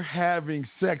you're having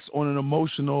sex on an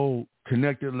emotional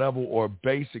connected level or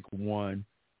basic one,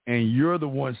 and you're the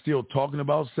one still talking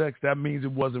about sex, that means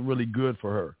it wasn't really good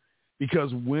for her.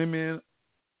 Because women,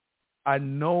 I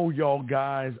know y'all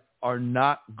guys are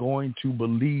not going to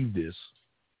believe this,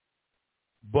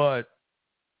 but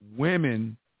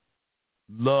women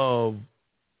love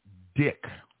dick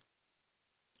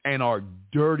and are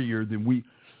dirtier than we.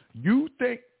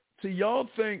 Y'all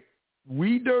think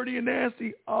we dirty and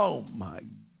nasty? Oh my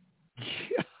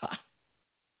God.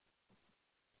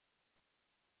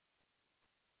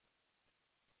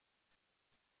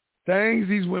 Things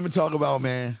these women talk about,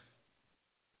 man.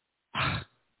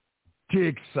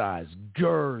 dick size,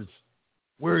 girth,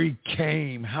 where he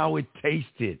came, how it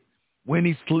tasted, when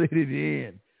he slid it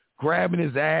in, grabbing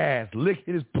his ass,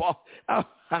 licking his ball. Oh,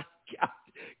 my God.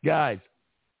 Guys,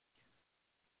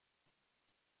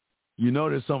 you know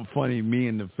there's something funny me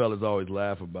and the fellas always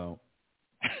laugh about.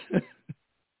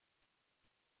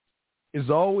 It's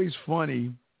always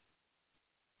funny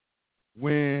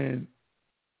when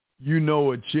you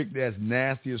know a chick that's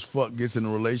nasty as fuck gets in a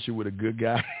relationship with a good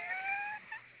guy.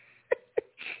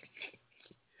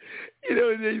 You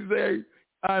know, they say,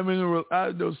 I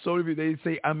know so many people, they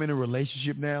say, I'm in a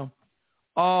relationship now.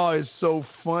 Oh, it's so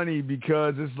funny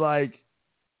because it's like,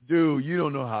 dude, you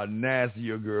don't know how nasty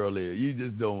your girl is. You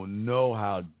just don't know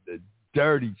how the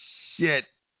dirty shit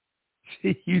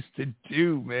she used to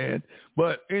do, man.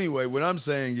 But anyway, what I'm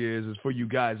saying is for you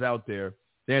guys out there,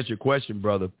 to answer your question,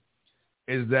 brother,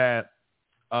 is that,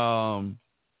 Paul,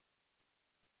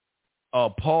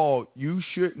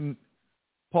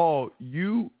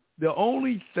 the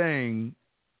only thing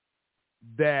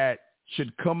that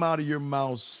should come out of your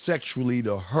mouth sexually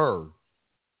to her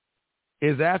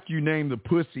is after you name the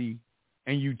pussy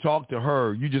and you talk to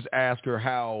her, you just ask her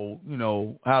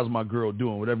how's my girl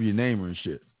doing, whatever you name her and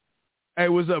shit. Hey,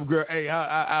 what's up, girl? Hey,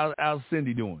 how's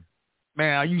Cindy doing?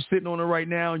 Man, are you sitting on her right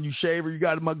now and you shave her? You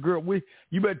got my girl with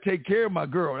you. Better take care of my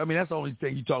girl. I mean, that's the only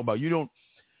thing you talk about. You don't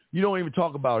even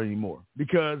talk about it anymore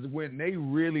because when they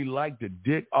really like the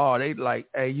dick, they like,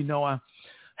 hey, I'm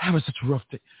having such a rough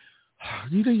day.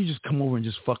 You think you just come over and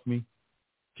just fuck me?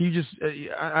 Can you just?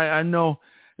 I know.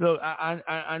 Look,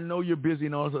 I know you're busy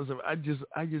and all this other stuff. I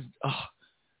just.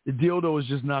 The dildo is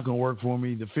just not gonna work for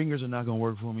me. The fingers are not gonna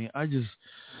work for me. I just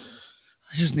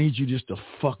need you just to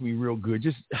fuck me real good.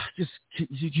 Just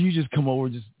you just come over.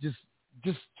 Just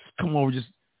come over. Just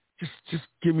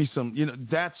give me some.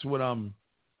 That's what I'm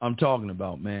talking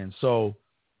about, man. So,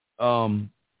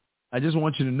 I just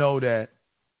want you to know that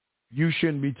you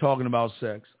shouldn't be talking about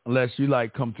sex unless you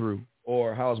come through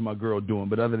or how's my girl doing.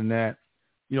 But other than that,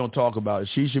 you don't talk about it.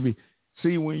 She should be.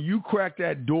 See, when you crack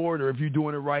that door, or if you're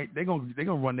doing it right, they're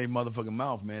gonna run their motherfucking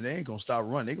mouth, man. They ain't gonna stop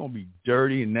running. They're gonna be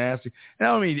dirty and nasty. And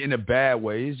I don't mean in a bad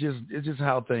way. It's just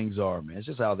how things are, man. It's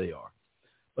just how they are.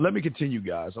 But let me continue,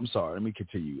 guys. I'm sorry. Let me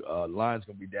continue. Line's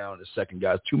gonna be down in a second,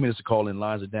 guys. 2 minutes to call in.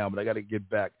 Lines are down, but I got to get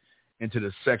back into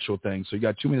the sexual thing. So you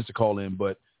got 2 minutes to call in,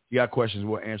 but if you got questions,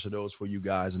 we'll answer those for you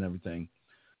guys and everything.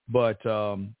 But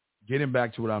getting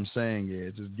back to what I'm saying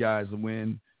is guys,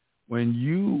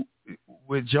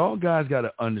 what y'all guys got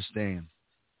to understand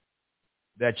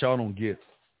that y'all don't get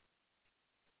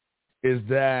is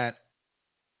that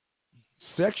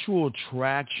sexual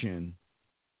attraction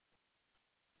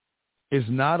is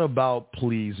not about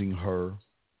pleasing her.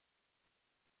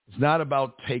 It's not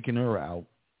about taking her out.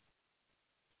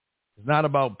 It's not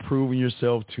about proving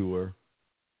yourself to her.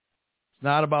 It's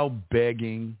not about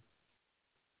begging.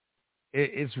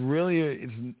 It's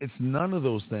none of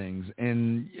those things.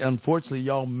 And unfortunately,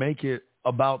 y'all make it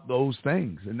about those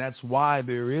things. And that's why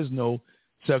there is no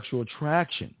sexual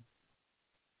attraction.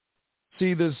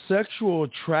 See, the sexual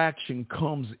attraction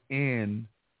comes in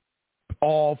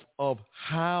off of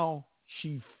how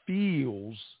she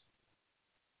feels.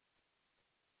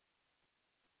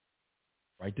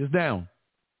 Write this down.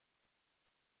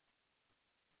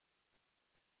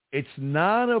 It's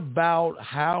not about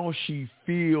how she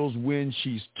feels when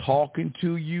she's talking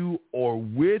to you or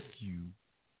with you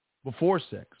before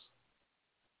sex.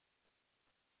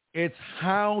 It's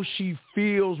how she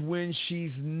feels when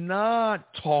she's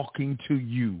not talking to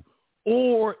you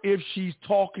or if she's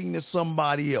talking to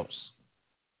somebody else.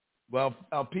 Well,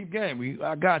 our peep game,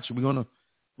 I got you. We're gonna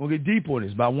get deep on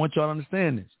this, but I want y'all to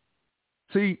understand this.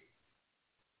 See,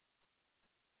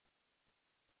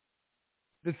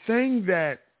 the thing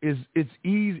that it's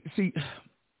easy. See,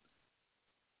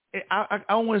 I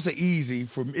don't want to say easy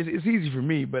for me. It's easy for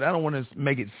me, but I don't want to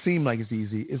make it seem like it's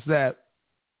easy. It's that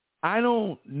I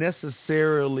don't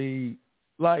necessarily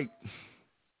like.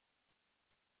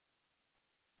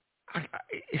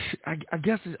 I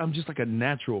guess I'm just like a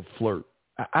natural flirt.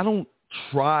 I don't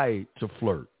try to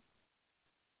flirt.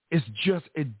 It's just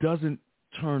it doesn't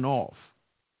turn off.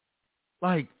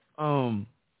 Like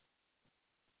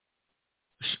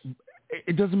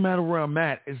it doesn't matter where I'm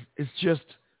at. It's just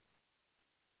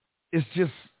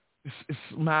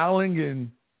smiling and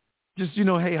just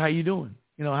hey, how you doing?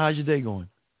 How's your day going?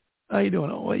 How you doing?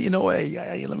 Oh, hey,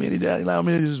 let me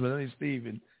introduce Steve.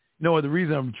 And the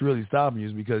reason I'm really stopping you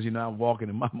is because I'm walking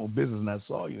in my own business and I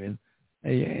saw you and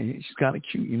hey, she's kind of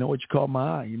cute. You know what? You caught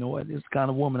my eye. You know what? This is the kind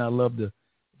of woman I love to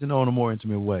know in a more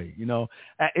intimate way.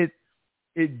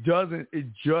 It doesn't. It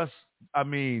just. I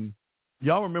mean.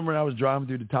 Y'all remember when I was driving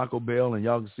through the Taco Bell and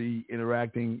y'all could see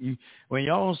interacting? When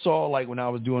y'all saw, like, when I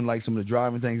was doing, like, some of the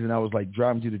driving things and I was, like,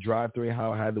 driving through the drive-thru,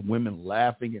 how I had the women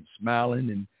laughing and smiling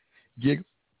and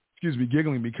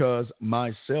giggling because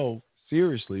myself,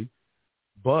 seriously.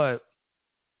 But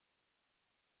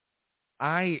when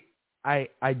I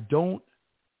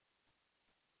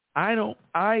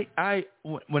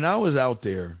was out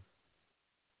there,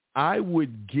 I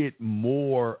would get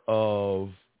more of,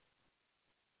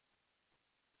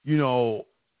 you know,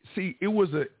 see, it was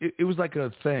like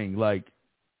a thing. Like,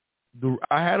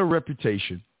 I had a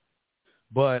reputation,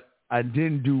 but I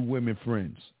didn't do women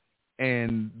friends,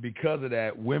 and because of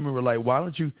that, women were like, "Why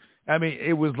don't you?" I mean,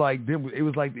 it was like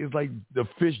the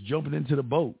fish jumping into the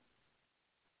boat.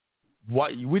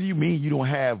 What do you mean you don't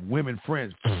have women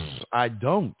friends? I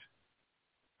don't.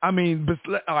 I mean, but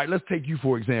all right, let's take you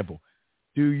for example.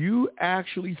 Do you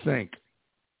actually think?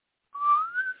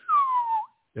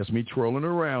 That's me trolling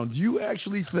around. Do you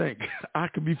actually think I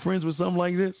could be friends with something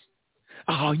like this?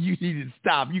 Oh, you need to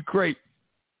stop. You crazy.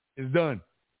 It's done.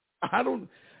 I don't,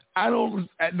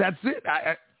 that's it.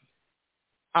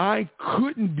 I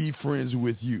couldn't be friends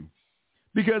with you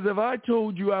because if I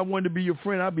told you I wanted to be your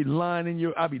friend, I'd be lying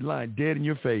dead in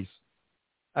your face.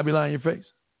 I'd be lying in your face.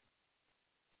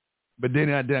 But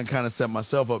then I kind of set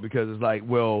myself up because it's like,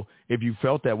 well, if you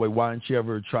felt that way, why didn't you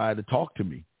ever try to talk to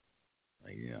me?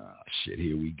 Like, shit,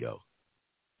 here we go.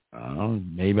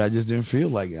 Maybe I just didn't feel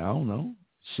like it. I don't know.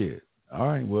 Shit. All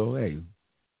right, well, hey,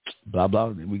 blah, blah.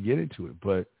 We get into it.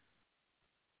 But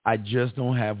I just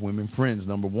don't have women friends,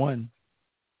 number one.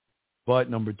 But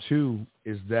number two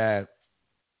is that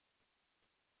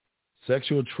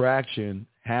sexual attraction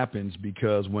happens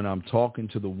because when I'm talking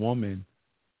to the woman,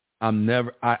 I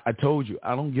told you,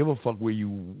 I don't give a fuck what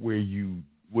you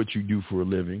do for a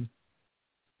living,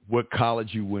 what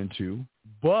college you went to.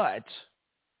 But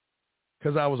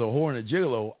because I was a whore and a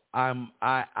gigolo,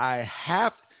 I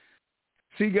have.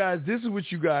 See, guys, this is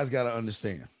what you guys got to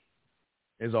understand.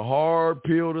 It's a hard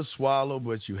pill to swallow,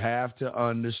 but you have to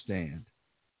understand.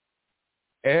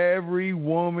 Every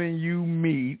woman you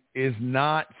meet is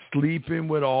not sleeping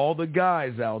with all the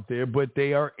guys out there, but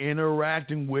they are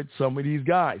interacting with some of these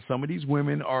guys. Some of these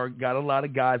women got a lot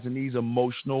of guys in these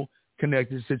emotional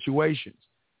connected situations.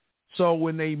 So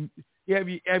when have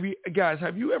you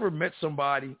ever met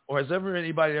somebody, or has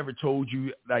anybody ever told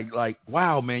you like,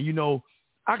 wow, man, you know,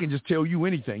 I can just tell you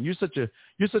anything. You're such an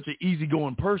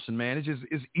easygoing person, man.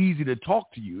 It's easy to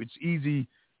talk to you. It's easy,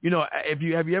 you know. Have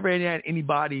you ever had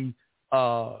anybody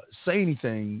say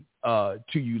anything to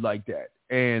you like that?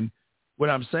 And what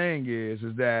I'm saying is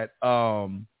that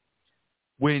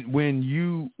when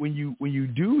you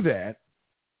do that,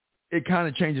 it kind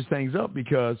of changes things up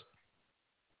because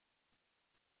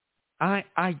I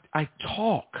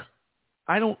talk.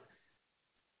 I don't.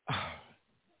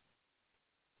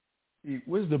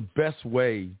 What's the best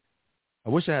way? I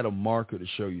wish I had a marker to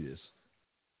show you this.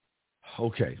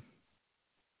 Okay.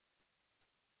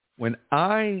 When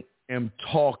I am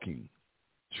talking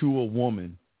to a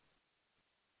woman,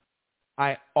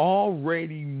 I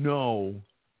already know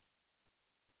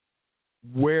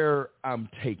where I'm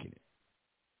taking it.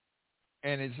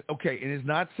 And it's okay. And it's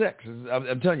not sex.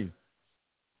 I'm telling you.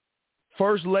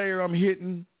 First layer I'm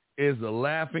hitting is the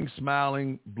laughing,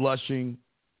 smiling, blushing,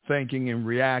 thinking, and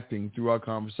reacting through our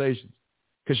conversations,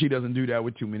 because she doesn't do that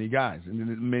with too many guys.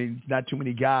 And not too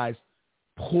many guys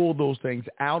pull those things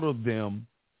out of them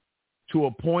to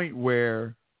a point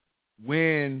where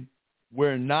when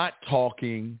we're not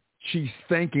talking, she's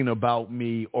thinking about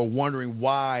me or wondering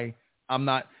why I'm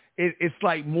not. It's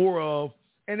like more of,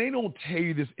 and they don't tell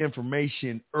you this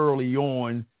information early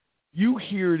on. You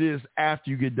hear this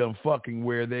after you get done fucking,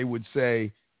 where they would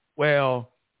say, well,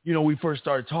 you know, we first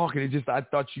started talking. I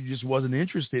thought you just wasn't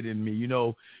interested in me. You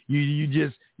know,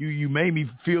 you made me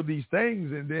feel these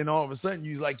things. And then all of a sudden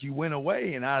you went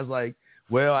away. And I was like,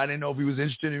 well, I didn't know if he was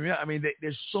interested in me. I mean,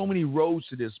 there's so many roads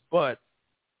to this. But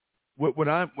what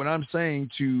I'm saying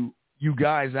to you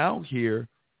guys out here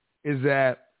is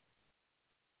that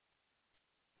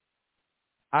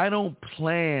I don't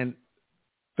plan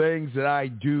things that I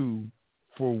do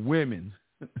for women.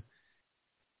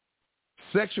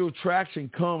 Sexual attraction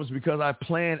comes because I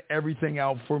plan everything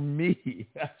out for me.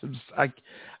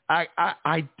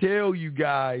 I tell you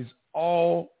guys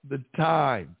all the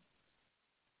time,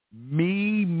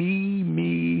 me,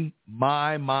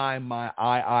 my,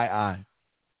 I.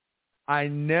 I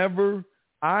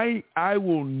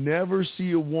will never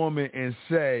see a woman and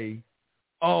say,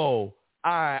 oh,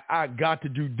 I got to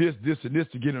do this, and this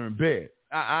to get her in bed.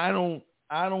 I don't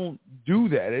do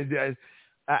that.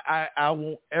 I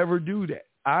won't ever do that.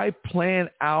 I plan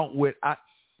out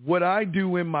what I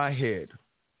do in my head,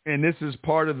 and this is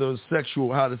part of how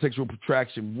the sexual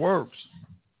attraction works,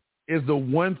 is the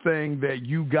one thing that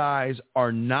you guys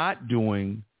are not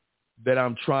doing that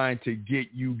I'm trying to get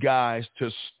you guys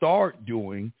to start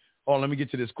doing. Oh, let me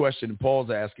get to this question Paul's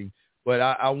asking, but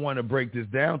I want to break this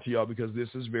down to y'all because this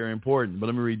is very important. But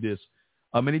let me read this.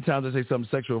 Many times I say something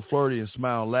sexual, flirty, and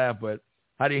smile and laugh, but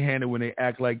how do you handle when they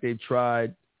act like they're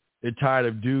tired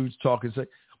of dudes talking sex?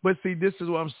 But see, this is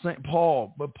what I'm saying,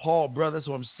 Paul, brother, that's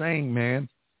what I'm saying, man.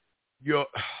 I'm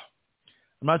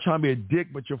not trying to be a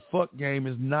dick, but your fuck game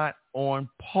is not on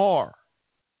par.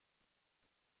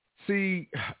 See,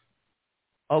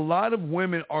 a lot of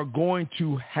women are going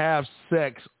to have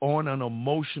sex on an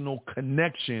emotional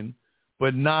connection,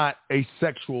 but not a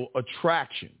sexual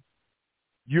attraction.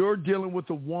 You're dealing with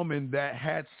a woman that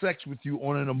had sex with you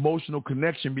on an emotional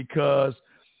connection because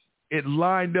it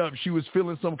lined up. She was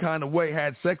feeling some kind of way,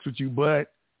 had sex with you,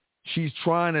 but she's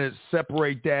trying to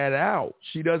separate that out.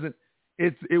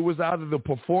 It was either the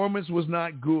performance was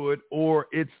not good or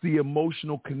it's the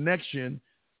emotional connection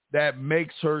that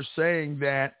makes her saying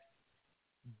that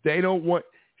they don't want.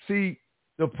 See,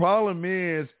 the problem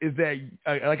is that,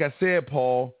 like I said,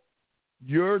 Paul,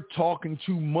 you're talking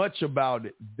too much about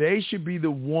it. They should be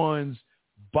the ones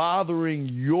bothering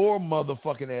your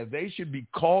motherfucking ass. They should be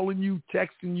calling you,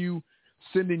 texting you,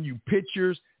 sending you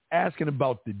pictures, asking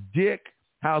about the dick.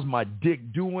 How's my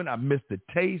dick doing? I missed the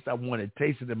taste. I want to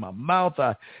taste it in my mouth.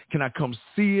 Can I come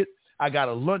see it? I got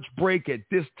a lunch break at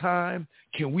this time.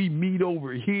 Can we meet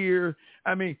over here?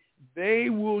 I mean, they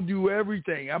will do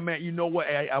everything. I mean, you know what?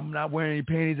 I'm not wearing any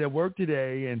panties at work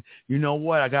today. And you know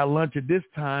what? I got lunch at this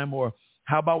time. Or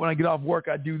how about when I get off work,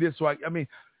 I do this? So I mean,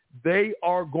 they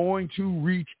are going to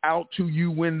reach out to you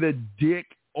when the dick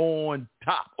on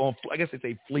top. I guess they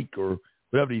say fleek or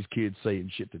whatever these kids say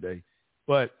and shit today.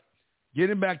 But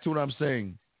getting back to what I'm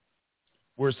saying,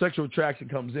 where sexual attraction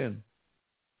comes in,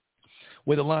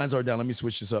 where the lines are down. Let me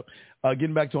switch this up.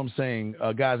 Getting back to what I'm saying,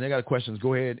 guys, I got questions.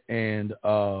 Go ahead and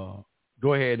put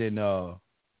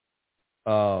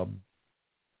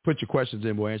your questions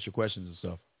in. We'll answer your questions and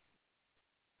stuff.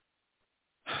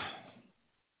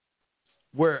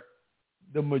 Where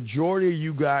the majority of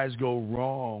you guys go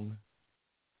wrong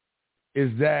is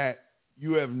that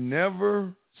you have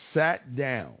never sat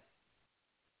down.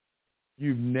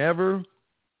 You've never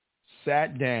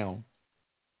sat down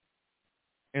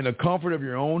in the comfort of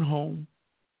your own home,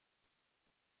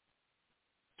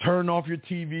 turn off your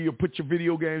TV or put your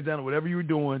video games down or whatever you're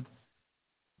doing,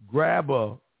 grab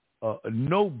a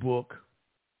notebook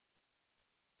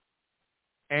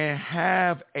and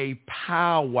have a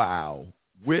powwow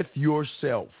with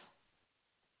yourself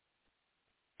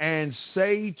and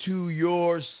say to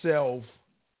yourself,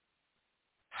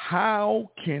 how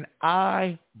can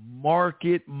I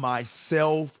market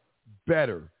myself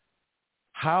better?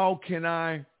 How can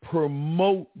I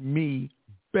promote me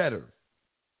better?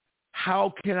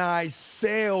 How can I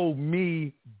sell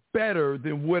me better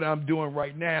than what I'm doing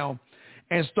right now?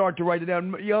 And start to write it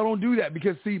down. Y'all don't do that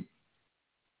because, see,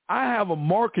 I have a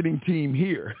marketing team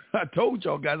here. I told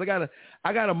y'all guys,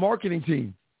 I got a marketing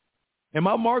team. And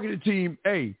my marketing team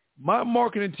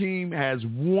has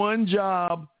one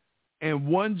job and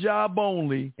one job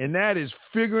only, and that is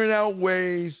figuring out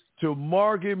ways to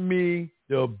market me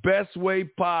the best way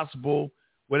possible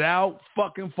without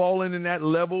fucking falling in that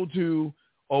level 2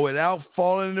 or without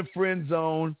falling in the friend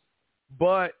zone,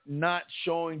 but not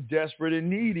showing desperate and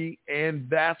needy. And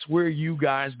that's where you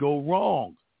guys go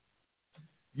wrong.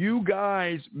 You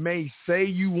guys may say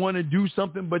you want to do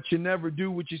something, but you never do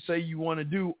what you say you want to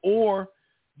do, or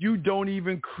you don't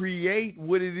even create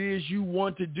what it is you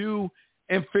want to do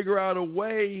and figure out a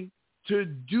way to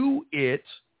do it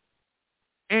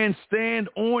and stand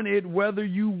on it, whether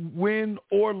you win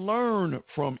or learn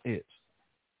from it.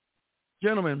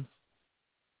 Gentlemen,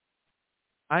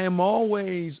 I am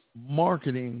always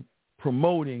marketing,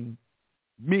 promoting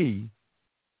me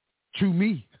to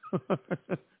me.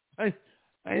 I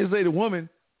didn't say the woman.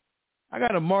 I got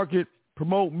to market,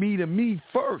 promote me to me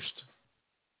first.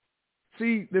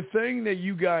 See, the thing that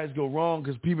you guys go wrong,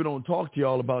 because people don't talk to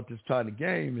y'all about this kind of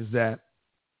game, is that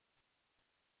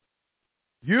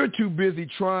you're too busy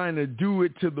trying to do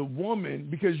it to the woman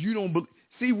because you don't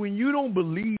see, when you don't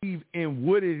believe in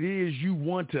what it is you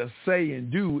want to say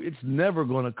and do, it's never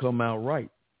going to come out right.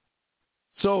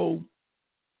 So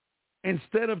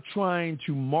instead of trying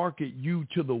to market you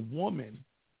to the woman,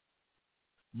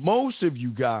 most of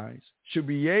you guys should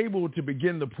be able to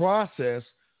begin the process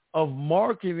of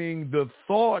marketing the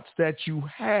thoughts that you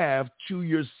have to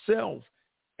yourself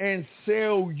and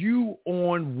sell you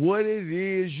on what it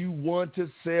is you want to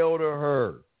sell to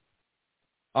her.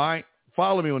 All right?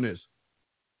 Follow me on this.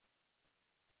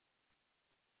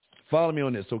 Follow me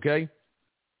on this, okay?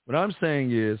 What I'm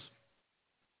saying is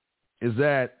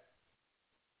that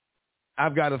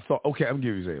I've got a thought. Okay, I'm going to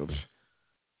give you examples.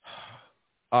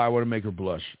 I want to make her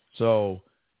blush. So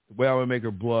the way I want to make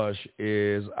her blush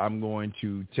is I'm going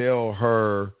to tell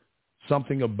her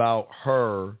something about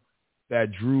her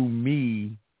that drew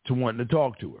me to wanting to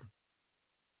talk to her.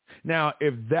 Now,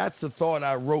 if that's the thought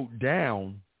I wrote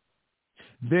down,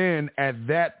 then at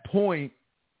that point,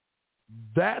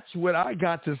 that's what I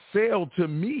got to sell to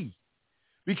me.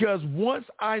 Because once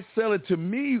I sell it to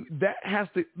me, that has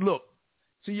to, look,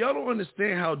 see, y'all don't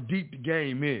understand how deep the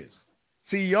game is.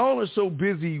 See, y'all are so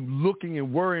busy looking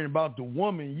and worrying about the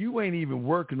woman, you ain't even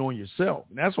working on yourself.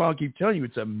 And that's why I keep telling you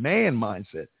it's a man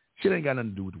mindset. Shit ain't got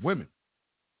nothing to do with the women.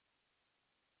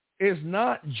 It's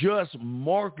not just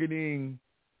marketing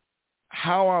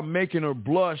how I'm making her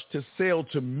blush to sell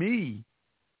to me.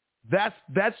 That's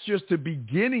just the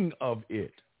beginning of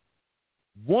it.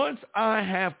 Once I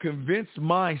have convinced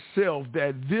myself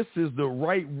that this is the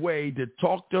right way to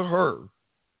talk to her,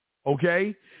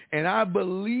 okay, and I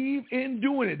believe in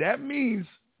doing it, that means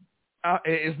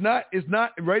it's not,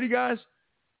 ready guys?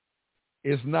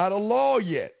 It's not a law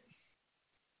yet.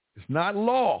 It's not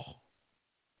law.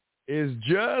 It's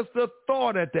just a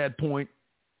thought at that point.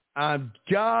 I've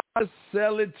got to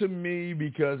sell it to me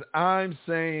because I'm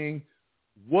saying,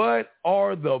 what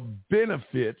are the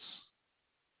benefits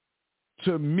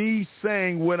to me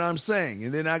saying what I'm saying?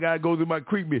 And then I got to go through my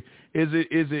creep. Is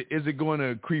it going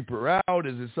to creep her out?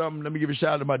 Is it something? Let me give a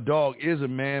shout out to my dog,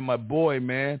 Ism, man, my boy,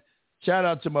 man. Shout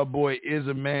out to my boy,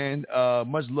 Ism, man.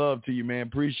 Much love to you, man.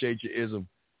 Appreciate you, Ism.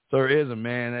 Sir Ism,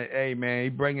 man. Hey, man, he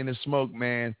bringing the smoke,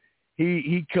 man.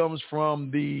 He comes from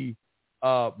the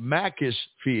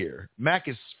Macosphere.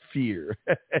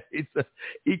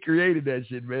 He created that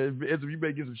shit, man. You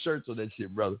better get some shirts on that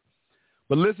shit, brother.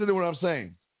 But listen to what I'm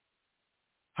saying.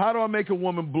 How do I make a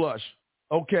woman blush?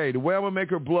 Okay, the way I'm going to make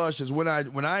her blush is when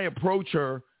I approach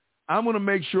her, I'm going to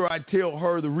make sure I tell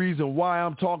her the reason why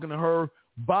I'm talking to her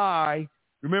by,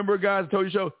 remember, guys, I told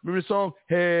you so, remember the song?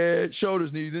 Head,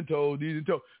 shoulders, knees, and toes, knees, and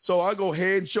toes. So I go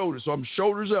head and shoulders. So I'm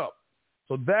shoulders up.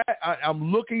 So that, I'm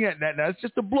looking at that. Now, that's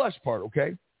just the blush part,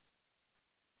 okay?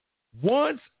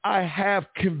 Once I have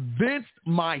convinced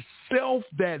myself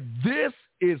that this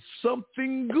is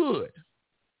something good,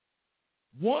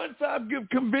 once I've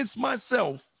convinced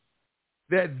myself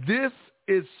that this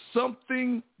is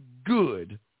something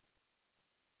good,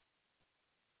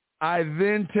 I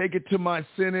then take it to my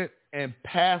Senate and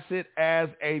pass it as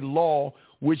a law,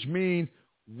 which means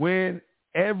when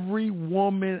every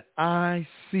woman I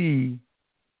see,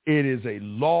 it is a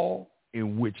law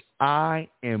in which I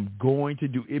am going to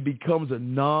do. It becomes a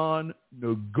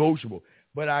non-negotiable.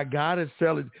 But I gotta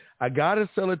sell it. I gotta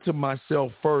sell it to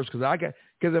myself first, because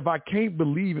if I can't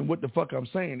believe in what the fuck I'm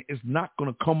saying, it's not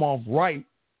gonna come off right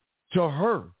to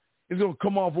her. It's gonna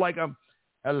come off like I'm,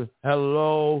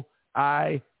 hello,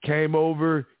 I came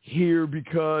over here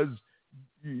because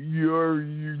you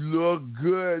look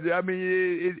good. I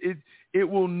mean, it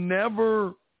will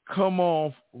never come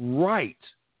off right.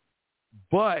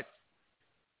 But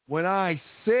when I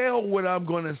sell what I'm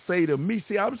going to say to me,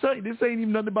 see, I'm saying this ain't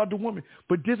even nothing about the woman,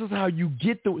 but this is how you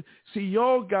get the, see,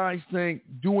 y'all guys think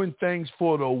doing things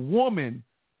for the woman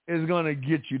is going to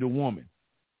get you the woman.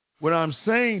 What I'm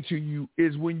saying to you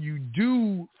is when you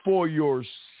do for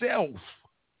yourself,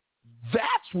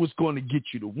 that's what's going to get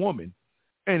you the woman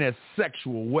in a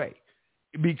sexual way.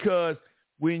 Because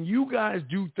when you guys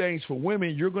do things for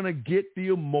women, you're going to get the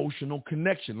emotional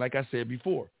connection. Like I said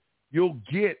before, you'll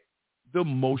get the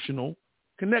emotional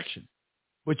connection,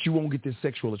 but you won't get the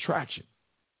sexual attraction.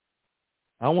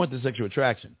 I want the sexual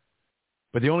attraction,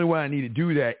 but the only way I need to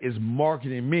do that is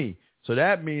marketing me. So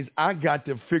that means I got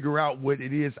to figure out what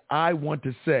it is I want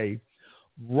to say,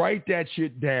 write that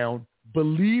shit down,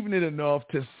 believe in it enough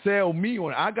to sell me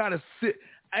on it. I got to sit.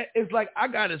 It's like I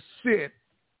got to sit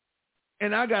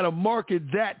and I got to market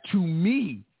that to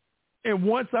me. And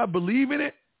once I believe in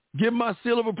it, give my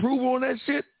seal of approval on that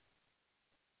shit,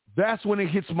 that's when it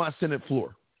hits my Senate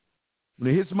floor. When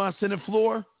it hits my Senate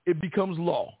floor, it becomes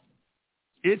law.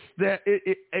 It's that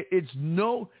it's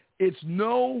no. See,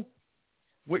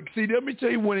 let me tell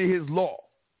you when it hits law.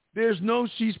 There's no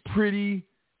she's pretty,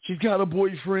 she's got a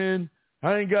boyfriend,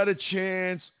 I ain't got a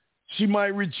chance, she might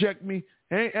reject me.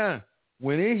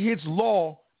 When it hits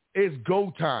law, it's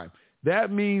go time. That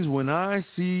means when I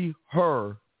see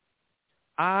her,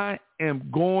 I am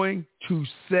going to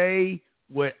say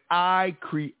what I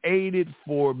created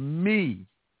for me.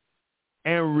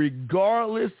 And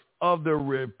regardless of the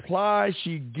reply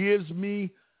she gives me,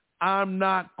 I'm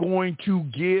not going to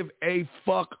give a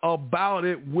fuck about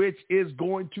it, which is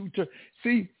going to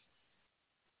see,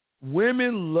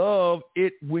 women love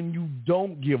it when you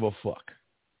don't give a fuck.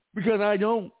 Because I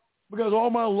don't. Because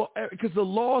because the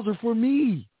laws are for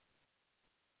me.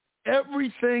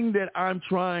 Everything that I'm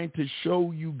trying to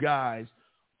show you guys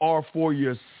are for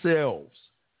yourselves.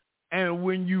 And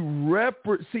when you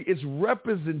see, it's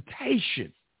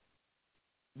representation.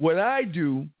 What I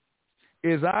do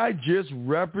is I just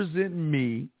represent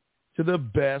me to the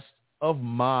best of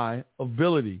my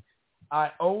ability.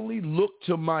 I only look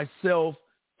to myself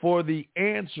for the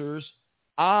answers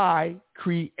I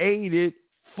created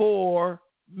for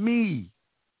me.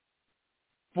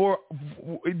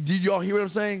 Did y'all hear what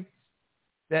I'm saying?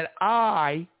 That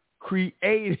I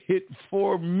created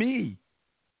for me.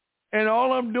 And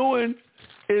all I'm doing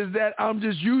is that I'm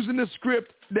just using the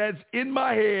script that's in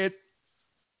my head,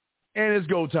 and it's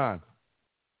go time.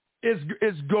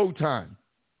 It's go time.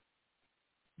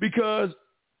 Because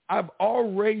I've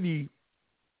already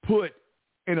put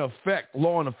in effect,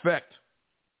 law in effect.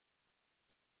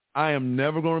 I am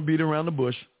never going to beat around the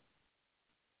bush.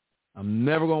 I'm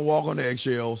never going to walk on the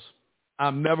eggshells.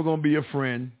 I'm never going to be a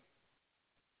friend.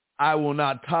 I will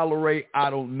not tolerate,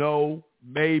 I don't know,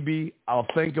 maybe, I'll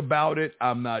think about it,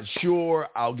 I'm not sure,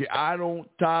 I don't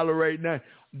tolerate that.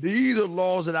 These are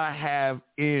laws that I have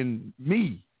in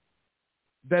me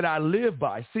that I live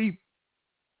by. See,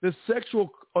 the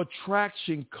sexual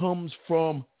attraction comes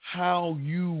from how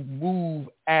you move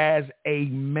as a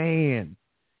man.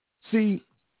 See,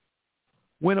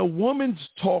 when a woman's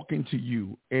talking to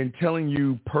you and telling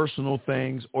you personal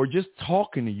things or just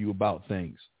talking to you about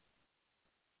things,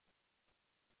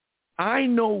 I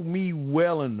know me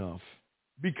well enough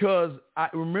because I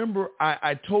remember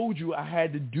I told you I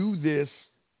had to do this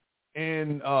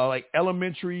in like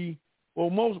elementary, well,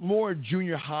 more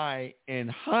junior high and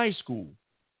high school.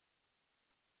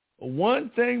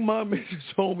 One thing my missus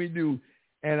told me to do,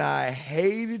 and I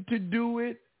hated to do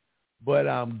it, but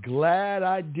I'm glad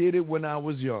I did it when I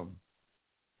was young.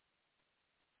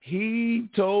 He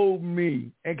told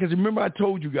me, and because remember I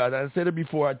told you guys, I said it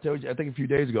before, I told you, I think a few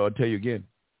days ago, I'll tell you again.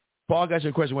 Paul, I got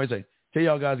your question. Wait a second. Tell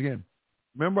y'all guys again.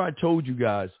 Remember I told you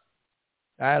guys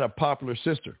I had a popular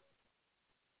sister.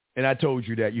 And I told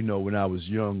you that, when I was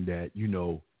young that,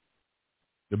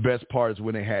 the best part is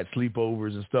when they had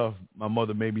sleepovers and stuff. My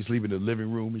mother made me sleep in the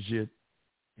living room and shit.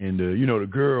 And, the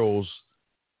girls,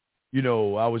 I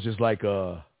was just like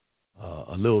a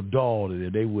little doll.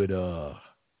 That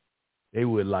they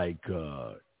would like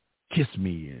kiss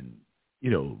me and,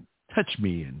 touch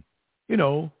me and,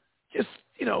 just,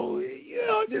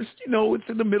 it's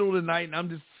in the middle of the night and I'm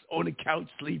just on the couch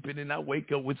sleeping and I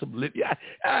wake up with some lip. Yeah,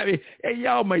 I mean, hey,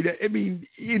 y'all made that. I mean,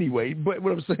 anyway, but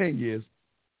what I'm saying is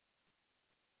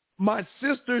my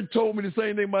sister told me the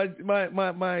same thing. My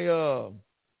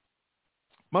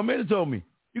mentor told me,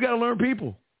 you got to learn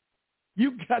people.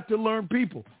 You got to learn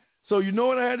people. So you know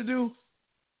what I had to do?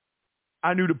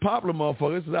 I knew the popular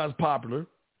motherfuckers because I was popular.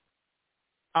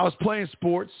 I was playing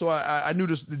sports, so I knew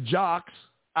the jocks.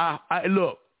 I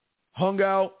hung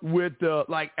out with,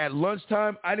 like at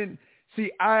lunchtime, I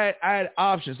had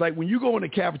options. Like when you go in the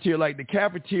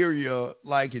cafeteria,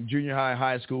 like in junior high,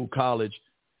 high school, college,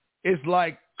 it's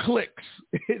like cliques.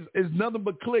 It's nothing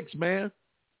but cliques, man.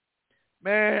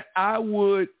 Man, I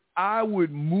would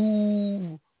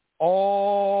move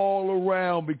all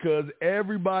around because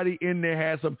everybody in there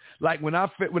has some, like when I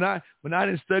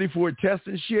didn't study for a test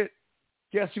and shit,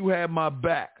 guess who had my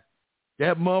back?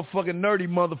 That motherfucking nerdy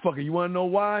motherfucker. You want to know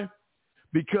why?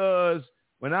 Because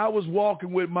when I was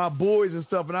walking with my boys and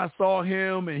stuff and I saw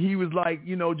him and he was like,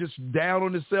 just down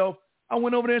on himself, I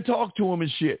went over there and talked to him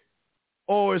and shit.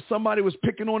 Or if somebody was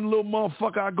picking on the little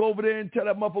motherfucker, I go over there and tell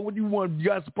that motherfucker, what do you want? You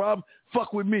got a problem?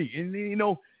 Fuck with me. And,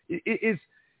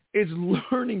 it's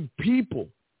learning people.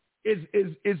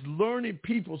 It's learning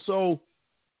people. So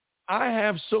I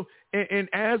have and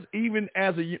as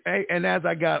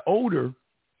I got older,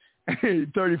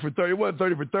 30 for 30. It wasn't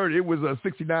 30 for 30. It was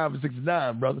 69 for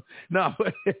 69, brother. No,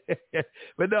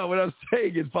 but no, what I'm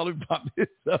saying is probably pop this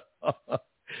up.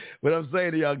 What I'm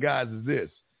saying to y'all guys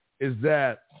is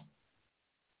that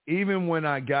even when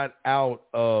I got out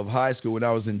of high school, when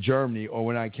I was in Germany or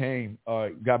when I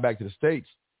got back to the States,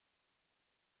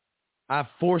 I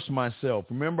forced myself.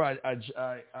 Remember, let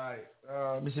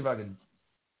me see if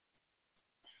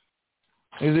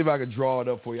I can draw it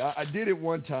up for you. I did it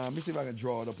one time. Let me see if I can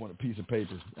draw it up on a piece of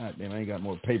paper. God damn, I ain't got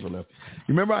more paper left.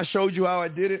 You remember I showed you how I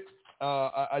did it?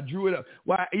 I drew it up.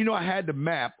 Well, I had the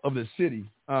map of the city.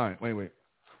 All right, wait.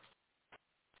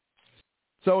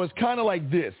 So it's kind of like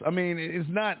this. I mean, it's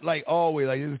not like always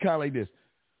like it's kind of like this.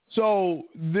 So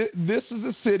this is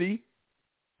a city.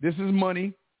 This is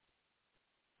money.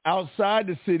 Outside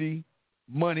the city,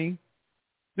 money.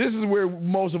 This is where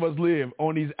most of us live,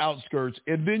 on these outskirts.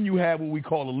 And then you have what we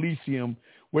call Elysium,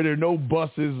 where there are no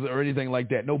buses or anything like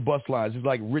that, no bus lines. It's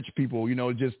like rich people,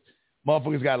 just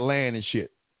motherfuckers got land and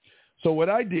shit. So what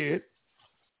I did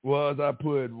was I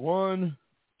put 1,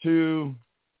 2,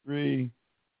 3,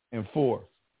 and 4.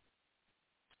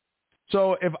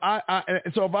 So if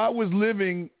I was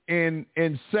living in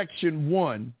section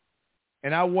 1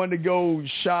 and I wanted to go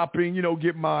shopping,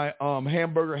 get my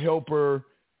hamburger helper,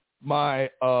 my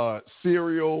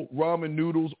cereal, ramen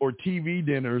noodles, or TV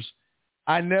dinners,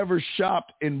 I never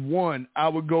shopped in 1. I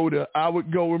would go,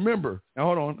 remember, now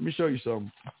hold on, let me show you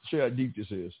something. Show you how deep this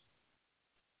is.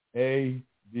 A,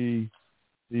 B,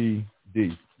 C,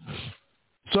 D.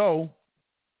 So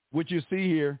what you see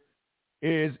here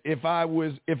is if I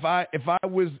was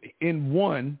in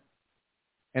 1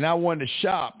 and I wanted to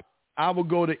shop, I would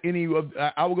go to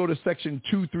section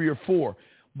 2, 3, or 4.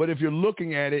 But if you're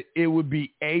looking at it, it would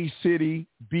be A, city,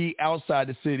 B, outside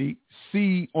the city,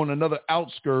 C, on another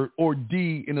outskirt, or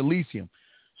D, in Elysium.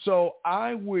 So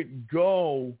I would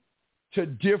go to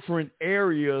different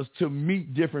areas to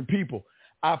meet different people.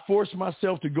 I forced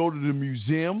myself to go to the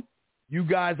museum. You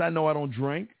guys, I know I don't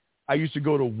drink. I used to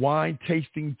go to wine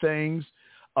tasting things,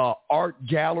 art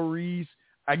galleries.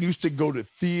 I used to go to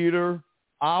theater,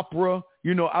 opera.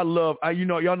 Y'all know I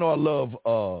love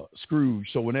Scrooge.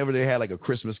 So whenever they had like a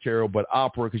Christmas Carol, but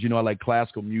opera, because I like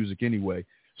classical music anyway.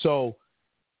 So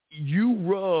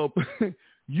you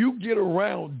get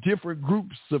around different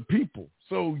groups of people.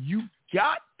 So you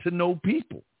got to know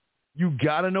people. You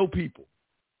got to know people.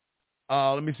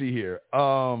 Let me see here.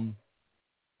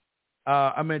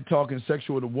 I meant talking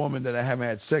sexual with a woman that I haven't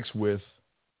had sex with.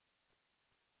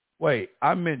 Wait,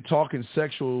 I meant talking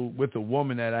sexual with a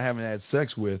woman that I haven't had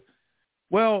sex with.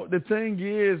 Well, the thing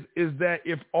is that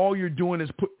if all you're doing is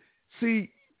see,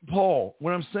 Paul,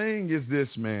 what I'm saying is this,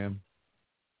 man.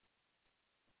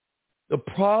 The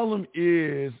problem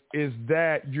is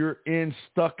that you're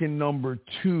stuck in number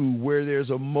 2, where there's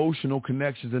emotional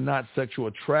connections and not sexual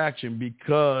attraction,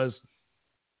 because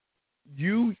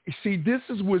you see, this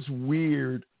is what's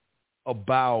weird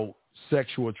about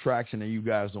sexual attraction that you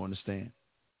guys don't understand.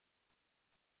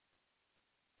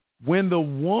 When the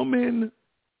woman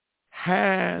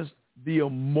has the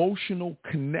emotional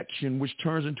connection, which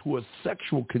turns into a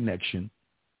sexual connection,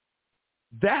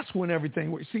 that's when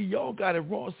everything works. See, y'all got it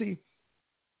wrong. See,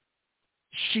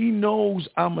 she knows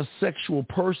I'm a sexual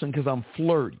person because I'm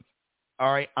flirty.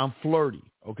 All right, I'm flirty.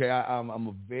 Okay, I'm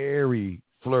a very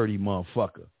flirty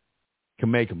motherfucker. Can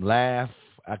make them laugh.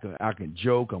 I can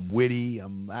joke. I'm witty.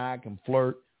 I can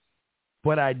flirt,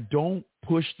 but I don't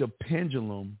push the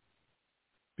pendulum,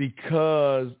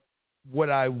 because what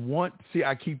I want, see,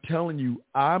 I keep telling you,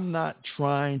 I'm not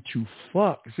trying to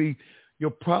fuck. See,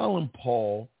 your problem,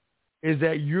 Paul, is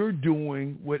that you're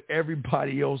doing what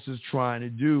everybody else is trying to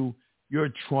do.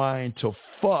 You're trying to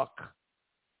fuck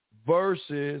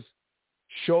versus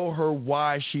show her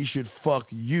why she should fuck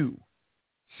you.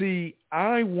 See,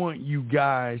 I want you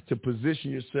guys to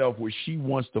position yourself where she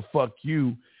wants to fuck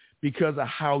you because of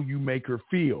how you make her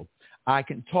feel. I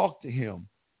can talk to him.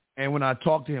 And when I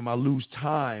talk to him, I lose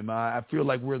time. I feel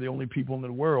like we're the only people in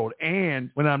the world. And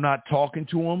when I'm not talking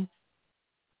to him,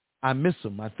 I miss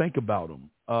him. I think about him.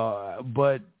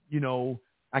 But,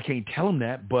 I can't tell him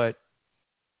that, but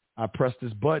I press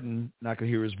this button and I can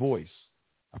hear his voice.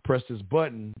 I press this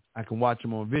button, I can watch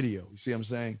him on video. You see what I'm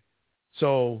saying?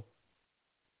 So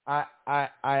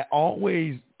I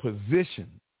always position.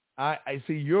 I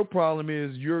see your problem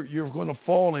is you're going to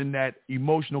fall in that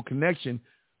emotional connection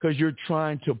because you're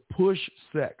trying to push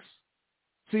sex.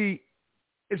 See,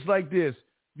 it's like this.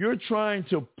 You're trying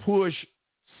to push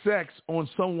sex on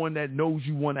someone that knows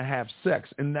you want to have sex,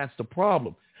 and that's the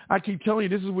problem. I keep telling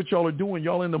you, this is what y'all are doing.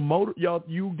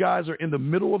 You guys are in the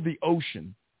middle of the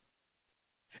ocean,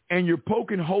 and you're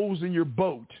poking holes in your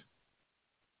boat.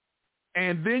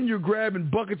 And then you're grabbing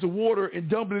buckets of water and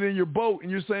dumping it in your boat, and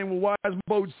you're saying, well, why is my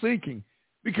boat sinking?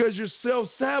 Because you're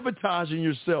self-sabotaging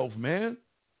yourself, man.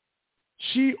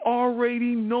 She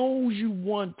already knows you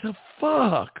want to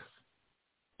fuck,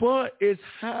 but it's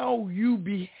how you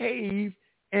behave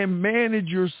and manage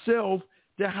yourself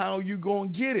to how you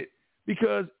going to get it.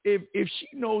 Because if she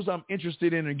knows I'm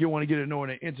interested in her, want to get to know in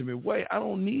an intimate way, I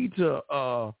don't need to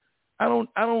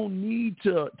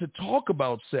talk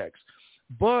about sex.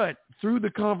 But through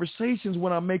the conversations,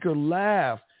 when I make her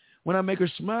laugh, when I make her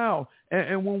smile,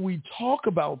 and when we talk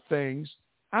about things,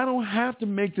 I don't have to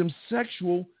make them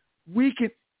sexual we can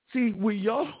see what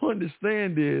y'all don't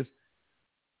understand is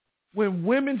when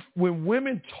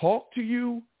women talk to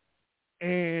you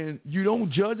and you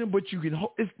don't judge them, but you can.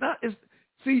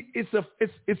 It's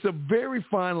a very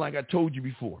fine, like I told you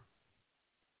before.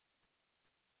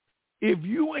 If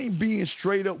you ain't being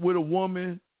straight up with a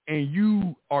woman and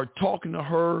you are talking to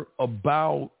her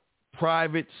about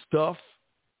private stuff,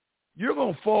 you're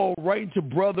going to fall right into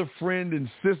brother, friend,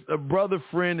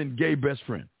 and gay best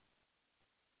friend.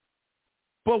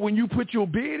 But when you put your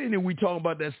bid in and we talk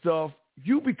about that stuff,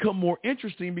 you become more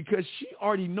interesting because she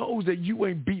already knows that you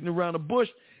ain't beating around the bush.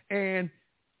 And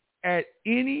at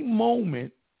any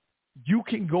moment, you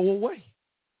can go away.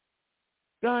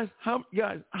 Guys,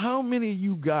 how many of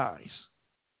you guys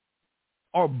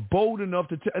are bold enough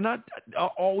to and I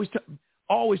always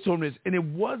told them this, and it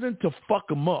wasn't to fuck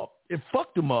them up. It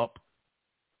fucked them up,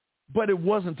 but it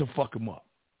wasn't to fuck them up.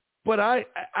 But I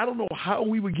don't know how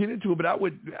we would get into it, but I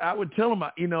would tell them,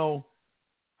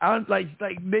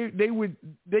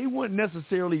 they wouldn't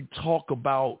necessarily talk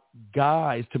about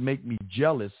guys to make me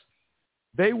jealous.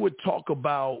 They would talk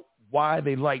about why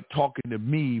they like talking to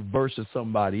me versus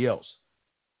somebody else.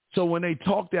 So when they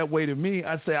talk that way to me,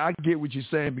 I say, I get what you're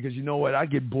saying because you know what? I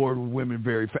get bored with women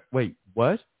very fast. Wait,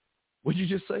 what? What'd you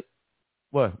just say?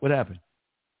 What? What happened?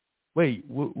 Wait,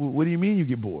 what do you mean you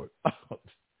get bored?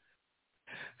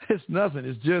 It's nothing.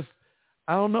 It's just,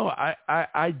 I don't know.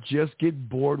 I just get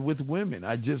bored with women.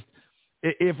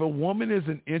 If a woman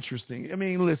isn't interesting, I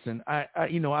mean, listen,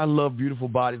 I love beautiful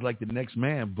bodies like the next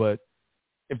man, but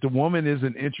if the woman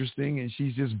isn't interesting and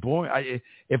she's just boring,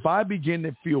 if I begin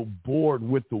to feel bored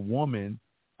with the woman,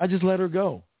 I just let her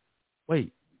go.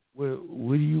 Wait, what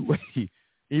do you, wait,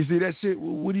 you see that shit?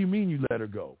 What do you mean you let her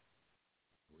go?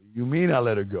 What do you mean I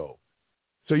let her go?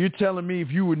 So you're telling me if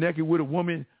you were naked with a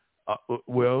woman,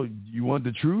 well, you want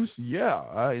the truth?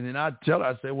 Yeah. And then I tell her,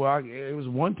 I say, well, it was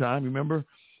one time, remember?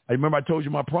 I told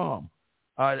you my prom.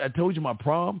 I told you my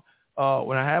prom.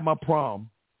 When I had my prom,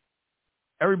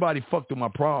 everybody fucked at my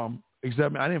prom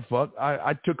except me. I didn't fuck.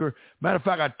 I took her. Matter of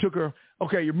fact, I took her.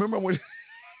 Okay, you remember when?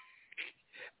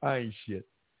 I ain't shit.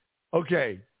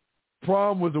 Okay,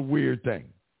 prom was a weird thing.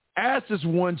 I asked this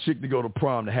one chick to go to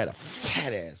prom that had a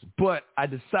fat ass, but I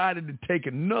decided to take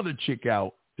another chick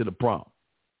out to the prom.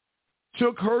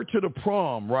 Took her to the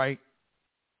prom, right?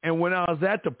 And when I was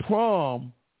at the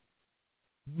prom,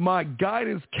 my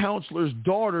guidance counselor's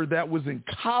daughter that was in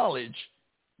college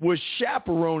was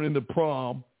chaperoning the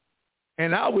prom,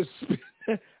 and I was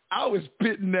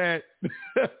spitting at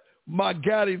my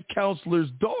guidance counselor's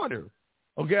daughter.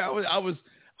 Okay, I was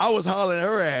hollering at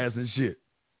her ass and shit.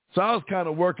 So I was kind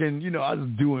of working, I was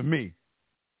doing me.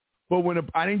 But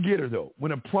I didn't get her though.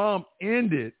 When the prom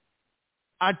ended,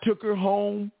 I took her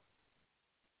home.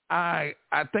 I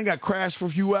think I crashed for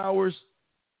a few hours.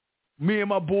 Me and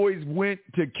my boys went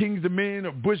to Kings Dominion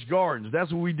or Busch Gardens.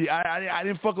 That's what we did. I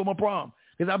didn't fuck with my prom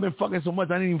because I've been fucking so much.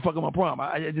 I didn't even fuck with my prom.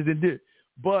 I just didn't do it.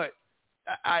 But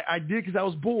I did because I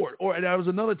was bored. Or that was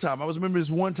another time. I remember this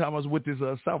one time I was with this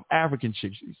South African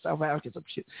chick. South African some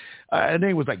shit. Her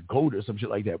name was like Goda or some shit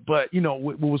like that. But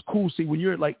what was cool? See, when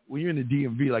you're in the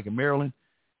DMV, like in Maryland,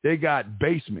 they got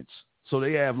basements, so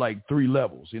they have like 3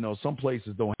 levels. Some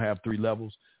places don't have 3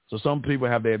 levels. So some people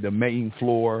they have the main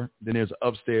floor, then there's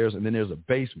upstairs, and then there's a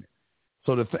basement.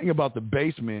 So the thing about the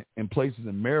basement in places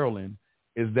in Maryland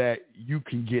is that you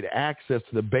can get access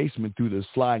to the basement through the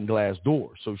sliding glass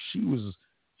door. So she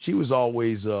was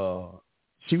always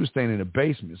she was staying in the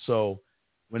basement. So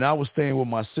when I was staying with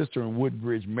my sister in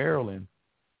Woodbridge, Maryland,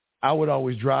 I would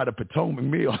always drive to Potomac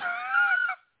Mill.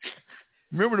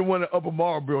 Remember the one in Upper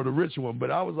Marlboro, the rich one,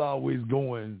 but I was always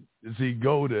going to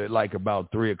go to like about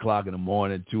 3 o'clock in the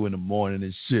morning, 2 in the morning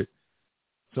and shit.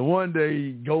 So one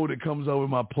day Golda comes over to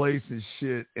my place and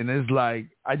shit, and it's like,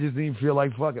 I just didn't feel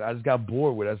like fucking. I just got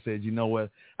bored with it. I said, you know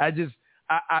what?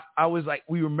 I was like,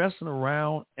 we were messing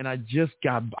around, and I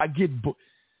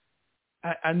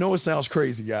know it sounds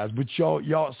crazy, guys, but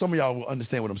y'all, some of y'all will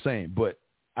understand what I'm saying, but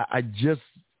I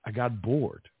got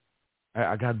bored.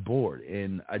 I got bored,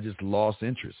 and I just lost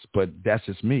interest, but that's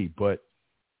just me. But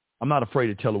I'm not afraid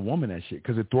to tell a woman that shit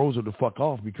because it throws her the fuck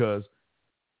off because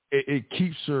it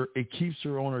keeps her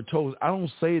on her toes. I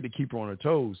don't say it to keep her on her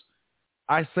toes.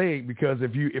 I say it because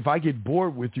if I get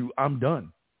bored with you, I'm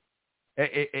done.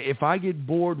 If I get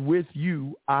bored with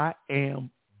you, I am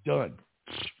done.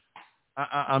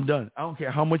 I'm done. I don't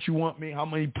care how much you want me, how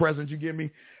many presents you give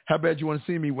me, how bad you want to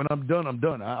see me. When I'm done, I'm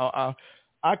done.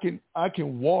 I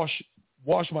can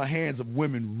wash my hands of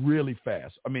women really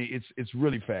fast. I mean, it's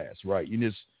really fast, right?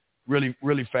 Just really,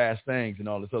 really fast things and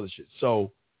all this other shit.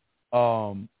 So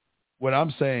what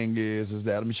I'm saying is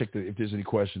that, let me check if there's any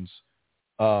questions.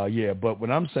 But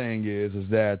what I'm saying is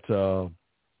that,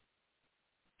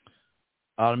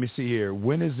 let me see here.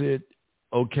 When is it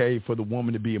okay for the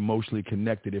woman to be emotionally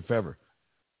connected, if ever?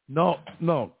 No,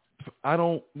 I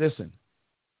don't. Listen,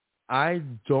 I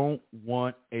don't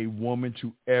want a woman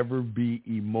to ever be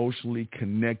emotionally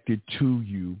connected to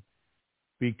you,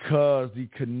 because the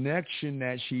connection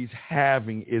that she's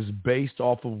having is based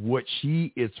off of what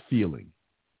she is feeling.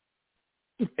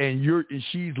 And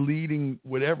she's leading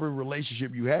whatever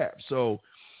relationship you have. So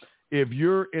if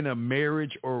you're in a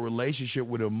marriage or a relationship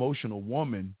with an emotional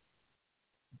woman,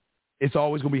 it's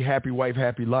always going to be happy wife,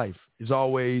 happy life. It's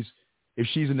always, if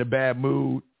she's in a bad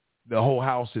mood, the whole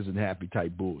house isn't happy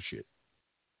type bullshit.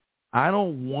 I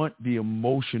don't want the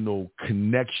emotional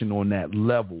connection on that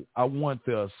level. I want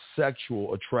the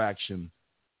sexual attraction.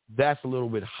 That's a little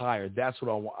bit higher. That's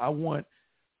what I want.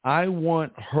 I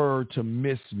want her to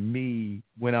miss me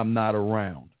when I'm not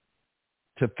around,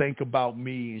 to think about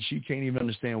me, and she can't even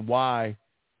understand why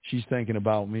she's thinking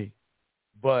about me.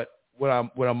 But what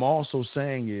I'm also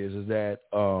saying is that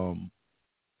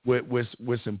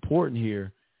what's important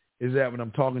here is that when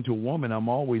I'm talking to a woman, I'm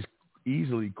always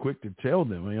easily quick to tell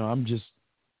them, I'm just,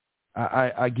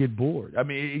 I get bored. I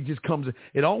mean,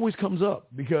 it always comes up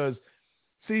because,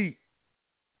 see,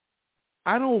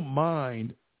 I don't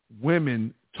mind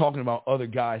women talking about other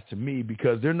guys to me,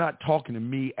 because they're not talking to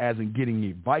me as in getting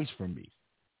advice from me.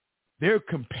 They're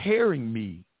comparing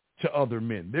me to other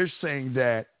men. They're saying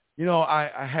that,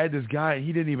 I had this guy and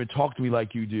he didn't even talk to me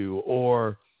like you do,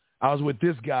 or I was with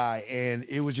this guy and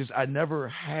it was just, I never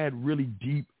had really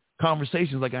deep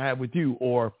conversations like I have with you,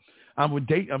 or my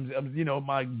boyfriend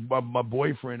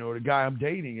or the guy I'm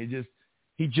dating,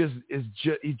 he's just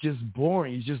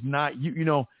boring. He's just not,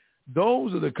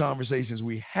 those are the conversations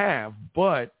we have.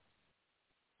 But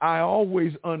I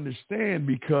always understand,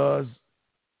 because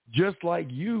just like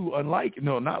you,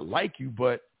 not like you,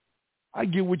 but I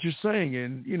get what you're saying.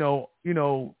 And,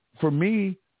 for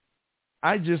me,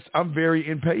 I'm very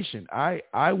impatient. I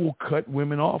will cut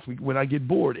women off when I get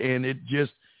bored, and it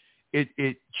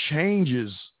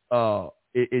changes,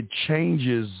 it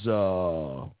changes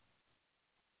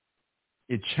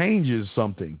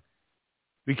something,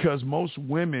 because most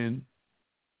women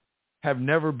have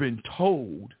never been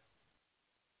told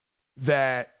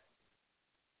that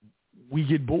we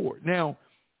get bored. Now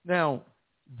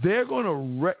they're going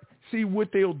to see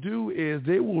what they'll do is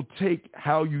they will take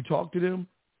how you talk to them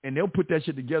and they'll put that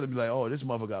shit together and be like, oh, this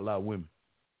motherfucker got a lot of women.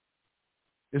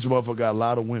 This motherfucker got a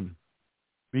lot of women.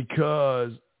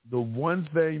 Because the one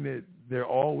thing that they're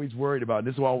always worried about, and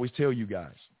this is what I always tell you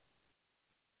guys,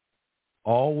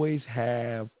 always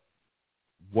have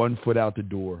one foot out the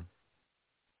door.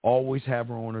 Always have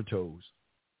her on her toes.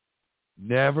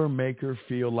 Never make her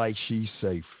feel like she's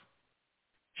safe.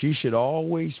 She should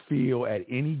always feel at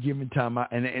any given time,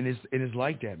 and it's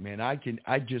like that, man. I cut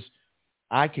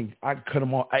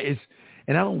them off. And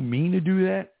I don't mean to do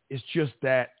that. It's just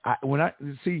that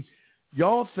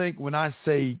y'all think when I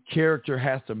say character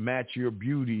has to match your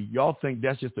beauty, y'all think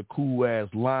that's just a cool ass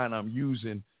line I'm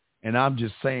using, and I'm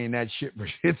just saying that shit for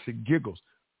shits and giggles.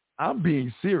 I'm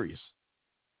being serious.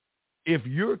 If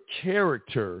your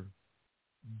character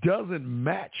doesn't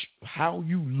match how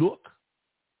you look,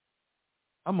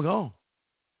 I'm gone.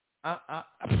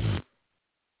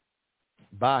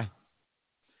 Bye.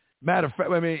 Matter of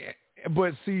fact,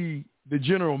 but see, the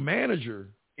general manager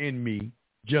in me,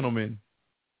 gentlemen,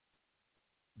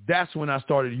 that's when I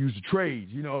started to use the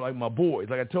trades, like my boys.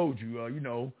 Like I told you,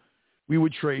 we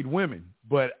would trade women,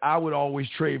 but I would always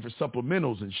trade for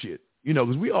supplementals and shit,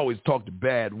 because we always talked to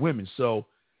bad women. So,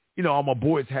 all my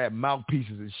boys had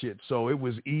mouthpieces and shit. So it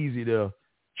was easy to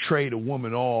trade a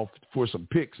woman off for some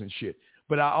picks and shit.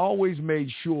 But I always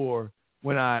made sure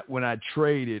when I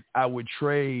traded, I would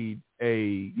trade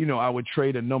a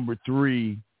number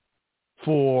 3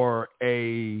 for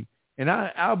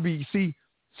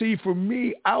for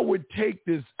me, I would take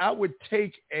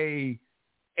a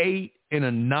 8 and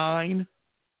a 9.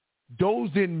 Those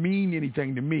didn't mean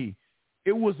anything to me.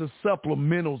 It was the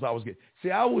supplementals I was getting. See,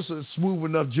 I was a smooth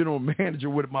enough general manager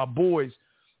with my boys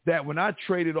that when I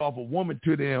traded off a woman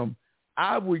to them,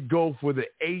 I would go for the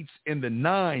 8s and the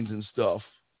 9s and stuff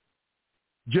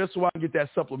just so I can get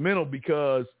that supplemental,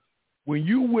 because when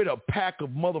you with a pack of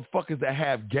motherfuckers that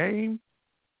have game,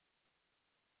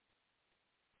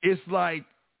 it's like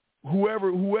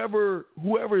whoever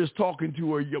is talking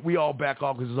to her, we all back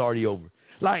off because it's already over.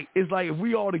 Like, it's like if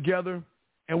we all together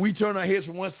and we turn our heads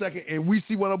for 1 second and we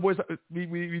see one of our boys,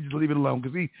 we just leave it alone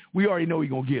because we already know we're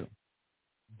going to get them.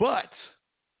 But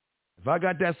if I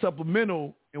got that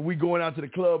supplemental and we going out to the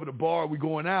club or the bar, we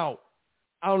going out,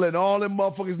 I'm letting all them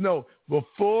motherfuckers know,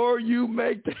 before you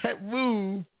make that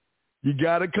move, you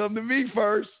got to come to me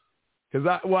first. Because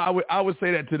I would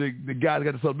say that to the guys that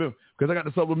got the supplemental, because I got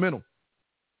the supplemental.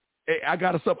 Hey, I'm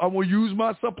going to use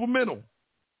my supplemental.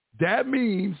 That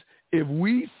means if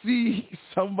we see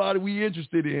somebody we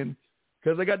interested in,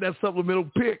 because I got that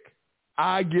supplemental pick,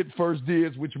 I get first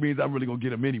dibs, which means I'm really going to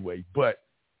get them anyway. But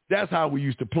that's how we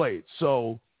used to play it.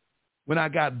 So when I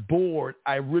got bored,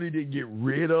 I really didn't get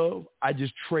rid of. I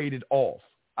just traded off.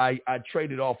 I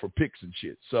traded off for picks and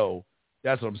shit. So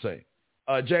that's what I'm saying.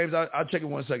 James, I'll check it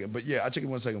 1 second. But, yeah, I'll check it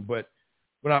 1 second. But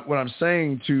what I'm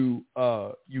saying to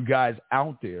you guys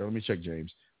out there, let me check,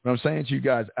 James. What I'm saying to you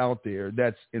guys out there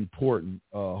that's important,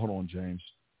 hold on, James,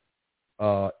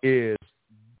 is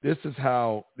this is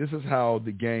how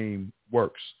the game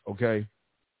works, okay?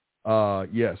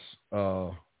 Yes.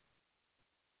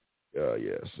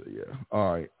 Yes, yeah.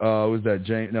 All right. Was that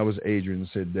James? That was Adrian that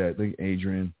said that. I think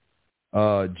Adrian.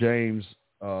 James,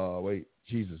 wait,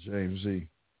 Jesus, James Z.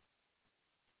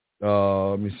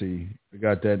 Let me see. I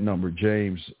got that number.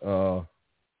 James,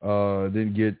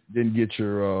 didn't get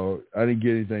your, I didn't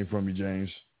get anything from you,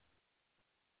 James.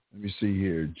 Let me see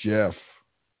here. Jeff.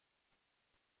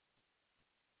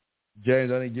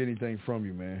 James, I didn't get anything from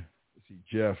you, man. Let's see,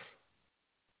 Jeff.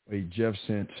 Wait, Jeff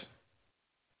sent,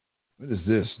 what is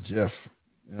this, Jeff?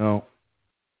 You know.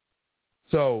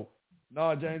 So,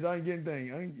 no, James, I didn't get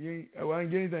anything. I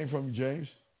didn't get anything from you, James.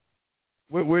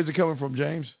 Where's it coming from,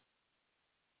 James?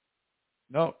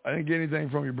 No, I didn't get anything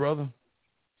from you, brother.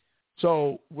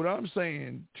 So what I'm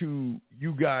saying to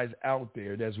you guys out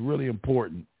there that's really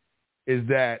important is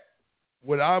that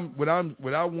what I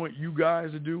want you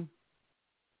guys to do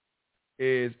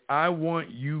is I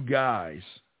want you guys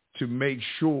to make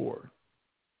sure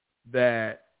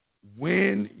that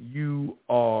when you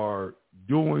are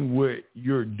doing what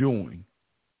you're doing,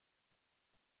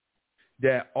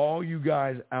 that all you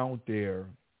guys out there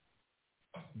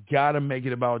got to make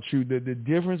it about you. The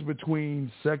difference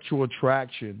between sexual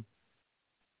attraction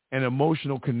and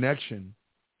emotional connection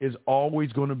is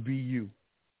always going to be you.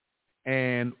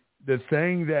 And the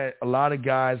thing that a lot of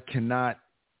guys cannot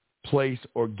place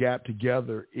or gap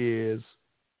together is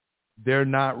they're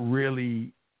not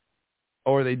really,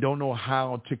 or they don't know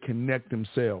how to connect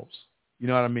themselves. You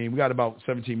know what I mean? We got about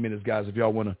 17 minutes, guys, if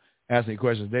y'all want to ask any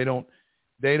questions. They don't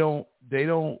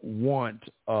want,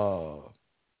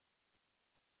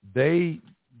 they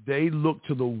look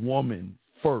to the woman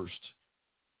first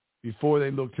before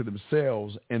they look to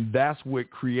themselves, and that's what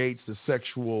creates the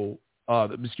sexual,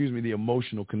 the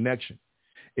emotional connection.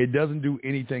 It doesn't do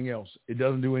anything else.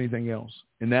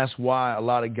 And that's why a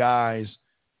lot of guys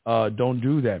don't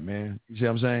do that, man. You see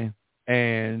what I'm saying?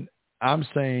 And I'm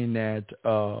saying that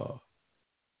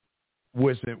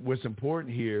what's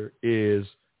important here is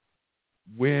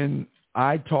when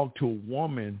I talk to a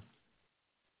woman,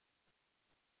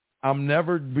 I'm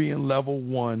never being level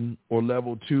 1 or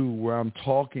level 2 where I'm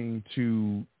talking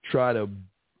to try to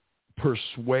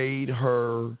persuade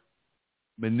her,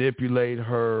 manipulate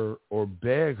her, or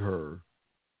beg her.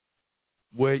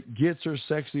 What gets her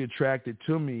sexually attracted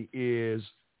to me is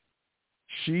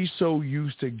she's so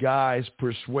used to guys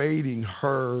persuading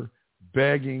her,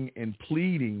 begging, and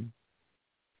pleading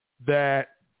that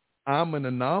I'm an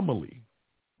anomaly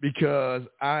because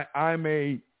I'm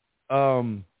a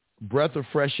breath of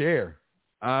fresh air.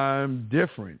 I'm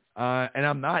different. And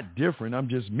I'm not different. I'm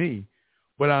just me.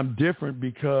 But I'm different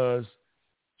because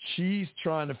she's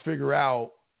trying to figure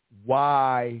out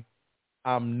why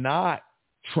I'm not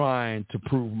trying to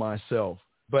prove myself.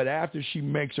 But after she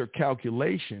makes her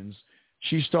calculations,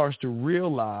 she starts to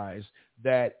realize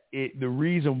that the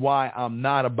reason why I'm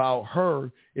not about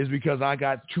her is because I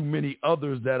got too many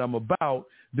others that I'm about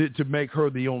to make her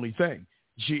the only thing.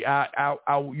 You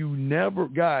never,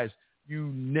 guys, you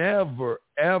never,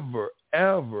 ever,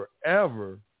 ever,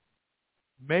 ever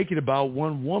make it about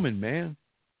one woman, man.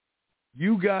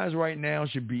 You guys right now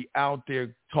should be out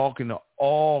there talking to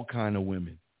all kind of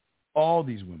women, all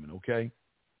these women, okay?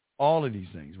 All of these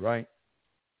things, right?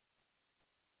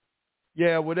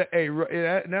 Yeah, well, that's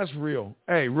real.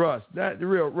 Hey, Russ, that's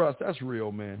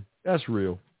real, man. That's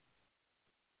real.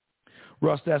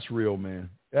 Russ, that's real, man.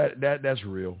 That's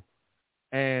real.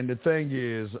 And the thing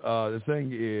is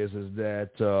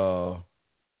that hold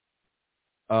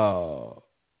on.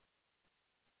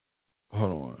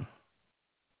 Hold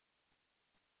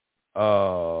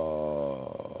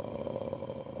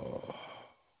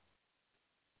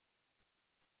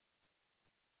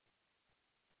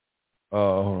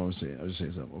on, I'm just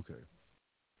saying something.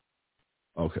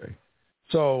 Okay.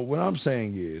 So what I'm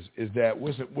saying is that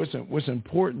what's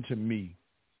important to me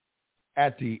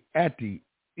at the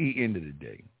end of the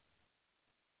day,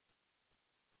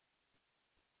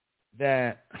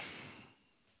 that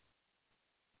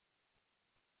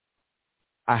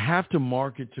I have to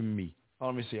market to me. Oh,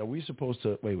 let me see. Are we supposed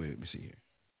to wait? Let me see here.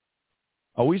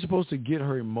 Are we supposed to get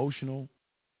her emotional,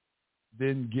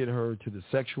 then get her to the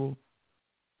sexual?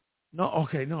 No.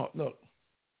 Okay. No. Look.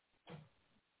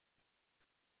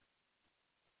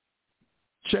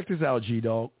 Check this out,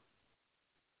 G-Dog.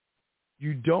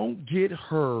 You don't get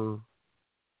her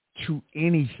to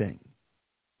anything.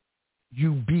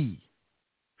 You be.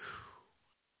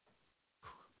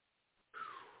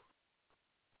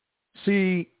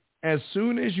 See, as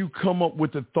soon as you come up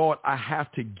with the thought, I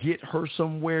have to get her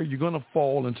somewhere, you're going to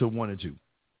fall into one or two.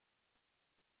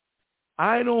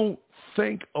 I don't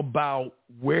think about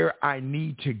where I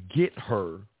need to get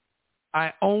her.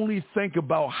 I only think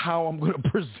about how I'm going to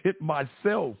present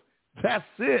myself. That's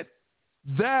it.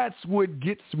 That's what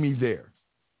gets me there.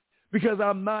 Because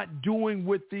I'm not doing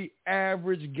what the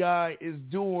average guy is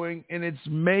doing, and it's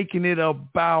making it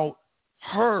about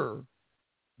her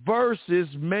versus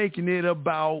making it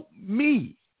about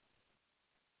me.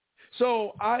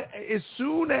 So as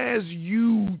soon as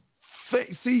you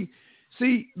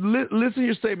listen to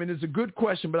your statement. It's a good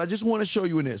question, but I just want to show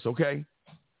you in this, okay?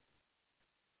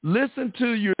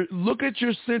 Look at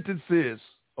your sentences,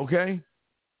 okay?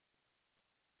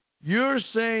 You're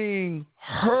saying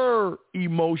her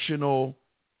emotional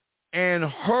and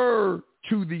her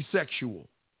to the sexual.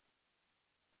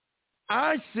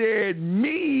 I said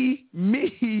me,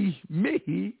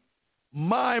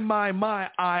 my,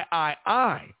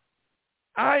 I.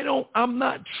 I'm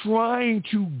not trying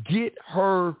to get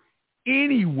her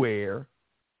anywhere.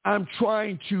 I'm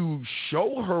trying to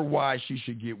show her why she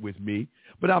should get with me,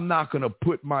 but I'm not going to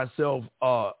put myself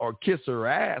or kiss her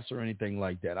ass or anything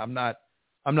like that. I'm not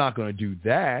going to do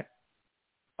that.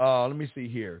 Let me see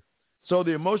here. So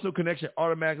the emotional connection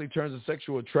automatically turns to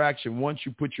sexual attraction once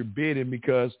you put your bid in,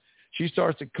 because she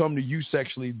starts to come to you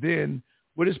sexually. Then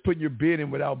what is putting your bid in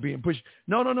without being pushed?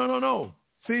 No.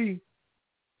 See,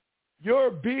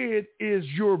 your bid is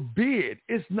your bid.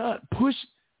 It's not push.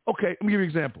 Okay, let me give you an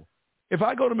example. If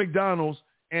I go to McDonald's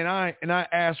and I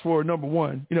ask for number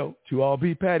one, 2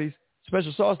 all-beef patties,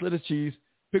 special sauce, lettuce, cheese,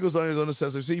 pickles, onions on the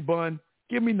sesame seed bun,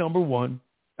 give me number one.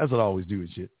 That's what I always do and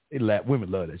shit. Women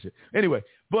love that shit. Anyway,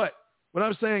 but what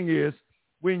I'm saying is,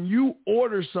 when you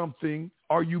order something,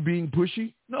 are you being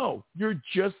pushy? No, you're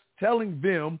just telling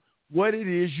them what it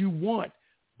is you want.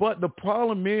 But the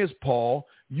problem is, Paul,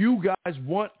 you guys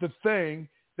want the thing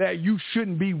that you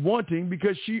shouldn't be wanting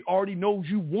because she already knows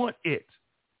you want it.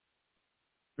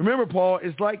 Remember, Paul,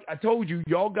 it's like I told you,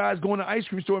 y'all guys go in the ice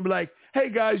cream store and be like, hey,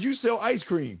 guys, you sell ice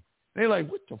cream. And they're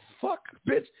like, what the fuck,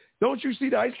 bitch? Don't you see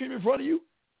the ice cream in front of you?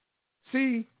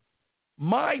 See,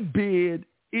 my bid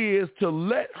is to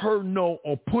let her know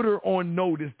or put her on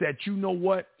notice that, you know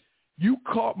what, you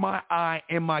caught my eye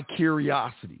and my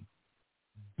curiosity.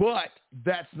 But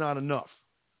that's not enough.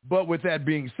 But with that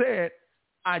being said,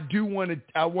 I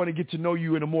want to get to know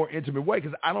you in a more intimate way,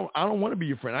 because I don't want to be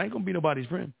your friend. I ain't gonna be nobody's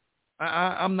friend.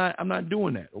 I'm not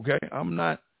doing that. Okay, I'm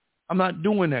not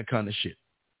doing that kind of shit.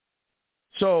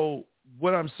 So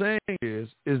what I'm saying is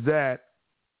that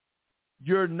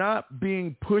you're not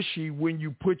being pushy when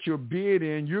you put your bid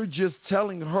in. You're just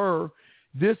telling her,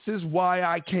 this is why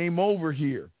I came over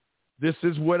here. This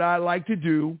is what I like to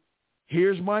do.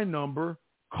 Here's my number.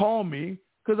 Call me,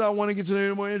 because I want to get to know you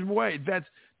in a more intimate way.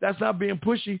 That's not being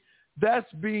pushy.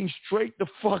 That's being straight the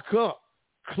fuck up,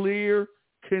 clear,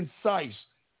 concise,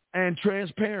 and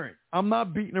transparent. I'm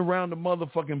not beating around the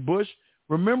motherfucking bush.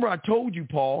 Remember, I told you,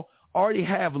 Paul, I already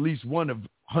have at least one of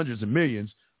hundreds of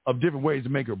millions of different ways to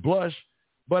make her blush.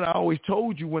 But I always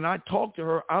told you, when I talk to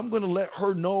her, I'm going to let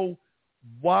her know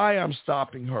why I'm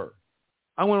stopping her.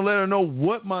 I'm going to let her know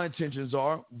what my intentions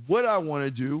are, what I want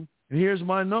to do, and here's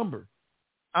my number.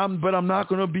 But I'm not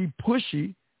going to be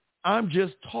pushy. I'm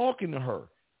just talking to her.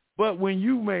 But when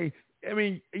you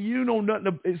know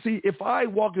nothing. See, if I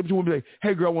walk up to her and be like,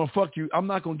 hey, girl, I want to fuck you, I'm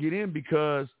not going to get in,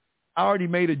 because I already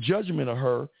made a judgment of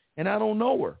her, and I don't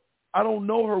know her. I don't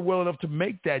know her well enough to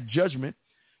make that judgment.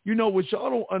 You know, what y'all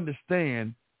don't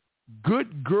understand,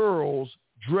 good girls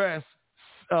dress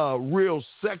real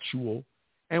sexual.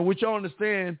 And what y'all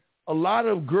understand, a lot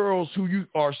of girls who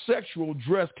are sexual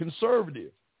dress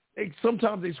conservative.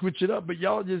 Sometimes they switch it up, but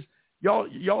y'all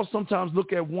sometimes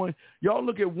look at ones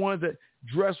that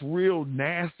dress real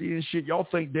nasty and shit. Y'all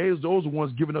think those are the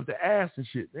ones giving up the ass and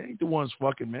shit. They ain't the ones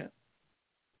fucking, man.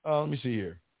 Let me see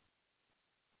here.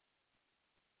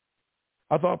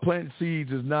 I thought planting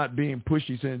seeds is not being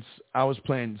pushy since I was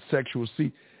planting sexual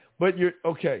seeds. But you're,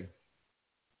 okay.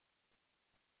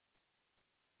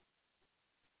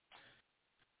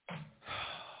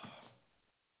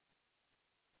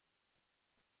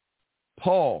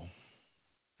 Paul,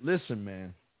 listen,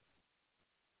 man.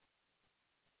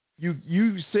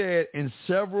 You said in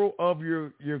several of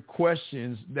your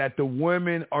questions that the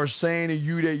women are saying to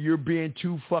you that you're being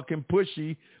too fucking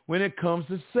pushy when it comes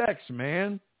to sex,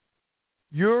 man.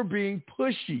 You're being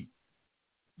pushy.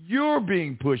 You're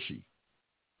being pushy.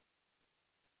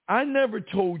 I never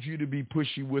told you to be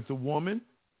pushy with a woman.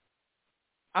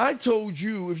 I told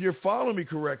you, if you're following me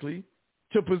correctly,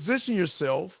 to position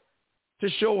yourself to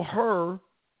show her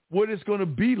what it's going to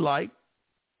be like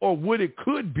or what it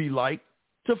could be like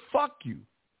to fuck you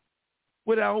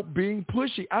without being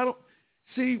pushy. I don't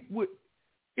see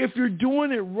if you're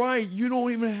doing it right, you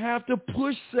don't even have to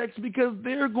push sex because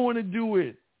they're going to do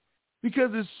it.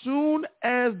 Because as soon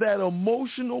as that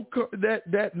emotional,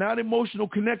 that not emotional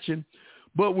connection,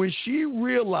 but when she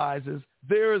realizes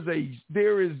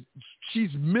she's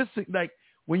missing, like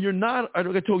when you're not, I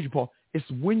told you, Paul, it's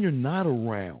when you're not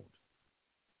around.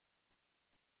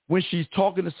 When she's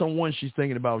talking to someone, she's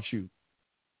thinking about you.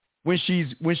 When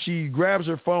she grabs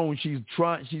her phone, she's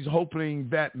hoping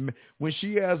that when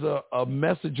she has a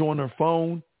message on her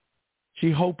phone,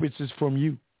 she hopes it's from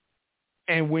you.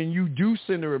 And when you do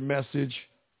send her a message,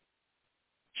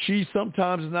 she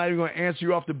sometimes is not even going to answer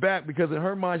you off the bat because in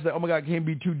her mind she's like, oh my God, I can't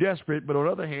be too desperate. But on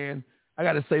the other hand, I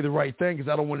got to say the right thing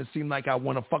because I don't want to seem like I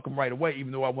want to fuck him right away,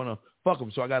 even though I want to fuck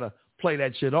him. So I got to play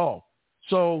that shit off.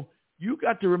 So you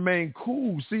got to remain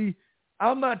cool. See,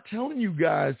 I'm not telling you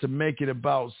guys to make it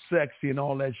about sexy and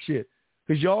all that shit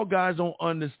because y'all guys don't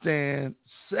understand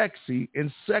sexy and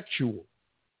sexual.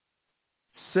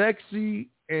 Sexy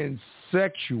and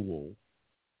sexual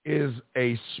is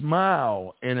a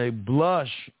smile and a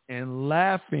blush and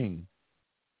laughing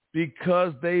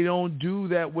because they don't do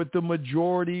that with the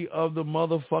majority of the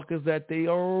motherfuckers that they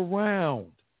are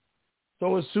around.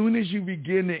 So as soon as you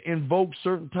begin to invoke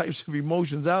certain types of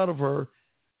emotions out of her,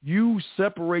 you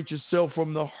separate yourself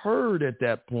from the herd at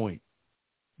that point.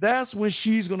 That's when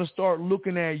she's going to start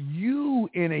looking at you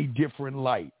in a different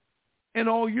light. And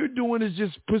all you're doing is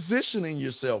just positioning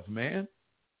yourself, man.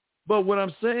 But what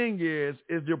I'm saying is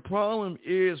your problem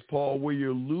is, Paul, where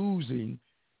you're losing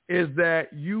is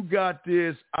that you got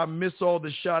this, I miss all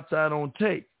the shots I don't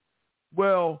take.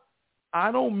 Well,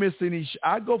 I don't miss any.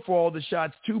 I go for all the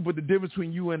shots too, but the difference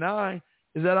between you and I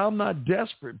is that I'm not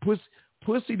desperate.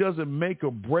 Pussy doesn't make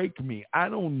or break me. I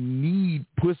don't need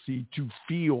pussy to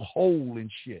feel whole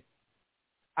and shit.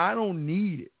 I don't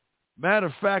need it. Matter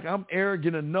of fact, I'm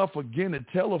arrogant enough again to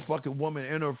tell a fucking woman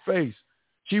in her face.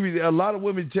 A lot of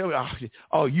women tell me,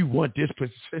 oh, you want this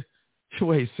pussy.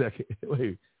 Wait a second.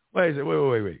 Wait.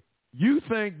 You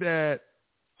think that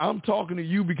I'm talking to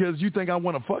you because you think I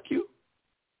want to fuck you?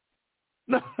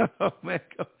 No, man.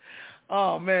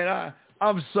 Oh, man,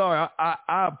 I'm sorry.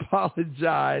 I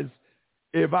apologize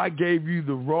if I gave you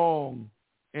the wrong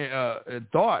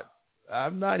thought.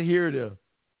 I'm not here to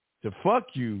fuck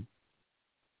you.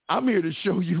 I'm here to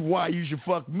show you why you should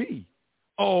fuck me.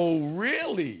 Oh,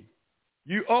 really?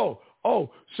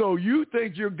 So you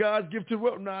think you're God's gift to the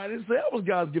world? No, I didn't say I was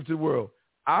God's gift to the world.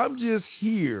 I'm just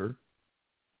here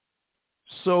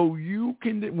so you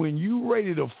can, when you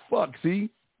ready to fuck,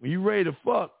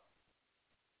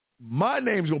 my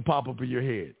name's going to pop up in your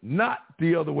head, not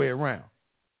the other way around.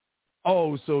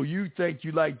 Oh, so you think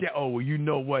you like that? Oh, well, you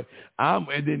know what? And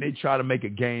then they try to make a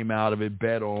game out of it,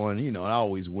 bet on, and I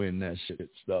always win that shit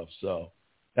stuff. So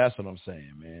that's what I'm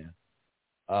saying, man.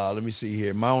 Let me see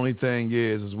here. My only thing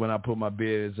is when I put my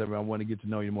bid is I want to get to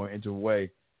know you more intimate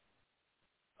way.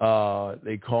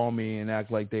 They call me and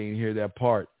act like they didn't hear that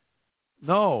part.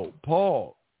 No,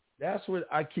 Paul, that's what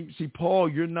I keep. See, Paul,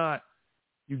 you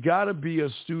got to be a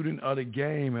student of the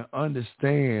game and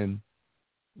understand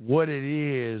what it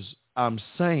is I'm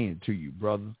saying to you,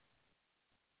 brother.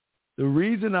 The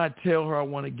reason I tell her I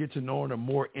want to get to know her in a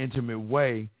more intimate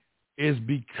way is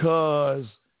because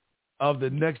of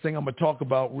the next thing I'm going to talk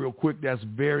about real quick that's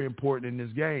very important in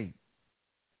this game.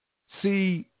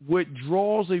 See, what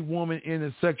draws a woman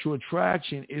into sexual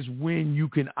attraction is when you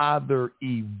can either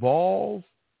evolve,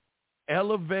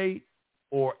 elevate,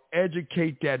 or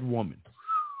educate that woman.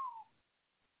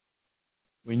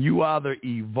 When you either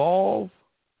evolve,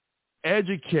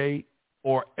 educate,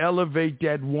 or elevate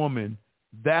that woman,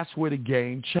 that's where the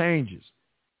game changes.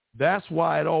 That's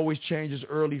why it always changes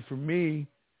early for me,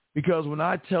 because when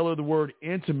I tell her the word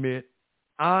intimate,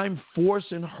 I'm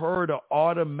forcing her to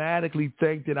automatically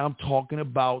think that I'm talking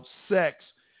about sex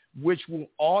which will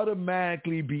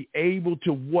automatically be able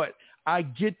to what? I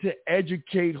get to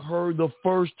educate her the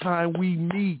first time we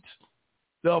meet.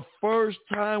 The first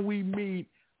time we meet,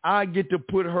 I get to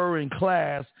put her in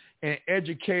class and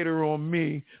educate her on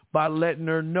me by letting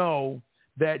her know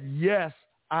that, yes,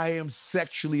 I am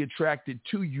sexually attracted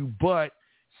to you, but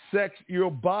your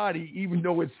body, even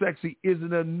though it's sexy,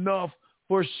 isn't enough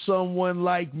for someone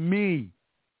like me.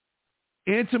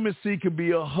 Intimacy could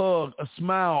be a hug, a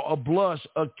smile, a blush,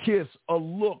 a kiss, a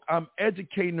look. I'm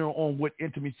educating her on what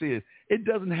intimacy is. It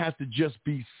doesn't have to just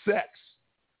be sex.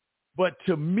 But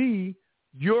to me,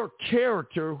 your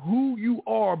character, who you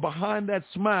are behind that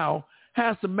smile,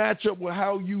 has to match up with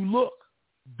how you look.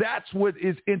 That's what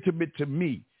is intimate to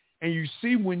me. And you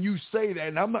see, when you say that,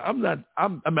 and I'm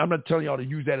not telling y'all to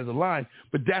use that as a line,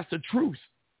 but that's the truth.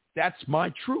 That's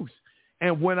my truth.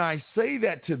 And when I say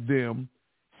that to them,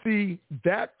 see,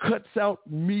 that cuts out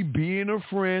me being a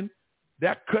friend.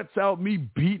 That cuts out me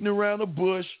beating around the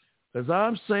bush. Because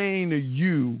I'm saying to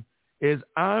you is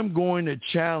I'm going to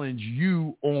challenge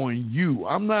you on you.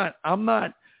 I'm not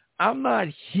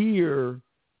here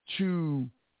to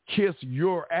kiss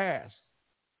your ass.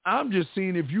 I'm just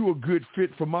seeing if you a good fit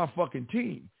for my fucking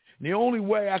team. And the only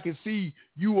way I can see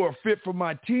you are fit for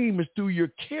my team is through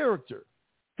your character.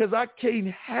 Because I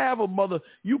can't have a mother.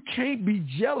 You can't be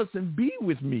jealous and be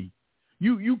with me.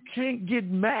 You can't get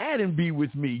mad and be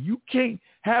with me. You can't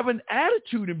have an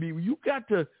attitude and be with me. You got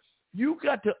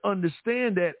to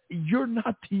understand that you're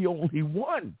not the only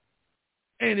one.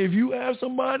 And if you have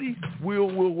somebody,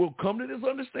 we'll come to this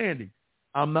understanding.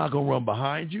 I'm not gonna run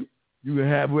behind you. You can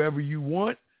have whoever you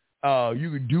want.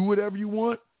 You can do whatever you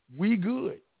want. We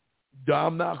good.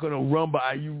 I'm not gonna run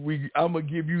by you. I'm gonna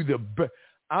give you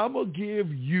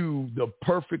the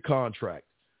perfect contract.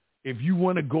 If you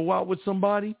want to go out with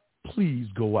somebody, please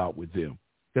go out with them,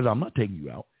 because I'm not taking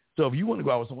you out. So if you want to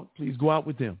go out with someone, please go out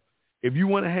with them. If you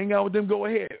want to hang out with them, go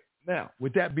ahead. Now,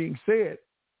 with that being said,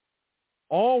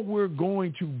 all we're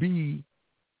going to be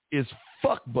is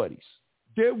fuck buddies.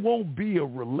 There won't be a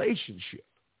relationship.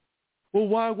 Well,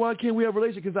 why can't we have a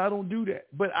relationship? Because I don't do that.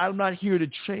 But I'm not here to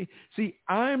change. See,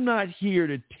 I'm not here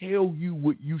to tell you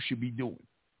what you should be doing.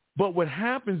 But what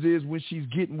happens is when she's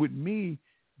getting with me,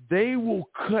 they will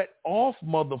cut off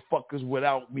motherfuckers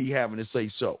without me having to say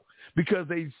so, because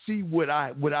they see what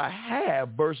I have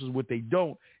versus what they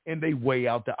don't, and they weigh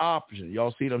out the option.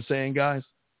 Y'all see what I'm saying, guys?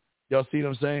 Y'all see what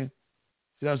I'm saying?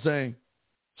 See what I'm saying?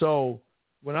 So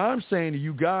when I'm saying to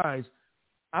you guys,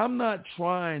 I'm not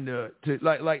trying to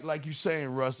like you saying,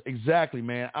 Russ, exactly,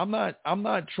 man. I'm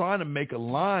not trying to make a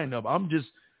line up.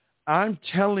 I'm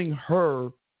telling her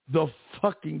the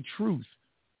fucking truth.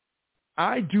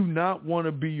 I do not want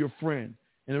to be your friend.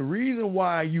 And the reason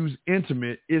why I use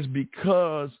intimate is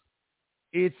because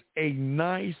it's a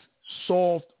nice,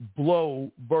 soft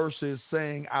blow versus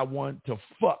saying I want to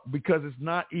fuck, because it's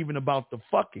not even about the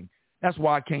fucking. That's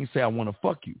why I can't say I want to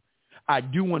fuck you. I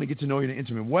do want to get to know you in an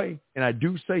intimate way. And I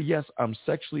do say, yes, I'm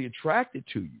sexually attracted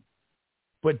to you.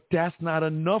 But that's not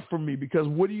enough for me, because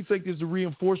what do you think is the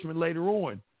reinforcement later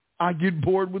on? I get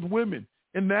bored with women.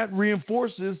 And that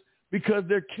reinforces because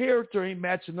their character ain't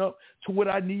matching up to what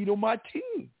I need on my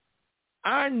team.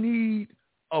 I need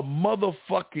a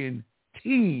motherfucking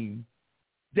team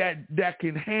that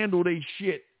can handle their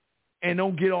shit and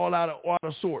don't get all out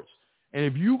of sorts. And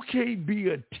if you can't be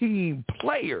a team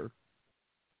player,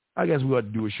 I guess we ought to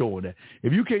do a show on that.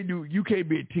 If you can't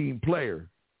be a team player,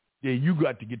 then you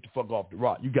got to get the fuck off the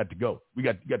rock. You got to go. We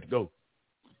got to go.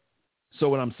 So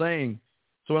what I'm saying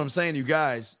to you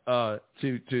guys, for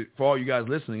all you guys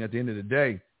listening, at the end of the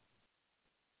day,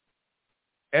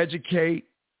 educate,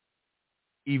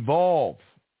 evolve.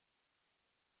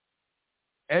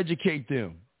 Educate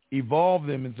them, evolve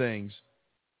them in things.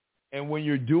 And when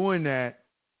you're doing that,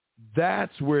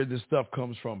 that's where this stuff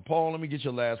comes from. Paul, let me get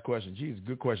your last question. Jeez,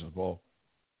 good question, Paul.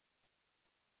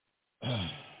 I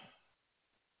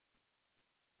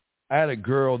had a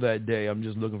girl that day. I'm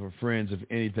just looking for friends, if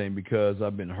anything, because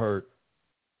I've been hurt.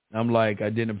 I'm like, I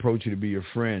didn't approach you to be your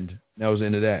friend. That was the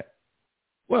end of that.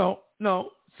 Well,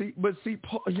 no. See,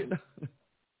 Paul, you know.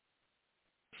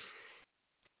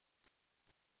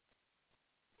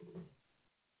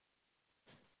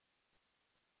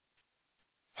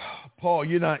 Paul,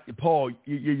 you're not. Paul,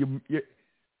 you're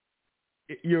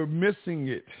missing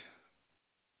it.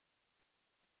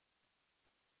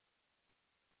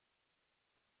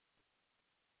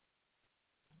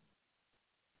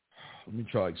 Let me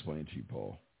try to explain it to you,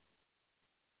 Paul.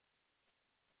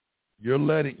 You're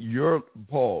letting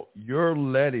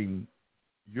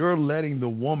the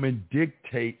woman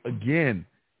dictate again.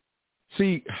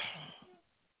 See,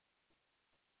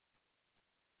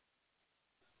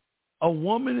 A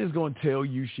woman is going to tell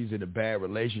you she's in a bad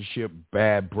relationship,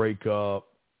 bad breakup.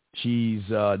 She's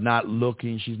not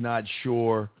looking. She's not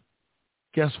sure.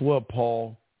 Guess what,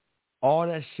 Paul? All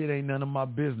that shit ain't none of my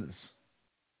business.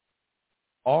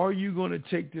 Are you going to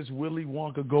take this Willy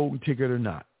Wonka golden ticket or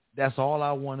not? That's all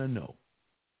I want to know.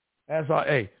 That's all.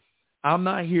 Hey, I'm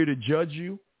not here to judge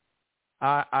you.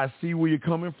 I see where you're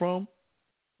coming from,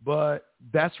 but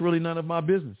that's really none of my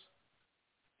business.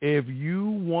 If you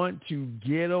want to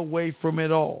get away from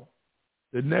it all,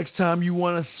 the next time you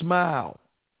want to smile,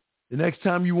 the next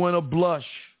time you want to blush,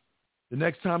 the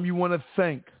next time you want to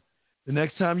think, the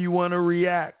next time you want to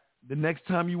react, the next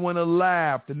time you want to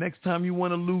laugh, the next time you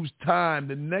want to lose time,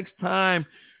 the next time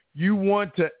you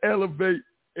want to elevate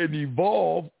and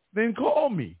evolve, then call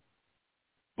me.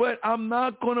 But I'm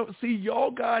not going to see y'all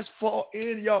guys fall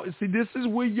in. Y'all see, this is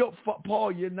where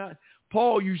Paul, you're not.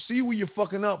 Paul, you see where you're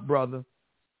fucking up, brother,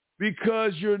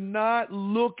 because you're not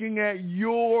looking at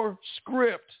your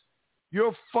script.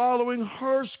 You're following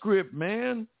her script,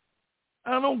 man.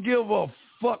 I don't give a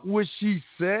fuck what she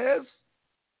says,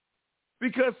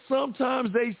 because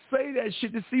sometimes they say that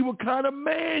shit to see what kind of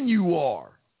man you are.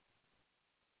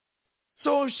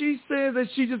 So if she says that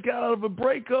she just got out of a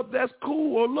breakup, that's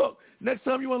cool. Or look, next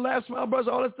time you want to laugh, smile, brush,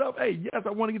 all that stuff, hey, yes, I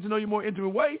want to get to know you more intimate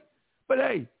way. But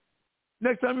hey,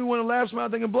 next time you want to laugh, smile,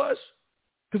 think, and blush,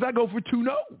 because I go for 2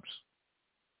 no's.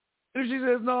 And if she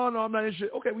says, no, I'm not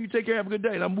interested, okay, well, you take care, have a good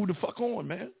day, and I'll move the fuck on,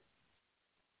 man.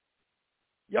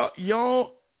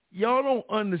 Y'all don't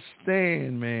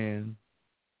understand, man,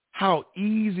 how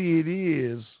easy it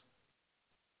is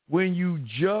when you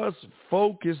just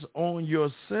focus on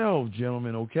yourself,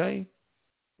 gentlemen, okay?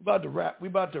 We about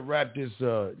to wrap this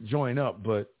joint up,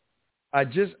 but I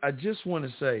just want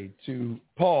to say to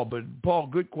Paul,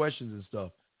 good questions and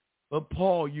stuff. But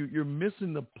Paul, you're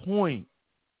missing the point.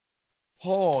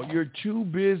 Paul, you're too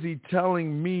busy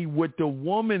telling me what the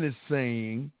woman is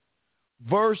saying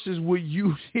versus what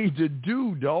you need to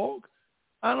do, dog.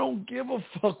 I don't give a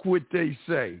fuck what they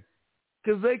say,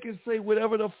 because they can say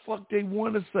whatever the fuck they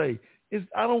want to say.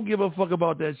 I don't give a fuck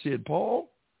about that shit, Paul.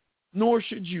 Nor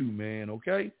should you, man,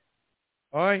 okay?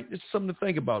 All right? It's something to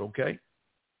think about, okay?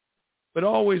 But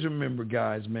always remember,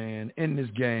 guys, man, in this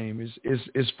game,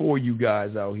 it's for you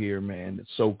guys out here, man, that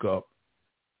soak up.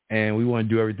 And we want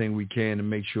to do everything we can to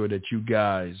make sure that you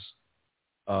guys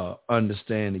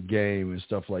understand the game and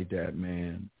stuff like that,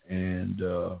 man. And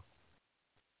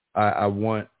I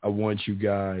want you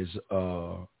guys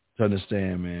to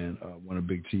understand, man. Want a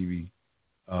big TV.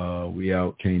 We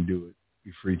out, can't do it.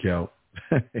 We freak out.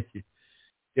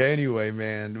 Yeah, anyway,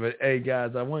 man. But, hey,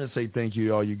 guys, I want to say thank you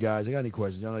to all you guys. I got any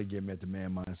questions, y'all get me at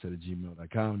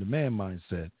themanmindset@gmail.com.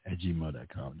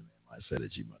 Themanmindset@gmail.com.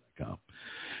 Themanmindset@gmail.com.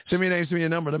 Send me your name, send me your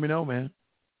number. Let me know, man.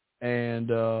 And,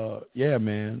 yeah,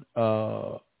 man.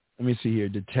 Let me see here.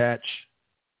 Detach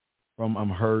from I'm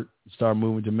hurt. Start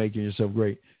moving to making yourself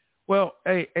great. Well,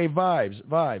 hey, vibes.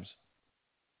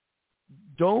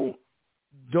 Don't.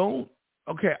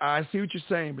 Okay, I see what you're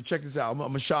saying, but check this out. I'm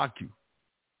going to shock you.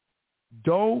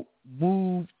 Don't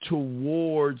move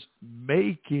towards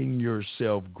making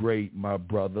yourself great, my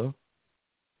brother.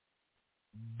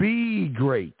 Be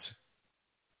great.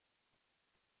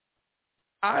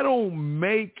 I don't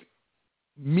make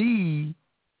me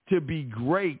to be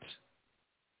great.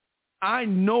 I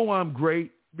know I'm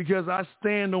great because I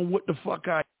stand on what the fuck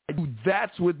I do.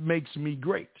 That's what makes me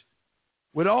great.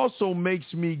 What also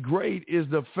makes me great is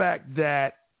the fact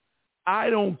that I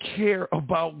don't care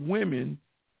about women.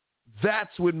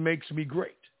 That's what makes me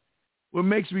great. What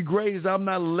makes me great is I'm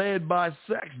not led by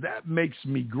sex. That makes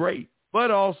me great.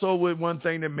 But also with one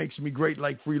thing that makes me great,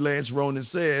 like Freelance Ronan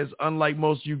says, unlike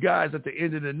most of you guys, at the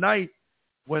end of the night,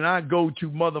 when I go to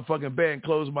motherfucking bed and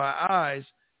close my eyes,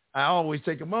 I always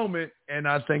take a moment and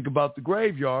I think about the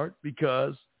graveyard,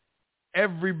 because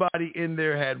everybody in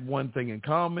there had one thing in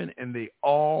common, and they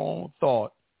all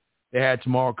thought they had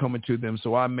tomorrow coming to them.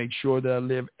 So I make sure that I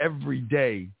live every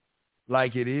day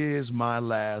like it is my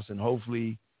last, and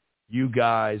hopefully you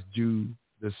guys do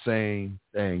the same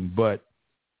thing. But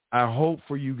I hope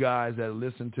for you guys that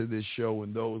listen to this show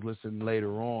and those listening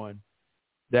later on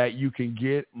that you can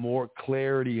get more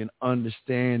clarity and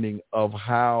understanding of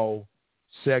how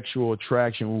sexual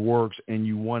attraction works, and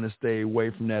you want to stay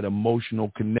away from that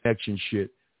emotional connection shit.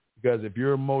 Because if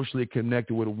you're emotionally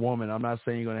connected with a woman, I'm not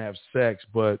saying you're going to have sex,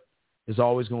 but it's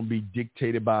always going to be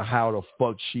dictated by how the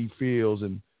fuck she feels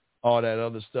and all that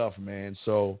other stuff, man.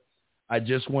 So I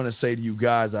just want to say to you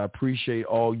guys, I appreciate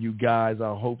all you guys.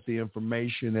 I hope the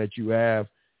information that you have,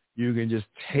 you can just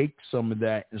take some of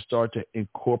that and start to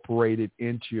incorporate it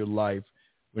into your life.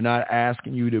 We're not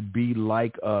asking you to be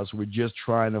like us. We're just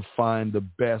trying to find the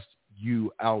best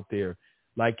you out there.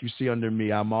 Like you see under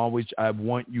me, I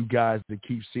want you guys to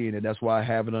keep seeing it. That's why I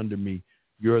have it under me.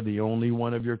 You're the only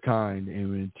one of your kind.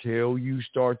 And until you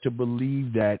start to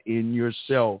believe that in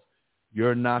yourself,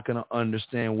 you're not going to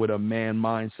understand what a man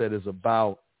mindset is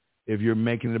about if you're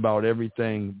making it about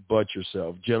everything but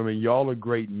yourself. Gentlemen, y'all are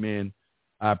great men.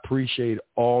 I appreciate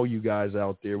all you guys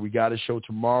out there. We got a show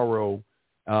tomorrow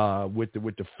with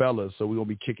the fellas, so we're going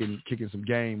to be kicking some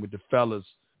game with the fellas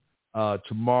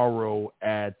tomorrow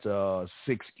at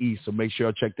 6 East, so make sure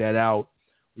y'all check that out.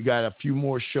 We got a few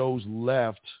more shows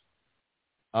left,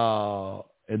 and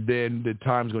then the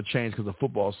time's going to change because of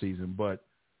football season, but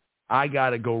I got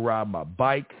to go ride my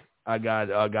bike. I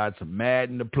got some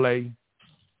Madden to play.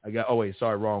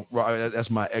 Wrong. That's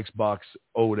my Xbox,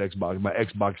 old Xbox, my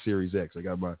Xbox Series X. I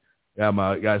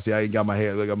ain't got my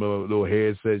head, like I'm a little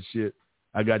headset shit.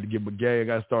 I got to get my game. I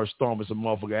got to start stomping some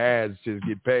motherfucker ass to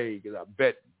get paid because I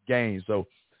bet games. So,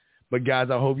 but guys,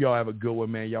 I hope y'all have a good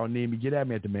one, man. Y'all need me, get at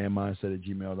me at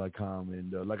themanmindset@gmail.com.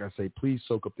 And like I say, please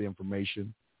soak up the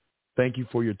information. Thank you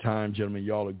for your time, gentlemen.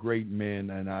 Y'all are great men,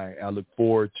 and I look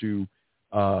forward to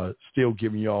still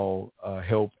giving y'all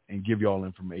help and give y'all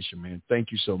information, man.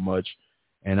 Thank you so much,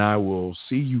 and I will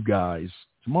see you guys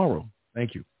tomorrow.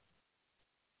 Thank you.